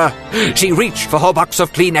terror. She reached for her box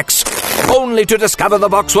of Kleenex, only to discover the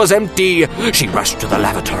box was empty. She rushed to the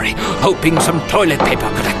lavatory, hoping some toilet paper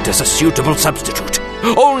could act as a suitable substitute,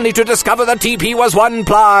 only to discover the TP was one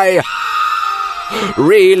ply.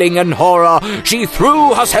 Reeling in horror, she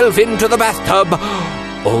threw herself into the bathtub,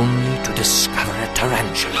 only to discover a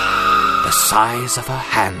tarantula, the size of her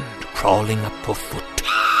hand, crawling up her foot.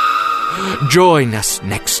 Join us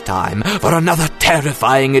next time for another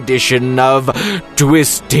terrifying edition of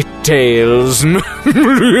Twisted Tales.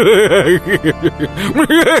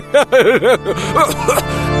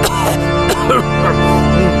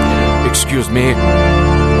 Excuse me.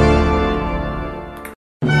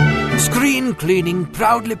 Screen Cleaning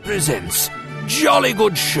proudly presents Jolly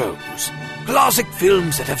Good Shows, classic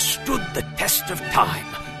films that have stood the test of time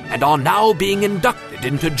and are now being inducted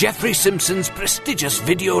into Jeffrey Simpson's prestigious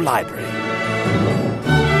video library.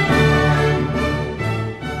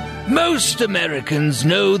 Most Americans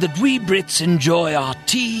know that we Brits enjoy our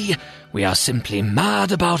tea, we are simply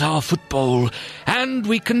mad about our football, and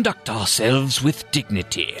we conduct ourselves with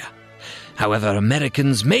dignity. However,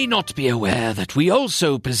 Americans may not be aware that we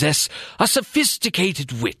also possess a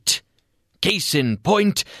sophisticated wit. Case in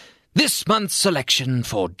point, this month's selection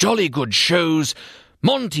for Jolly Good Shows,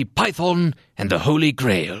 Monty Python and the Holy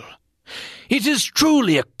Grail. It is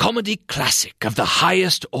truly a comedy classic of the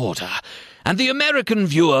highest order, and the American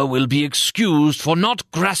viewer will be excused for not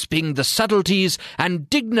grasping the subtleties and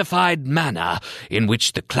dignified manner in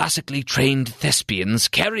which the classically trained thespians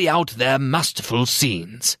carry out their masterful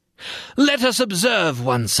scenes. Let us observe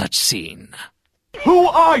one such scene. Who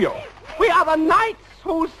are you? We are the knights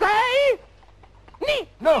who say... Ni.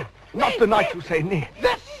 No, not the knights who say ni.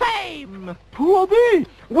 The same. Who are they?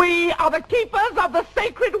 We are the keepers of the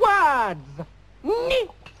sacred words. Ni,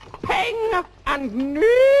 peng, and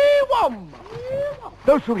ni-wom.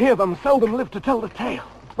 Those who hear them seldom live to tell the tale.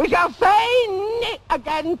 We shall say ni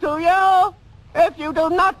again to you if you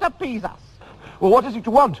do not appease us. Well, what is it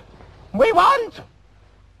you want? We want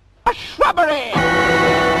a shrubbery.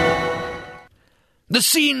 The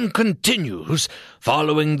scene continues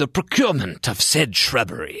following the procurement of said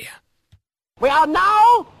shrubbery. We are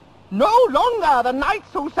now no longer the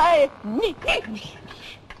knights who say ni.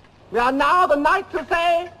 We are now the knights who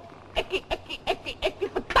say eki, eki, eki, eki,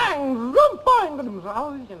 patang, zoom,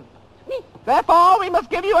 boing. Therefore, we must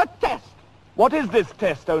give you a test. What is this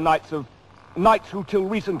test, O knights who till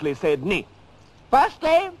recently said ni?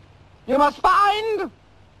 Firstly, you must find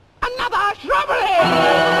another shrubbery!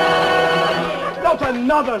 Not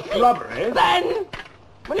another shrubbery! Then,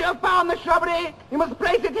 when you have found the shrubbery, you must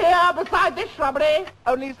place it here beside this shrubbery,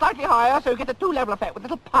 only slightly higher so you get a two-level effect with a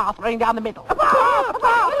little path running down the middle.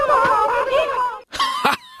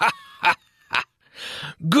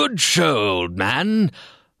 Good show, old man.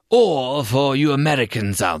 Or, for you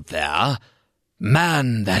Americans out there,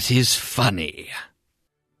 man that is funny.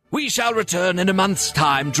 We shall return in a month's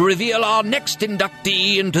time to reveal our next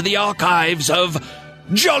inductee into the archives of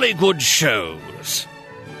Jolly Good Shows.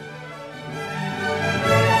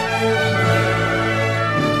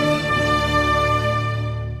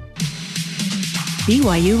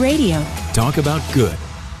 BYU Radio. Talk about good.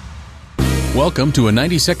 Welcome to a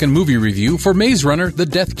 90-second movie review for Maze Runner: The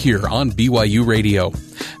Death Cure on BYU Radio.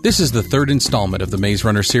 This is the third installment of the Maze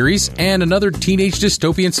Runner series and another teenage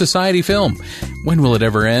dystopian society film. When will it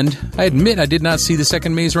ever end? I admit I did not see the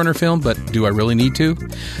second Maze Runner film, but do I really need to?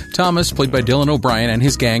 Thomas, played by Dylan O'Brien, and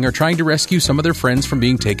his gang are trying to rescue some of their friends from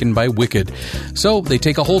being taken by Wicked. So they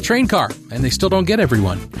take a whole train car, and they still don't get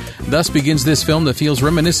everyone. Thus begins this film that feels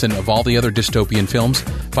reminiscent of all the other dystopian films.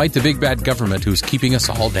 Fight the big bad government who's keeping us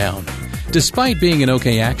all down. Despite being an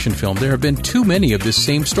okay action film, there have been too many of this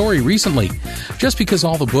same story recently. Just because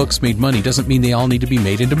all the books made money doesn't mean they all need to be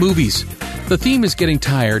made into movies. The theme is getting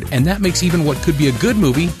tired, and that makes even what could be a good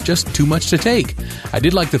movie just too much to take. I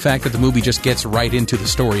did like the fact that the movie just gets right into the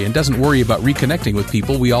story and doesn't worry about reconnecting with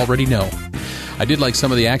people we already know. I did like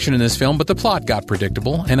some of the action in this film, but the plot got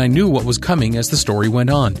predictable, and I knew what was coming as the story went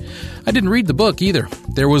on. I didn't read the book either.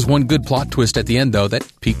 There was one good plot twist at the end, though,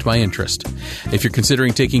 that piqued my interest. If you're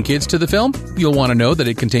considering taking kids to the film, you'll want to know that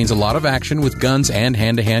it contains a lot of action with guns and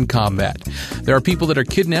hand-to-hand combat. There are people that are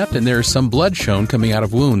kidnapped, and there is some blood shown coming out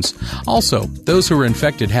of wounds. Also, those who are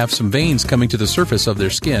infected have some veins coming to the surface of their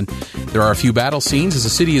skin. There are a few battle scenes as the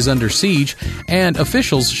city is under siege, and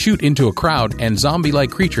officials shoot into a crowd, and zombie-like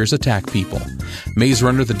creatures attack people. Maze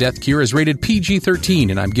Runner: The Death Cure is rated PG-13,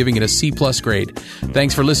 and I'm giving it a C+ grade.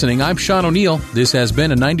 Thanks for listening. I'm Sean O'Neill. This has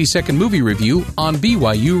been a 90-second movie review on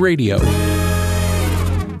BYU Radio.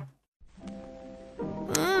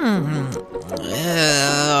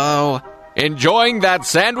 Enjoying that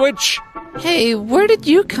sandwich? Hey, where did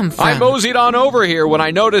you come from? I moseyed on over here when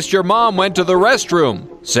I noticed your mom went to the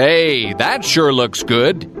restroom. Say, that sure looks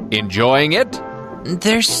good. Enjoying it?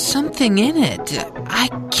 There's something in it. I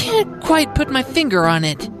can't quite put my finger on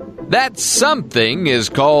it. That something is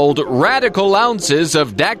called radical ounces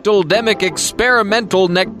of dactyldemic experimental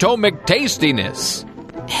nectomic tastiness.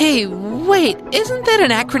 Hey, wait, isn't that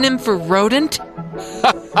an acronym for rodent?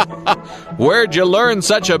 Where'd you learn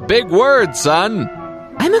such a big word, son?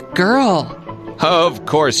 I'm a girl. Of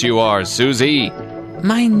course you are, Susie.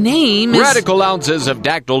 My name is... Radical ounces of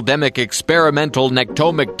dactyldemic experimental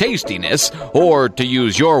nectomic tastiness, or to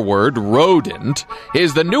use your word, rodent,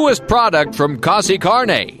 is the newest product from Kasi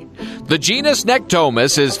Carne. The genus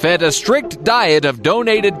Nectomus is fed a strict diet of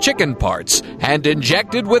donated chicken parts and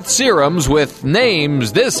injected with serums with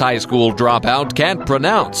names this high school dropout can't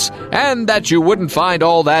pronounce, and that you wouldn't find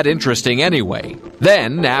all that interesting anyway.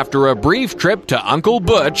 Then, after a brief trip to Uncle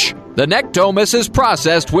Butch, the Nectomus is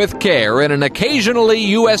processed with care in an occasionally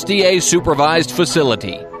USDA-supervised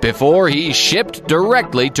facility before he's shipped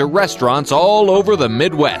directly to restaurants all over the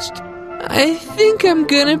Midwest. I think I'm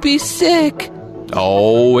gonna be sick.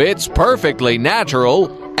 Oh, it's perfectly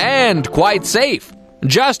natural and quite safe.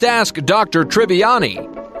 Just ask Dr.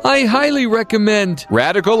 Triviani. I highly recommend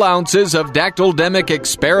radical ounces of dactyldemic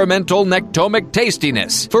experimental nectomic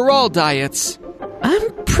tastiness for all diets.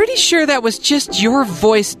 I'm pretty sure that was just your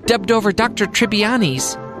voice dubbed over Dr.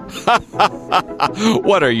 Tribbiani's.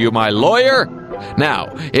 What are you, my lawyer? Now,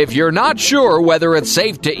 if you're not sure whether it's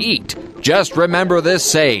safe to eat, just remember this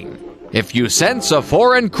saying. If you sense a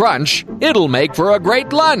foreign crunch, it'll make for a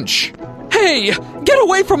great lunch. Hey, get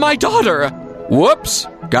away from my daughter! Whoops,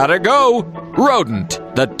 gotta go. Rodent,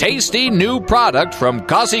 the tasty new product from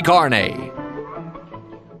Kasi Carne.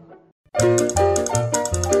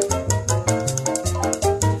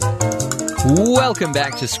 Welcome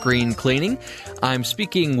back to Screen Cleaning. I'm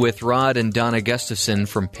speaking with Rod and Donna Gustafson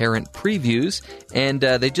from Parent Previews, and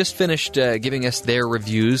they just finished giving us their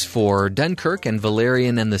reviews for Dunkirk and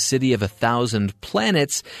Valerian and the City of 1,000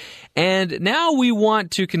 Planets. And now we want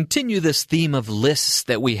to continue this theme of lists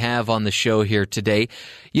that we have on the show here today.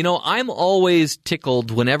 You know, I'm always tickled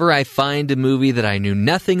whenever I find a movie that I knew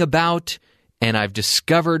nothing about and I've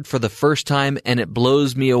discovered for the first time, and it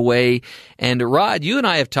blows me away. And Rod, you and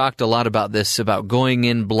I have talked a lot about this, about going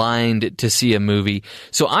in blind to see a movie.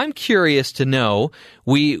 So I'm curious to know,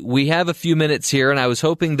 we have a few minutes here, and I was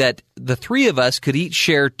hoping that the three of us could each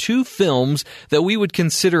share two films that we would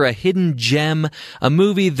consider a hidden gem, a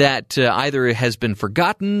movie that either has been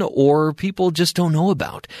forgotten or people just don't know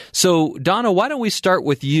about. So, Donna, why don't we start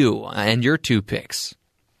with you and your two picks?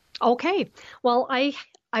 Okay. Well,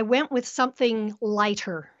 I went with something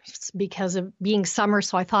lighter because of being summer,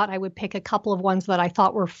 so I thought I would pick a couple of ones that I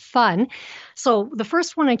thought were fun. So the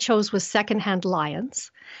first one I chose was Secondhand Lions.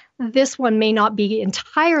 This one may not be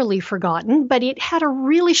entirely forgotten, but it had a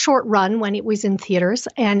really short run when it was in theaters,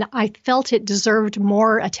 and I felt it deserved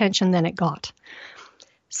more attention than it got.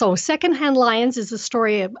 So Secondhand Lions is a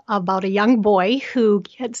story about a young boy who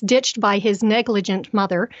gets ditched by his negligent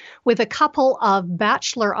mother with a couple of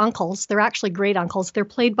bachelor uncles. They're actually great uncles. They're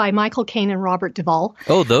played by Michael Caine and Robert Duvall.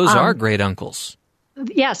 Oh, those are great uncles.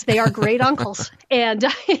 Yes, they are great uncles.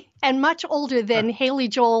 And much older than Haley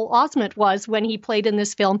Joel Osment was when he played in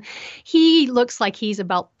this film. He looks like he's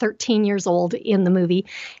about 13 years old in the movie.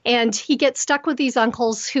 And he gets stuck with these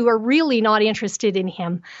uncles who are really not interested in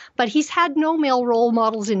him. But he's had no male role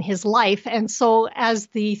models in his life. And so as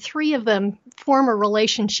the three of them form a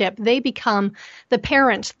relationship. They become the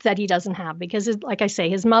parent that he doesn't have because, like I say,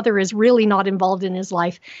 his mother is really not involved in his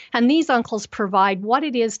life. And these uncles provide what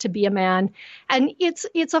it is to be a man. And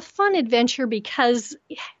it's a fun adventure because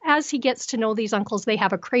as he gets to know these uncles, they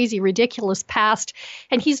have a crazy, ridiculous past,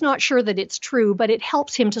 and he's not sure that it's true, but it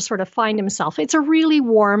helps him to sort of find himself. It's a really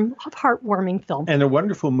warm, heartwarming film. And a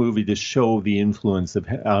wonderful movie to show the influence of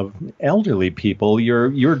elderly people,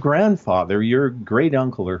 your grandfather, your great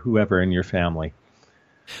uncle, or whoever in your family.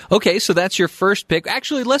 Okay, so that's your first pick.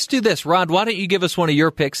 Actually, let's do this. Rod, why don't you give us one of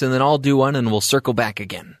your picks, and then I'll do one, and we'll circle back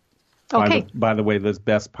again. Okay. By the way, the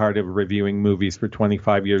best part of reviewing movies for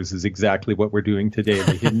 25 years is exactly what we're doing today,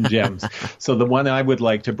 the hidden gems. So the one I would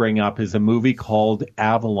like to bring up is a movie called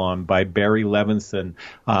Avalon by Barry Levinson.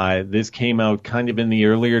 This came out kind of in the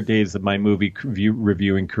earlier days of my movie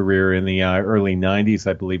reviewing career in the early 90s,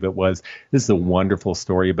 I believe it was. This is a wonderful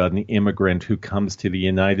story about an immigrant who comes to the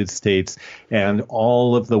United States and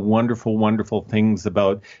all of the wonderful, wonderful things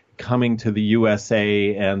about coming to the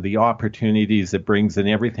USA and the opportunities it brings and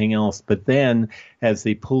everything else. But then as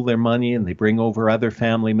they pull their money and they bring over other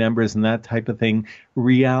family members and that type of thing,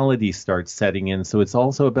 reality starts setting in. So it's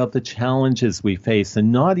also about the challenges we face,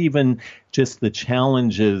 and not even just the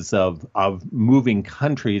challenges of moving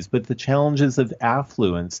countries, but the challenges of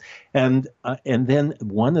affluence. And then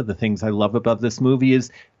one of the things I love about this movie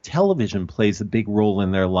is television plays a big role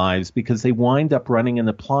in their lives because they wind up running an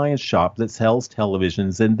appliance shop that sells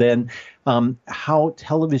televisions, and then how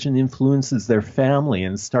television influences their family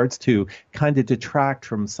and starts to kind of detract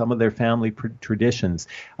from some of their family traditions.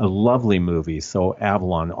 A lovely movie. So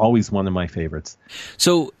Avalon, always one of my favorites.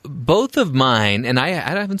 So both of mine, and I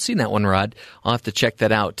haven't seen that one, Rod. I'll have to check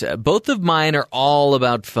that out. Both of mine are all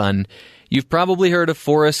about fun. You've probably heard of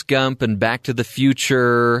Forrest Gump and Back to the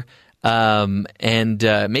Future, and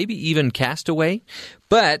maybe even Castaway.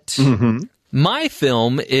 But my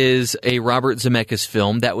film is a Robert Zemeckis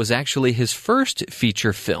film that was actually his first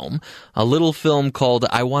feature film, a little film called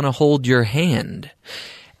I Want to Hold Your Hand.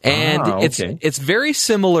 And it's very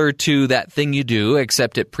similar to That Thing You Do,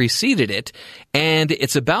 except it preceded it. And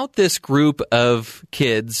it's about this group of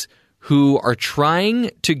kids who are trying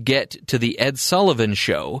to get to the Ed Sullivan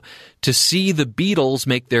Show to see the Beatles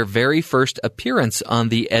make their very first appearance on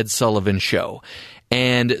the Ed Sullivan Show.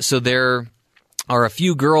 And so there are a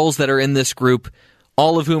few girls that are in this group,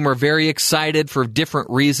 all of whom are very excited for different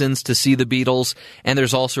reasons to see the Beatles. And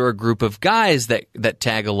there's also a group of guys that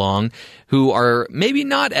tag along who are maybe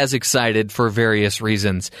not as excited for various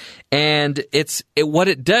reasons. And what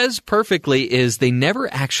it does perfectly is they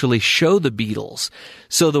never actually show the Beatles.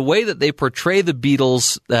 So the way that they portray the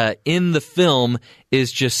Beatles in the film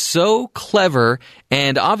is just so clever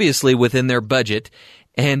and obviously within their budget.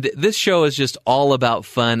 And this show is just all about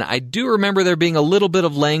fun. I do remember there being a little bit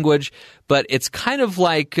of language, but it's kind of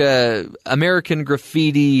like American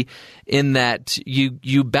Graffiti in that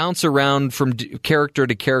you bounce around from character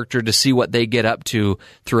to character to see what they get up to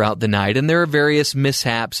throughout the night. And there are various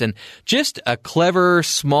mishaps and just a clever,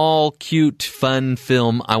 small, cute, fun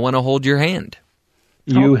film. I Want to Hold Your Hand.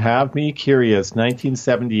 You have me curious.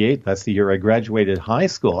 1978, that's the year I graduated high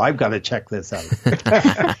school. I've got to check this out.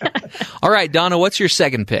 All right, Donna, what's your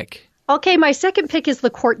second pick? Okay, my second pick is The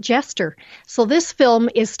Court Jester. So this film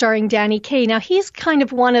is starring Danny Kaye. Now, he's kind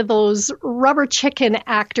of one of those rubber chicken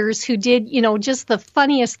actors who did, just the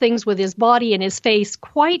funniest things with his body and his face.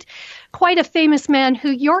 Quite a famous man who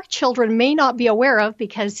your children may not be aware of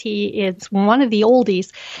because he is one of the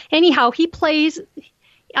oldies. Anyhow, he plays...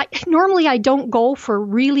 Normally, I don't go for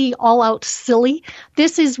really all-out silly.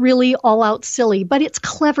 This is really all-out silly, but it's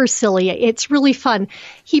clever silly. It's really fun.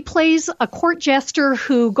 He plays a court jester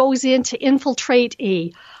who goes in to infiltrate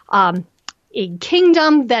a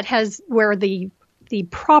kingdom where the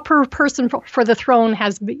proper person for the throne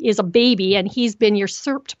is a baby, and he's been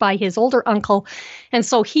usurped by his older uncle. And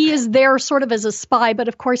so he is there sort of as a spy, but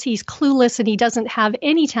of course he's clueless and he doesn't have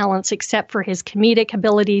any talents except for his comedic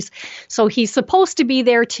abilities. So he's supposed to be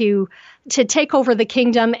there to take over the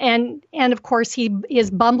kingdom, and of course he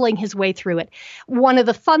is bumbling his way through it. One of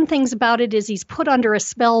the fun things about it is he's put under a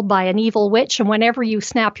spell by an evil witch, and whenever you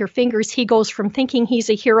snap your fingers, he goes from thinking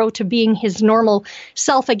he's a hero to being his normal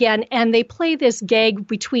self again, and they play this gag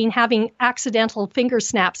between having accidental finger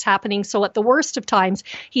snaps happening, so at the worst of times,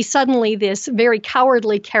 he's suddenly this very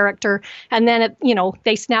cowardly character, and then,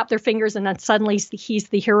 they snap their fingers, and then suddenly he's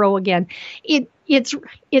the hero again.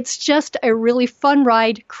 It's just a really fun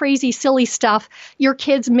ride, crazy, silly stuff. Your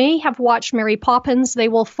kids may have watched Mary Poppins. They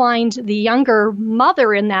will find the younger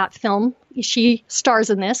mother in that film. She stars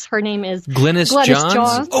in this. Her name is Glynis Johns.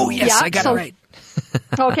 Johns. Oh, yes, I got it right.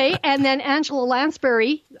 Okay, and then Angela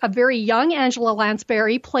Lansbury, a very young Angela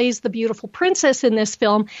Lansbury, plays the beautiful princess in this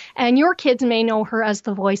film, and your kids may know her as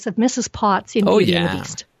the voice of Mrs. Potts in Beauty and the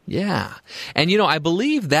Beast. Yeah. And, I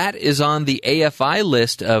believe that is on the AFI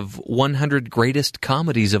list of 100 greatest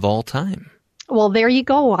comedies of all time. Well, there you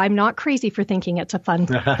go. I'm not crazy for thinking it's a fun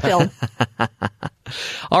film.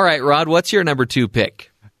 All right, Rod, what's your number 2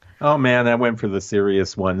 pick? Oh, man, I went for the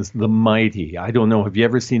serious ones. The Mighty. I don't know. Have you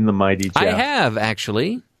ever seen The Mighty, Jeff? I have,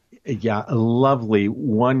 actually. Yeah, a lovely,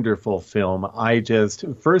 wonderful film.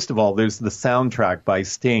 First of all, there's the soundtrack by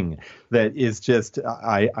Sting that is just,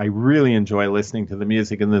 I really enjoy listening to the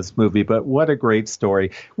music in this movie, but what a great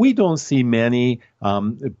story. We don't see many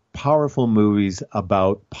powerful movies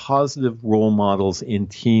about positive role models in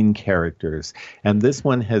teen characters. And this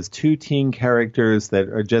one has 2 teen characters that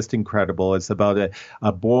are just incredible. It's about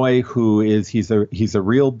a boy who he's a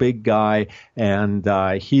real big guy, and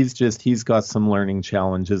he's got some learning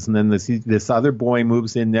challenges. And then this other boy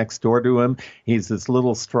moves in next door to him. He's this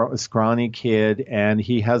little scrawny kid, and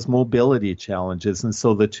he has mobility challenges. And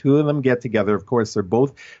so the 2 of them get together. Of course, they're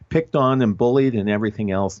both picked on and bullied and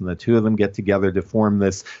everything else. And the 2 of them get together to form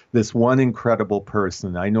this one incredible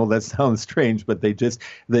person. I know that sounds strange, but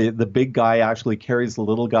the big guy actually carries the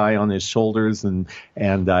little guy on his shoulders, and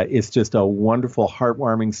it's just a wonderful,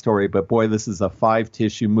 heartwarming story. But boy, this is a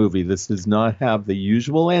 5-tissue movie. This does not have the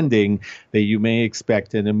usual ending that you may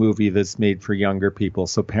expect in a movie that's made for younger people.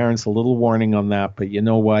 So parents, a little warning on that. But you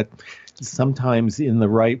know what? Sometimes in the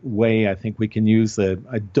right way, I think we can use a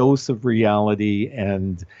dose of reality.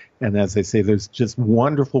 And as I say, there's just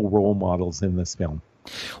wonderful role models in this film.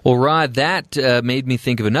 Well, Rod, that made me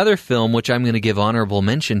think of another film, which I'm going to give honorable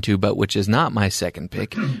mention to, but which is not my second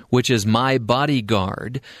pick, which is My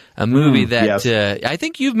Bodyguard, a movie that I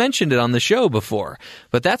think you've mentioned it on the show before,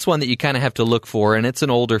 but that's one that you kind of have to look for, and it's an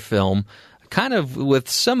older film, kind of with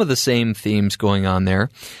some of the same themes going on there.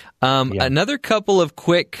 Another couple of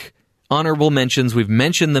quick honorable mentions. We've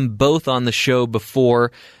mentioned them both on the show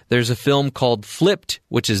before. There's a film called Flipped,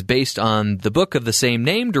 which is based on the book of the same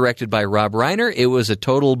name, directed by Rob Reiner. It was a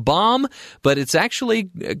total bomb, but it's actually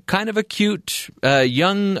kind of a cute,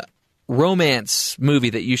 young romance movie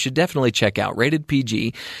that you should definitely check out, rated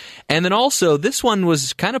PG. And then also, this one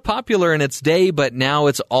was kind of popular in its day, but now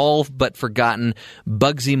it's all but forgotten.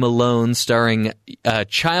 Bugsy Malone, starring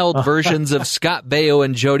child versions of Scott Baio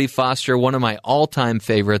and Jodie Foster, one of my all-time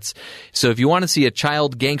favorites. So if you want to see a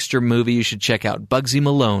child gangster movie, you should check out Bugsy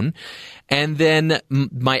Malone. And then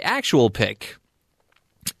my actual pick,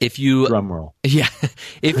 drum roll. Yeah.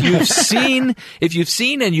 If you've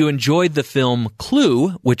seen and you enjoyed the film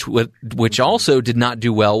Clue, which also did not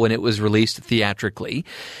do well when it was released theatrically,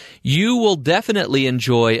 you will definitely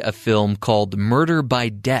enjoy a film called Murder by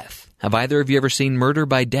Death. Have either of you ever seen Murder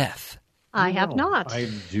by Death? I have not. I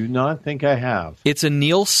do not think I have. It's a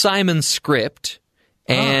Neil Simon script.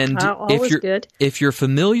 And if you're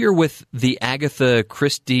familiar with the Agatha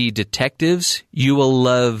Christie detectives, you will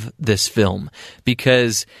love this film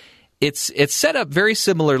because it's set up very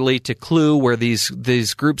similarly to Clue, where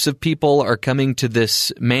these groups of people are coming to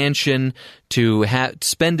this mansion to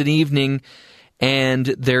spend an evening, and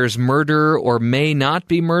there's murder or may not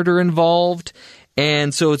be murder involved.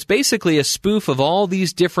 And so it's basically a spoof of all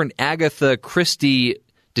these different Agatha Christie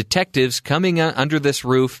detectives coming under this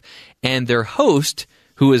roof, and their host,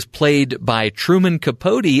 who is played by Truman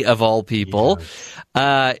Capote, of all people,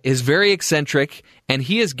 is very eccentric, and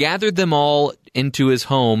he has gathered them all into his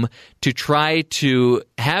home to try to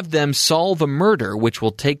have them solve a murder, which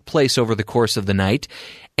will take place over the course of the night.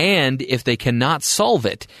 And if they cannot solve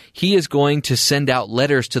it, he is going to send out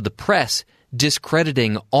letters to the press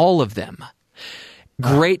discrediting all of them.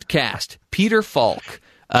 Great cast. Peter Falk.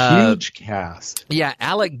 Huge cast. Yeah,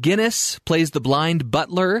 Alec Guinness plays the blind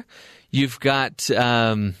butler. You've got...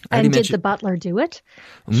 and did the butler do it?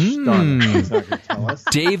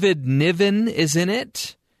 David Niven is in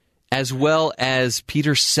it, as well as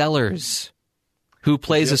Peter Sellers, who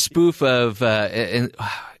plays a spoof of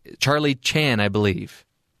Charlie Chan, I believe.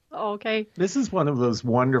 Okay. This is one of those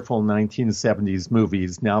wonderful 1970s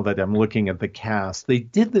movies, now that I'm looking at the cast. They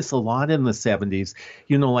did this a lot in the 70s,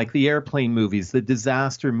 like the airplane movies, the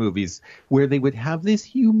disaster movies, where they would have this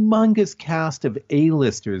humongous cast of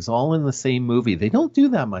A-listers all in the same movie. They don't do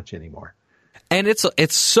that much anymore. And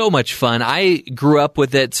it's so much fun. I grew up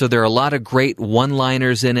with it, so there are a lot of great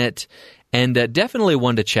one-liners in it. And definitely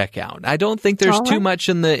one to check out. I don't think there's too much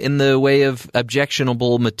in the way of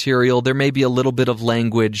objectionable material. There may be a little bit of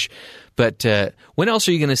language, but when else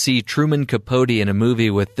are you going to see Truman Capote in a movie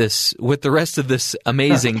with the rest of this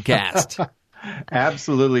amazing cast?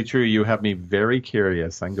 Absolutely true. You have me very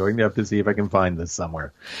curious. I'm going to have to see if I can find this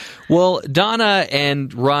somewhere. Well, Donna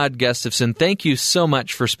and Rod Gustafson, thank you so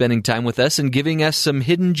much for spending time with us and giving us some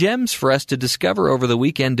hidden gems for us to discover over the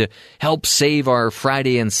weekend to help save our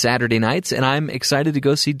Friday and Saturday nights. And I'm excited to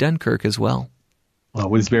go see Dunkirk as well. Well,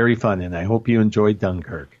 it was very fun, and I hope you enjoyed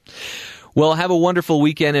Dunkirk. Well, have a wonderful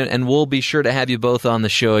weekend, and we'll be sure to have you both on the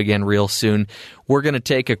show again real soon. We're going to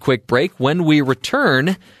take a quick break. When we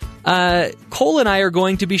return, Cole and I are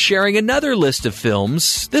going to be sharing another list of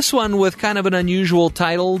films, this one with kind of an unusual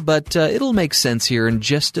title, but it'll make sense here in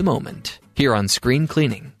just a moment, here on Screen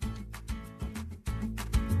Cleaning.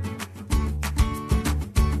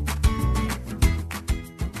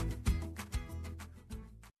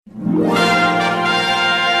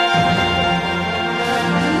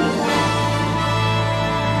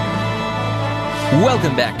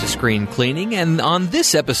 Welcome back to Screen Cleaning, and on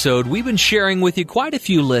this episode, we've been sharing with you quite a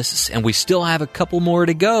few lists, and we still have a couple more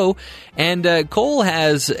to go. And Cole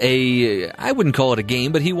has I wouldn't call it a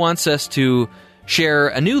game, but he wants us to share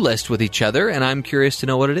a new list with each other, and I'm curious to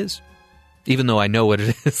know what it is, even though I know what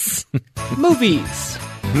it is. Movies.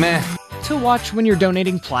 Meh. To watch when you're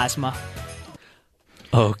donating plasma.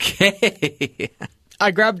 Okay. I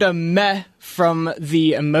grabbed a meh from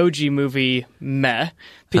the Emoji Movie Meh,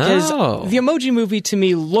 because the Emoji Movie to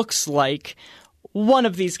me looks like one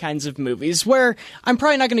of these kinds of movies where I'm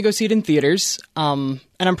probably not going to go see it in theaters, and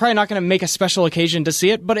I'm probably not going to make a special occasion to see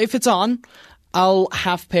it, but if it's on, I'll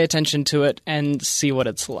half pay attention to it and see what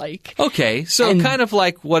it's like. Okay, so kind of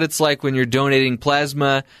like what it's like when you're donating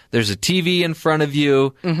plasma. There's a TV in front of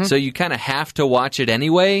you, so you kind of have to watch it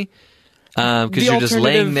anyway. Because you're just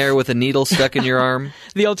laying there with a needle stuck in your arm.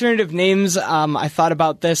 The alternative names I thought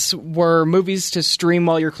about this were movies to stream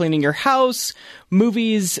while you're cleaning your house,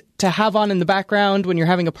 movies to have on in the background when you're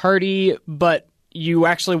having a party, but you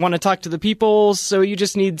actually want to talk to the people, so you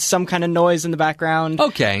just need some kind of noise in the background.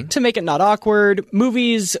 Okay. To make it not awkward.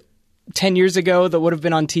 Movies 10 years ago that would have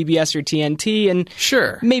been on TBS or TNT, and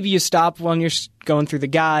sure, maybe you stop when you're going through the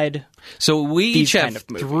guide. So we each have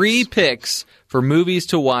 3 picks for movies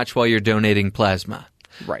to watch while you're donating plasma.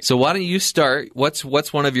 Right. So why don't you start? What's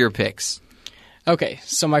one of your picks? Okay,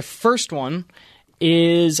 so my first one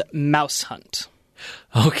is Mouse Hunt.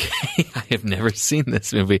 Okay, I have never seen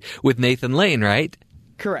this movie. With Nathan Lane, right?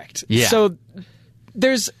 Correct. Yeah. So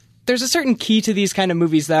there's a certain key to these kind of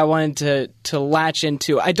movies that I wanted to latch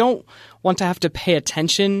into. I don't want to have to pay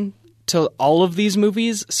attention to all of these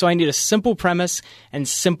movies, so I need a simple premise and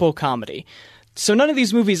simple comedy. So none of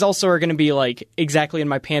these movies also are going to be like exactly in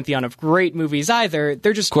my pantheon of great movies either.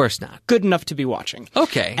 They're just, of course not, good enough to be watching.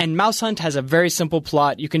 Okay. And Mouse Hunt has a very simple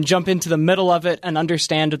plot. You can jump into the middle of it and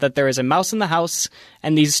understand that there is a mouse in the house,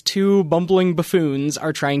 and these 2 bumbling buffoons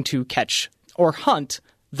are trying to catch or hunt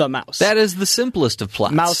the mouse. That is the simplest of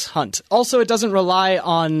plots. Mouse Hunt. Also, it doesn't rely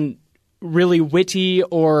on really witty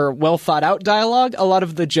or well-thought-out dialogue. A lot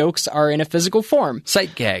of the jokes are in a physical form.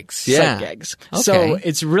 Sight gags. Yeah. Sight gags. Okay. So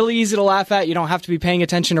it's really easy to laugh at. You don't have to be paying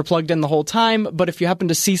attention or plugged in the whole time. But if you happen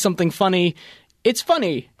to see something funny, it's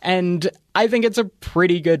funny. And I think it's a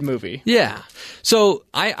pretty good movie. Yeah. So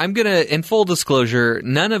I'm going to, in full disclosure,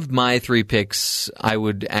 none of my 3 picks I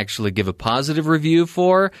would actually give a positive review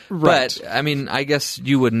for. Right. But, I mean, I guess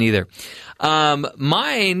you wouldn't either.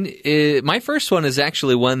 My first one is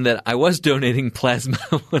actually one that I was donating plasma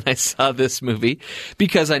when I saw this movie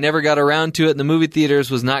because I never got around to it, and the movie theaters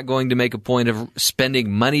was not going to make a point of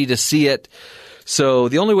spending money to see it. So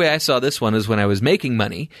the only way I saw this one is when I was making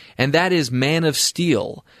money, and that is Man of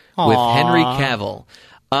Steel with Henry Cavill.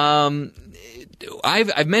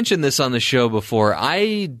 I've mentioned this on the show before.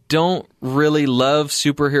 I don't really love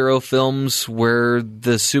superhero films where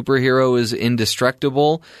the superhero is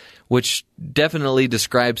indestructible, which definitely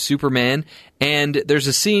describes Superman. And there's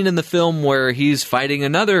a scene in the film where he's fighting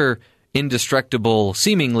another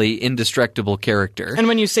seemingly indestructible character. And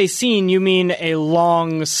when you say scene, you mean a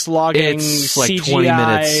long, slogging it's like CGI. 20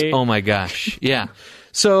 minutes. Oh my gosh. Yeah.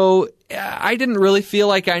 So I didn't really feel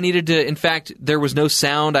like I needed to. In fact, there was no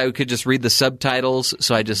sound. I could just read the subtitles.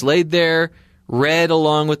 So I just laid there, read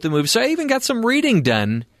along with the movie. So I even got some reading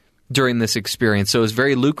done during this experience. So it was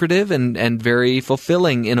very lucrative and very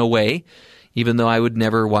fulfilling in a way, even though I would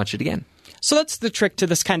never watch it again. So that's the trick to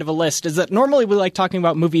this kind of a list, is that normally we like talking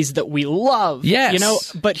about movies that we love. Yes. You know,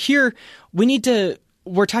 but here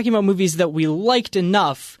we're talking about movies that we liked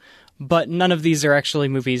enough, but none of these are actually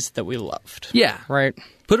movies that we loved. Yeah. Right?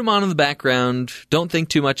 Put them on in the background. Don't think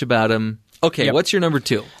too much about them. Okay, yep. What's your number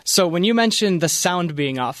 2? So when you mentioned the sound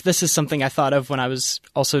being off, this is something I thought of when I was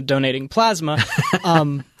also donating plasma.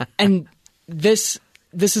 And this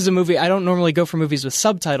this is a movie, I don't normally go for movies with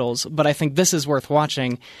subtitles, but I think this is worth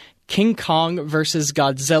watching. King Kong versus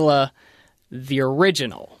Godzilla, the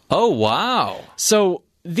original. Oh, wow. So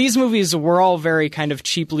these movies were all very kind of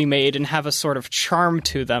cheaply made and have a sort of charm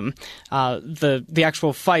to them. The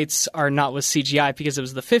actual fights are not with CGI because it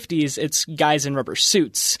was the 50s. It's guys in rubber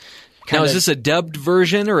suits. Now, is this a dubbed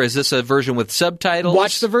version or is this a version with subtitles?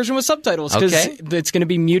 Watch the version with subtitles because it's going to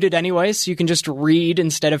be muted anyway, so you can just read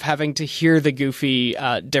instead of having to hear the goofy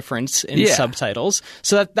difference in subtitles.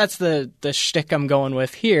 So that's the shtick I'm going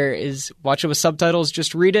with here is watch it with subtitles,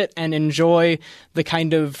 just read it and enjoy the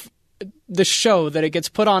kind of the show that it gets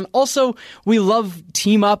put on. Also, we love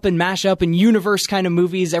team up and mash up and universe kind of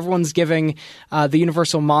movies. Everyone's giving the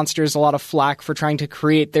Universal monsters a lot of flack for trying to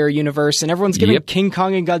create their universe, and everyone's giving King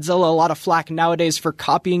Kong and Godzilla a lot of flack nowadays for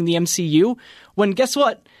copying the MCU, when guess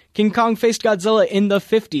what? King Kong faced Godzilla in the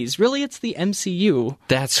 50s. Really, it's the MCU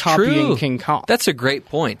that's copying true. King Kong. That's a great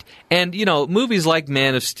point. And, movies like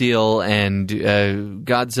Man of Steel and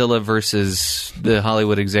Godzilla versus the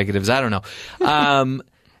Hollywood executives, I don't know.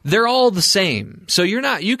 They're all the same. So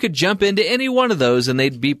you could jump into any one of those and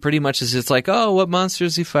they'd be pretty much as it's like, oh, what monster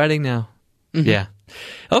is he fighting now? Mm-hmm. Yeah.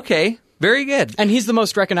 Okay. Very good. And he's the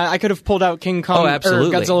most recognized. I could have pulled out King Kong or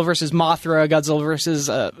Godzilla versus Mothra, Godzilla versus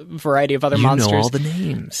a variety of other monsters. You know all the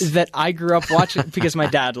names. That I grew up watching because my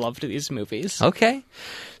dad loved these movies. Okay.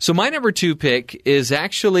 So my number 2 pick is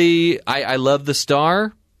actually, I love the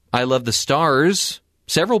star. I love the stars.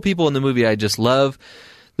 Several people in the movie I just love.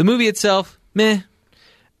 The movie itself, meh.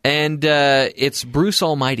 And it's Bruce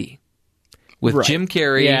Almighty with Jim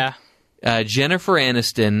Carrey, Jennifer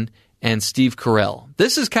Aniston, and Steve Carell.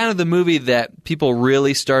 This is kind of the movie that people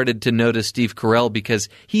really started to notice Steve Carell because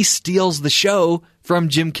he steals the show from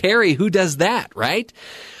Jim Carrey. Who does that, right?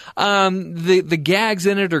 The gags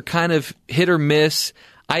in it are kind of hit or miss.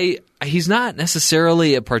 He's not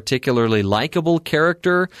necessarily a particularly likable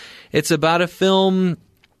character. It's about a film...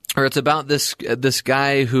 Or it's about this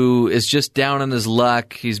guy who is just down on his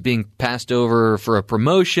luck. He's being passed over for a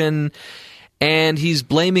promotion, and he's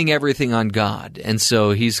blaming everything on God. And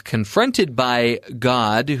so he's confronted by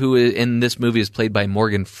God, who in this movie is played by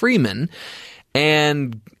Morgan Freeman.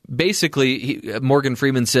 And basically, Morgan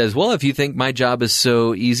Freeman says, well, if you think my job is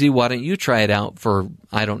so easy, why don't you try it out for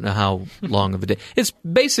I don't know how long of a day. It's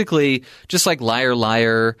basically just like Liar,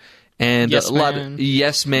 Liar. And a lot of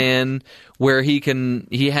Yes Man, where he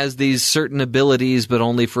has these certain abilities, but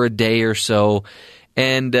only for a day or so.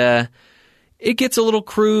 And it gets a little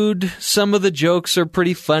crude. Some of the jokes are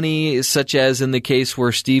pretty funny, such as in the case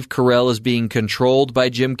where Steve Carell is being controlled by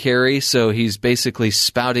Jim Carrey. So he's basically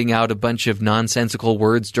spouting out a bunch of nonsensical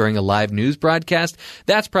words during a live news broadcast.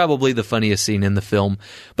 That's probably the funniest scene in the film.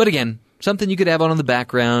 But again, something you could have on in the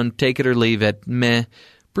background, take it or leave it, meh.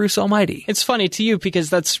 Bruce Almighty. It's funny to you because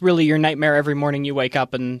that's really your nightmare every morning you wake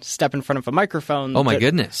up and step in front of a microphone. Oh, my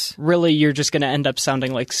goodness. Really, you're just going to end up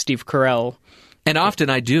sounding like Steve Carell. And often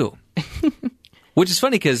I do. Which is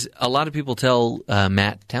funny because a lot of people tell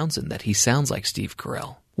Matt Townsend that he sounds like Steve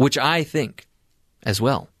Carell, which I think as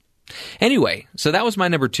well. Anyway, so that was my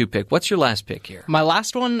number 2 pick. What's your last pick here? My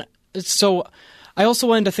last one, so I also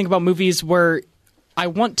wanted to think about movies where I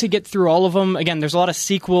want to get through all of them. Again, there's a lot of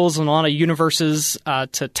sequels and a lot of universes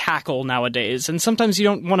to tackle nowadays. And sometimes you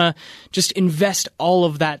don't want to just invest all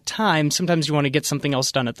of that time. Sometimes you want to get something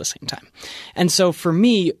else done at the same time. And so for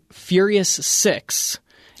me, Furious 6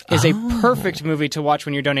 is a perfect movie to watch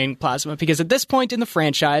when you're donating plasma. Because at this point in the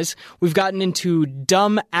franchise, we've gotten into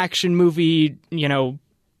dumb action movie,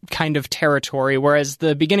 kind of territory, whereas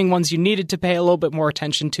the beginning ones you needed to pay a little bit more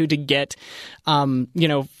attention to get,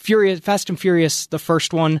 Fast and Furious, the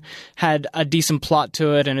first one, had a decent plot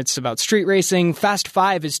to it, and it's about street racing. Fast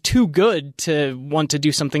 5 is too good to want to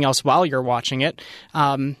do something else while you're watching it.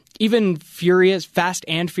 Even Fast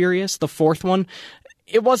and Furious, the fourth one,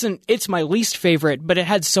 it's my least favorite, but it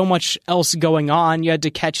had so much else going on. You had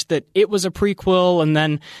to catch that it was a prequel, and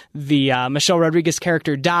then the Michelle Rodriguez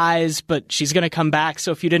character dies, but she's going to come back.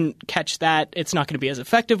 So if you didn't catch that, it's not going to be as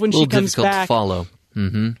effective when she comes back. A little difficult to follow.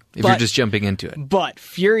 Mm-hmm. If you're just jumping into it. But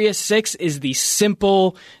Furious 6 is the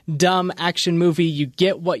simple, dumb action movie. You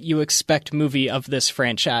get what you expect movie of this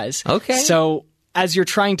franchise. Okay. So as you're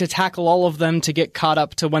trying to tackle all of them to get caught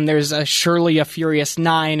up to when there's surely a Furious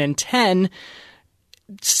 9 and 10,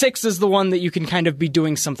 6 is the one that you can kind of be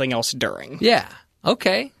doing something else during. Yeah.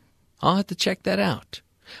 Okay. I'll have to check that out.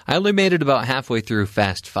 I only made it about halfway through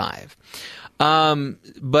Fast 5.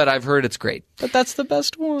 But I've heard it's great. But that's the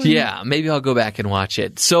best one. Yeah, maybe I'll go back and watch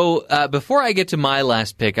it. So before I get to my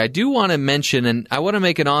last pick, I do want to mention, and I want to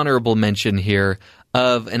make an honorable mention here,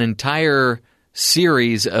 of an entire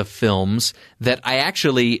series of films that I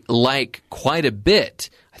actually like quite a bit.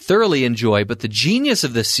 I thoroughly enjoy, but the genius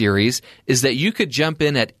of this series is that you could jump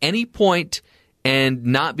in at any point and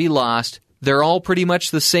not be lost. They're all pretty much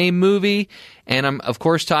the same movie, and I'm, of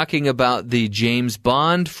course, talking about the James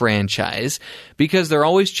Bond franchise, because they're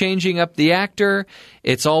always changing up the actor.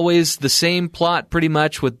 It's always the same plot pretty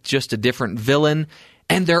much with just a different villain,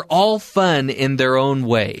 and they're all fun in their own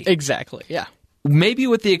way. Exactly, yeah. Maybe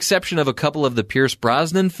with the exception of a couple of the Pierce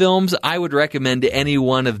Brosnan films, I would recommend any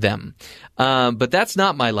one of them. But that's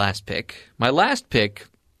not my last pick. My last pick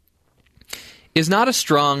is not a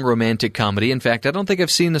strong romantic comedy. In fact, I don't think I've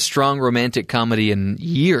seen a strong romantic comedy in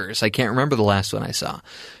years. I can't remember the last one I saw.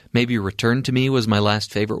 Maybe Return to Me was my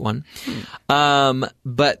last favorite one.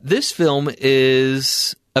 But this film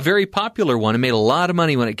is a very popular one. It made a lot of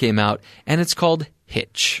money when it came out, and it's called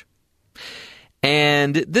Hitch.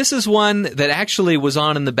 And this is one that actually was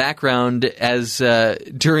on in the background as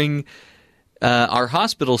during our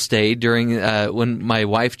hospital stay during when my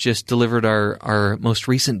wife just delivered our most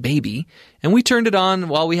recent baby. And we turned it on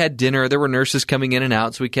while we had dinner. There were nurses coming in and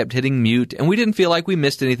out, so we kept hitting mute. And we didn't feel like we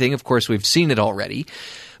missed anything. Of course, we've seen it already.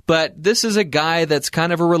 But this is a guy that's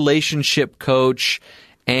kind of a relationship coach,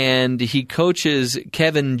 and he coaches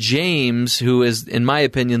Kevin James, who is, in my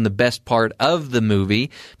opinion, the best part of the movie,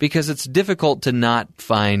 because it's difficult to not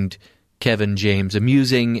find Kevin James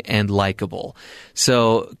amusing and likable.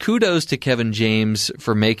 So kudos to Kevin James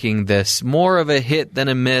for making this more of a hit than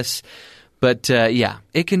a miss. But yeah,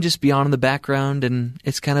 it can just be on in the background, and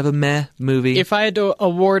it's kind of a meh movie. If I had to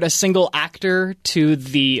award a single actor to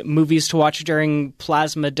the movies to watch during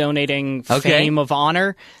plasma donating fame of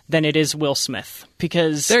honor, then it is Will Smith.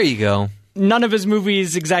 Because there you go. None of his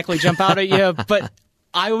movies exactly jump out at you, but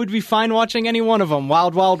I would be fine watching any one of them.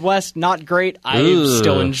 Wild Wild West, not great. I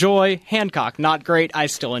still enjoy. Hancock, not great. I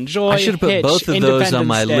still enjoy. I should have put Hitch, both of those on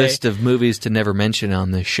my Day. list of movies to never mention on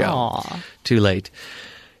this show. Aww. Too late.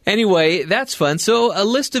 Anyway, that's fun. So a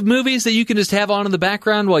list of movies that you can just have on in the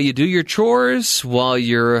background while you do your chores, while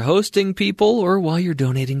you're hosting people, or while you're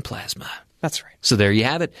donating plasma. That's right. So there you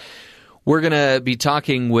have it. We're going to be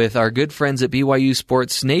talking with our good friends at BYU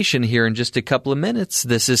Sports Nation here in just a couple of minutes.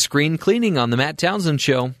 This is Screen Cleaning on the Matt Townsend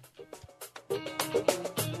Show.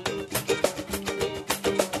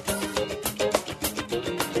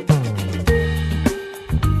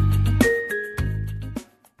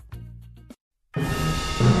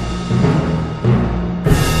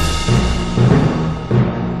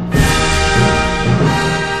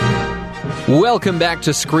 Welcome back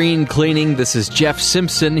to Screen Cleaning. This is Jeff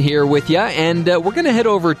Simpson here with you, and we're going to head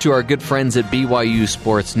over to our good friends at BYU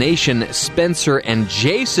Sports Nation, Spencer and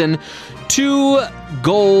Jason. 2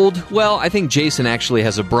 gold, well, I think Jason actually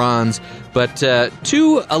has a bronze, but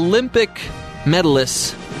 2 Olympic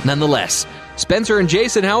medalists nonetheless. Spencer and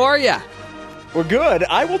Jason, how are you? We're good.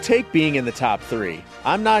 I will take being in the top 3.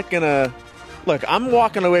 I'm not going to... Look, I'm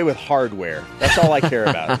walking away with hardware. That's all I care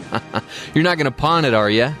about. You're not going to pawn it, are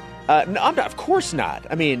you? No, I'm not, of course not.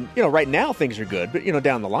 I mean, right now things are good, but,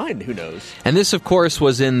 down the line, who knows? And this, of course,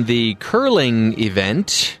 was in the curling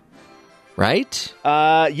event, right?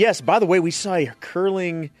 Yes. By the way, we saw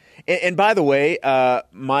curling. And by the way,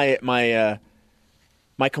 my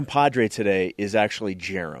compadre today is actually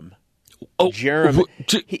Jerem. Oh, Jerem.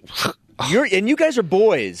 You guys are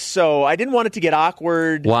boys, so I didn't want it to get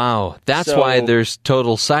awkward. Wow. That's why there's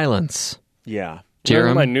total silence. Yeah. Jerem. You know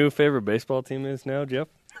who my new favorite baseball team is now, Jeff?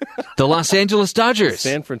 The Los Angeles Dodgers. The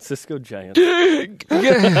San Francisco Giants. I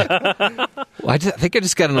think I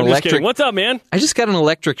just got an electric... What's up, man? I just got an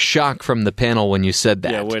electric shock from the panel when you said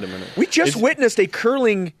that. Yeah, wait a minute. We just witnessed a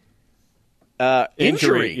curling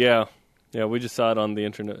injury. Yeah, we just saw it on the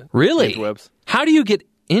internet. Really? Interwebs. How do you get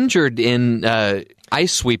injured in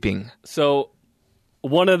ice sweeping? So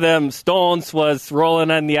one of them stones was rolling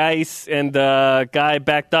on the ice, and the guy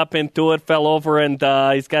backed up into it, fell over, and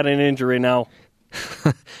he's got an injury now.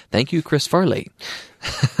 Thank you, Chris Farley.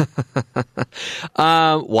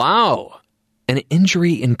 Wow. An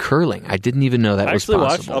injury in curling. I didn't even know that was possible. I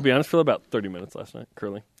actually watched, I'll be honest, for about 30 minutes last night,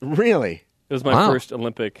 curling. Really? It was my first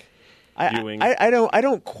Olympic viewing. I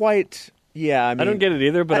don't quite, I don't get it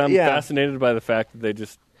either, but I'm fascinated by the fact that they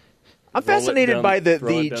just I'm fascinated by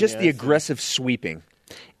the aggressive sweeping.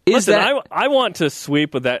 I want to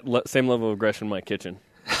sweep with that same level of aggression in my kitchen.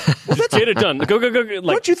 Just get it done. Go. Like,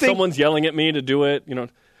 don't you think someone's yelling at me to do it,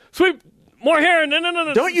 sweep. more hair.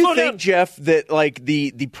 No. Don't you slow think, down. Jeff, that like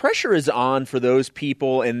the pressure is on for those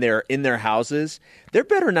people in their houses? There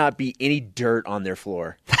better not be any dirt on their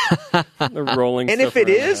floor. They're rolling. And if it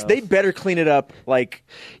is, they better clean it up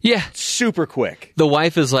super quick. The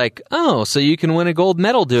wife is like, oh, so you can win a gold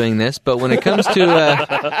medal doing this, but when it comes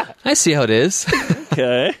to, I see how it is.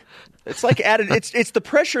 Okay. It's like added. It's the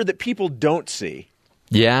pressure that people don't see.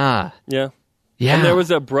 Yeah. And there was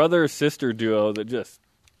a brother-sister duo that just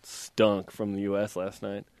stunk from the U.S. last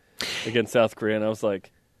night against South Korea, and I was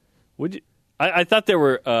like, would you? I thought they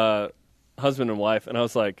were husband and wife, and I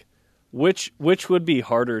was like, which would be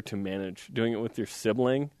harder to manage, doing it with your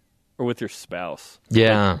sibling or with your spouse?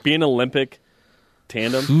 Yeah. Like, being Olympic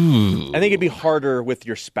tandem. I think it'd be harder with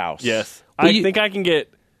your spouse. Yes. I think I can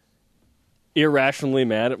get irrationally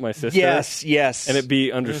mad at my sister. Yes. And it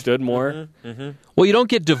be understood more. Mm-hmm. Well, you don't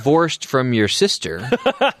get divorced from your sister.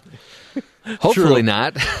 Hopefully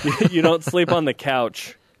not. You don't sleep on the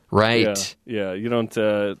couch. Right. Yeah. You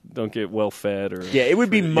don't get well fed or. Yeah, it would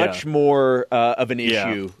be much more of an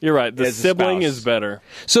issue. You're right. The as a sibling spouse. is better.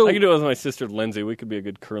 So I can do it with my sister Lindsay. We could be a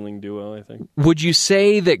good curling duo, I think. Would you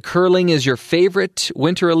say that curling is your favorite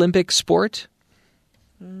Winter Olympic sport?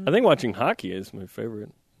 I think watching hockey is my favorite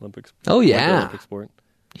Olympic sport. Oh, yeah. Winter Olympic sport.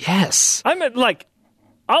 Yes.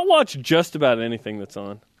 I'll watch just about anything that's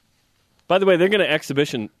on. By the way, they're going to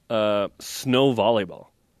exhibition snow volleyball.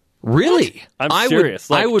 Really? I'm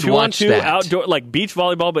serious. I would watch 2-on-2 that. outdoor, like beach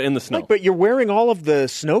volleyball, but in the snow. But you're wearing all of the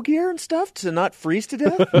snow gear and stuff to not freeze to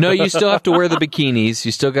death? No, you still have to wear the bikinis.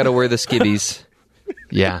 You still got to wear the skivvies.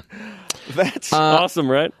 Yeah. That's awesome,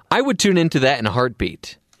 right? I would tune into that in a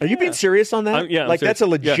heartbeat. Are you being serious on that? I'm serious. That's a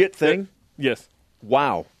legit thing? Yes.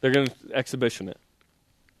 Wow. They're going to exhibition it.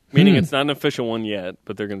 Meaning it's not an official one yet,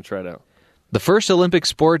 but they're going to try it out. The first Olympic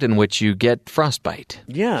sport in which you get frostbite.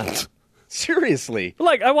 Yeah. Seriously.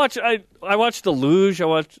 Like I watched the luge, I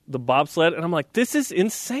watched the bobsled, and I'm like, this is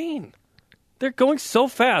insane. They're going so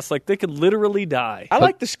fast, like they could literally die. I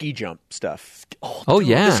like the ski jump stuff. Oh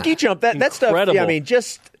yeah, the ski jump that stuff. Incredible. Yeah, I mean,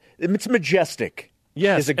 it's majestic.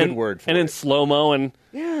 Yes, is a good word for and it. in slow mo and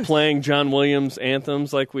playing John Williams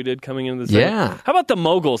anthems like we did coming into the Yeah. How about the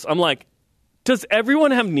moguls? I'm like, does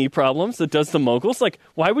everyone have knee problems that does the moguls? Like,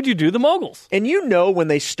 why would you do the moguls? And when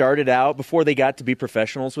they started out, before they got to be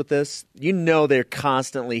professionals with this, they're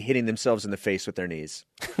constantly hitting themselves in the face with their knees.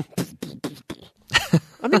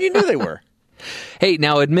 I mean, you knew they were. Hey,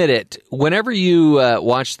 now admit it. Whenever you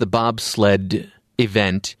watch the bobsled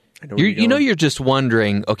event, you're just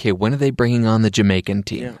wondering, okay, when are they bringing on the Jamaican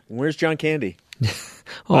team? Yeah. Where's John Candy?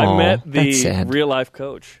 I met the real life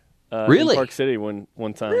coach. Really? In Park City one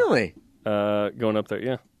time. Really? Going up there,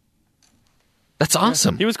 yeah. That's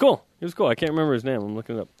awesome. He was cool. I can't remember his name. I'm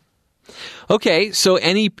looking it up. Okay, so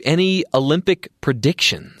any Olympic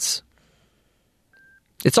predictions?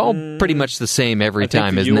 It's all pretty much the same every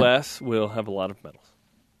time, isn't it? the U.S. will have a lot of medals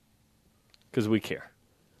because we care.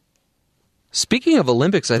 Speaking of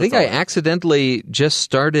Olympics, I think I accidentally just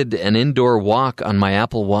started an indoor walk on my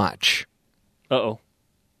Apple Watch. Uh-oh.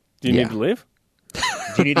 Do you need to leave? Do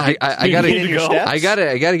you need to I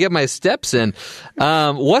gotta get my steps in.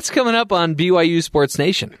 What's coming up on BYU Sports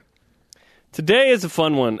Nation? Today is a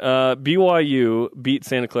fun one. BYU beat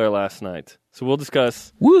Santa Clara last night. So we'll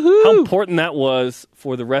discuss Woohoo! how important that was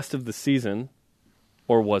for the rest of the season.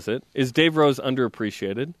 Or was it? Is Dave Rose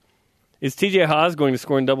underappreciated? Is TJ Haas going to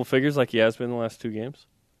score in double figures like he has been in the last 2 games?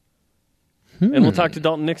 And we'll talk to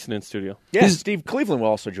Dalton Nixon in studio. Yeah, Steve Cleveland will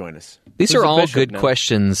also join us. These are all good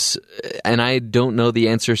questions, and I don't know the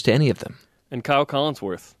answers to any of them. And Kyle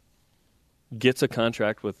Collinsworth gets a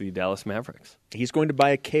contract with the Dallas Mavericks. He's going to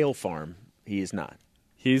buy a kale farm. He is not.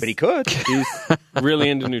 But he could. He's really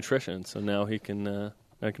into nutrition, so now he can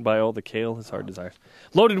buy all the kale his heart desires.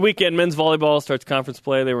 Loaded weekend. Men's volleyball starts conference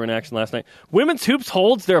play. They were in action last night. Women's hoops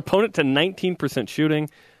holds their opponent to 19%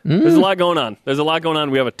 shooting. There's a lot going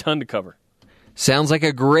on. We have a ton to cover. Sounds like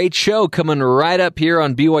a great show coming right up here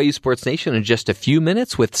on BYU Sports Nation in just a few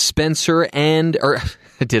minutes with Spencer I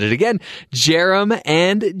did it again, Jerem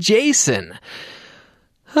and Jason.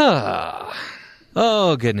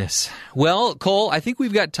 Oh, goodness. Well, Cole, I think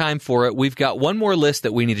we've got time for it. We've got one more list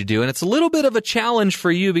that we need to do, and it's a little bit of a challenge for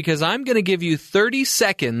you because I'm going to give you 30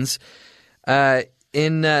 seconds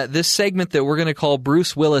in this segment that we're going to call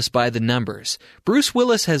Bruce Willis by the Numbers. Bruce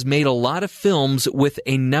Willis has made a lot of films with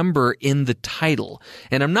a number in the title.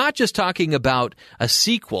 And I'm not just talking about a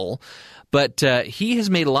sequel, but he has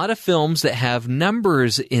made a lot of films that have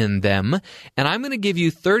numbers in them. And I'm going to give you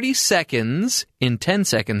 30 seconds, in 10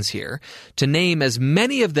 seconds here, to name as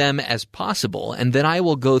many of them as possible. And then I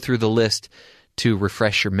will go through the list to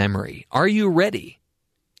refresh your memory. Are you ready?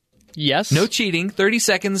 Yes. No cheating. 30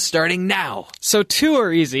 seconds starting now. So 2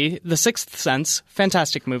 are easy. The Sixth Sense,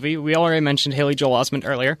 fantastic movie. We already mentioned Haley Joel Osment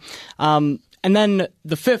earlier. And then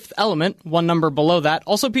The Fifth Element, one number below that,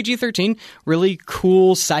 also PG-13, really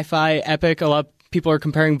cool sci-fi epic. A lot of people are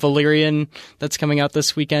comparing Valerian, that's coming out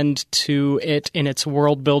this weekend, to it in its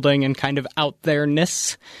world building and kind of out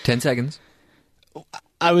there-ness. 10 seconds.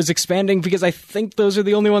 I was expanding because I think those are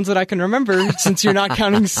the only ones that I can remember. Since you're not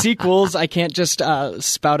counting sequels, I can't just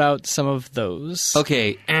spout out some of those.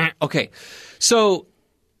 Okay. So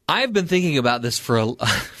I've been thinking about this for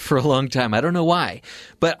a long time. I don't know why.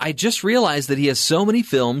 But I just realized that he has so many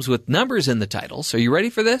films with numbers in the titles. Are you ready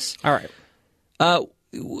for this? All right.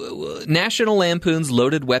 National Lampoon's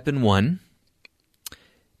Loaded Weapon 1.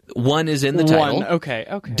 1 is in the title. 1,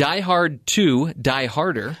 okay. Die Hard 2, Die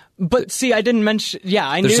Harder. But see, I didn't mention... Yeah,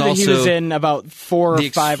 I knew that he was in about 4 or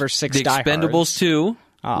 5 or 6 Die Hards. The Expendables 2,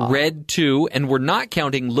 Red 2, and we're not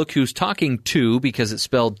counting Look Who's Talking 2 because it's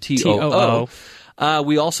spelled T-O-O.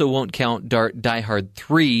 We also won't count Die Hard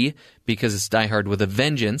 3 because it's Die Hard with a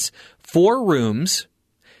Vengeance. 4 Rooms,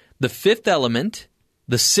 The Fifth Element,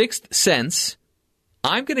 The Sixth Sense.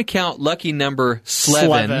 I'm going to count lucky number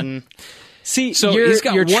 11. See, so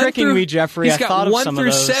you're tricking me, Jeffrey. He's got 1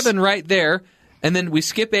 through 7 7 right there. And then we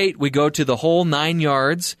skip 8. We go to the whole 9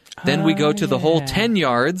 yards. Then we go to the whole 10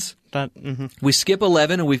 yards. We skip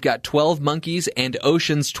 11, and we've got 12 Monkeys and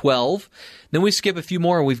Ocean's 12. Then we skip a few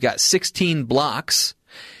more, and we've got 16 Blocks.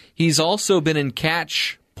 He's also been in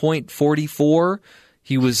Catch Point 44.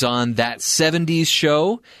 He was on That 70s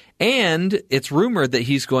Show. And it's rumored that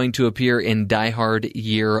he's going to appear in Die Hard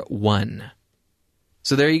Year 1.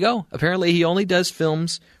 So there you go. Apparently he only does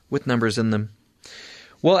films with numbers in them.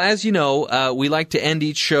 Well, as you know, we like to end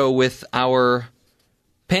each show with our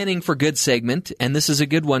Panning for Good segment, and this is a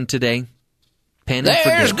good one today. Panning for Good.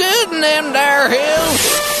 There's good in them there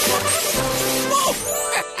hills.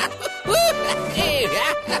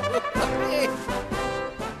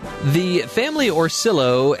 The family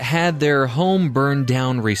Orsillo had their home burned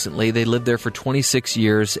down recently. They lived there for 26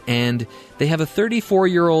 years, and they have a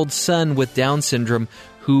 34-year-old son with Down syndrome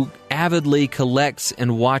who avidly collects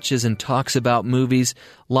and watches and talks about movies,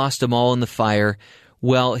 lost them all in the fire.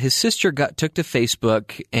 Well, his sister took to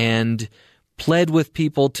Facebook and pled with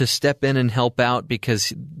people to step in and help out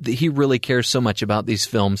because he really cares so much about these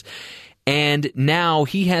films. And now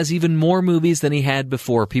he has even more movies than he had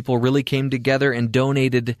before. People really came together and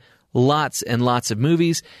donated lots and lots of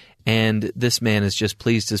movies, and this man is just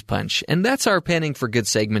pleased as punch. And that's our Panning for Good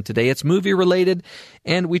segment today. It's movie-related,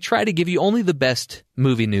 and we try to give you only the best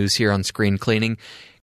movie news here on Screen Cleaning.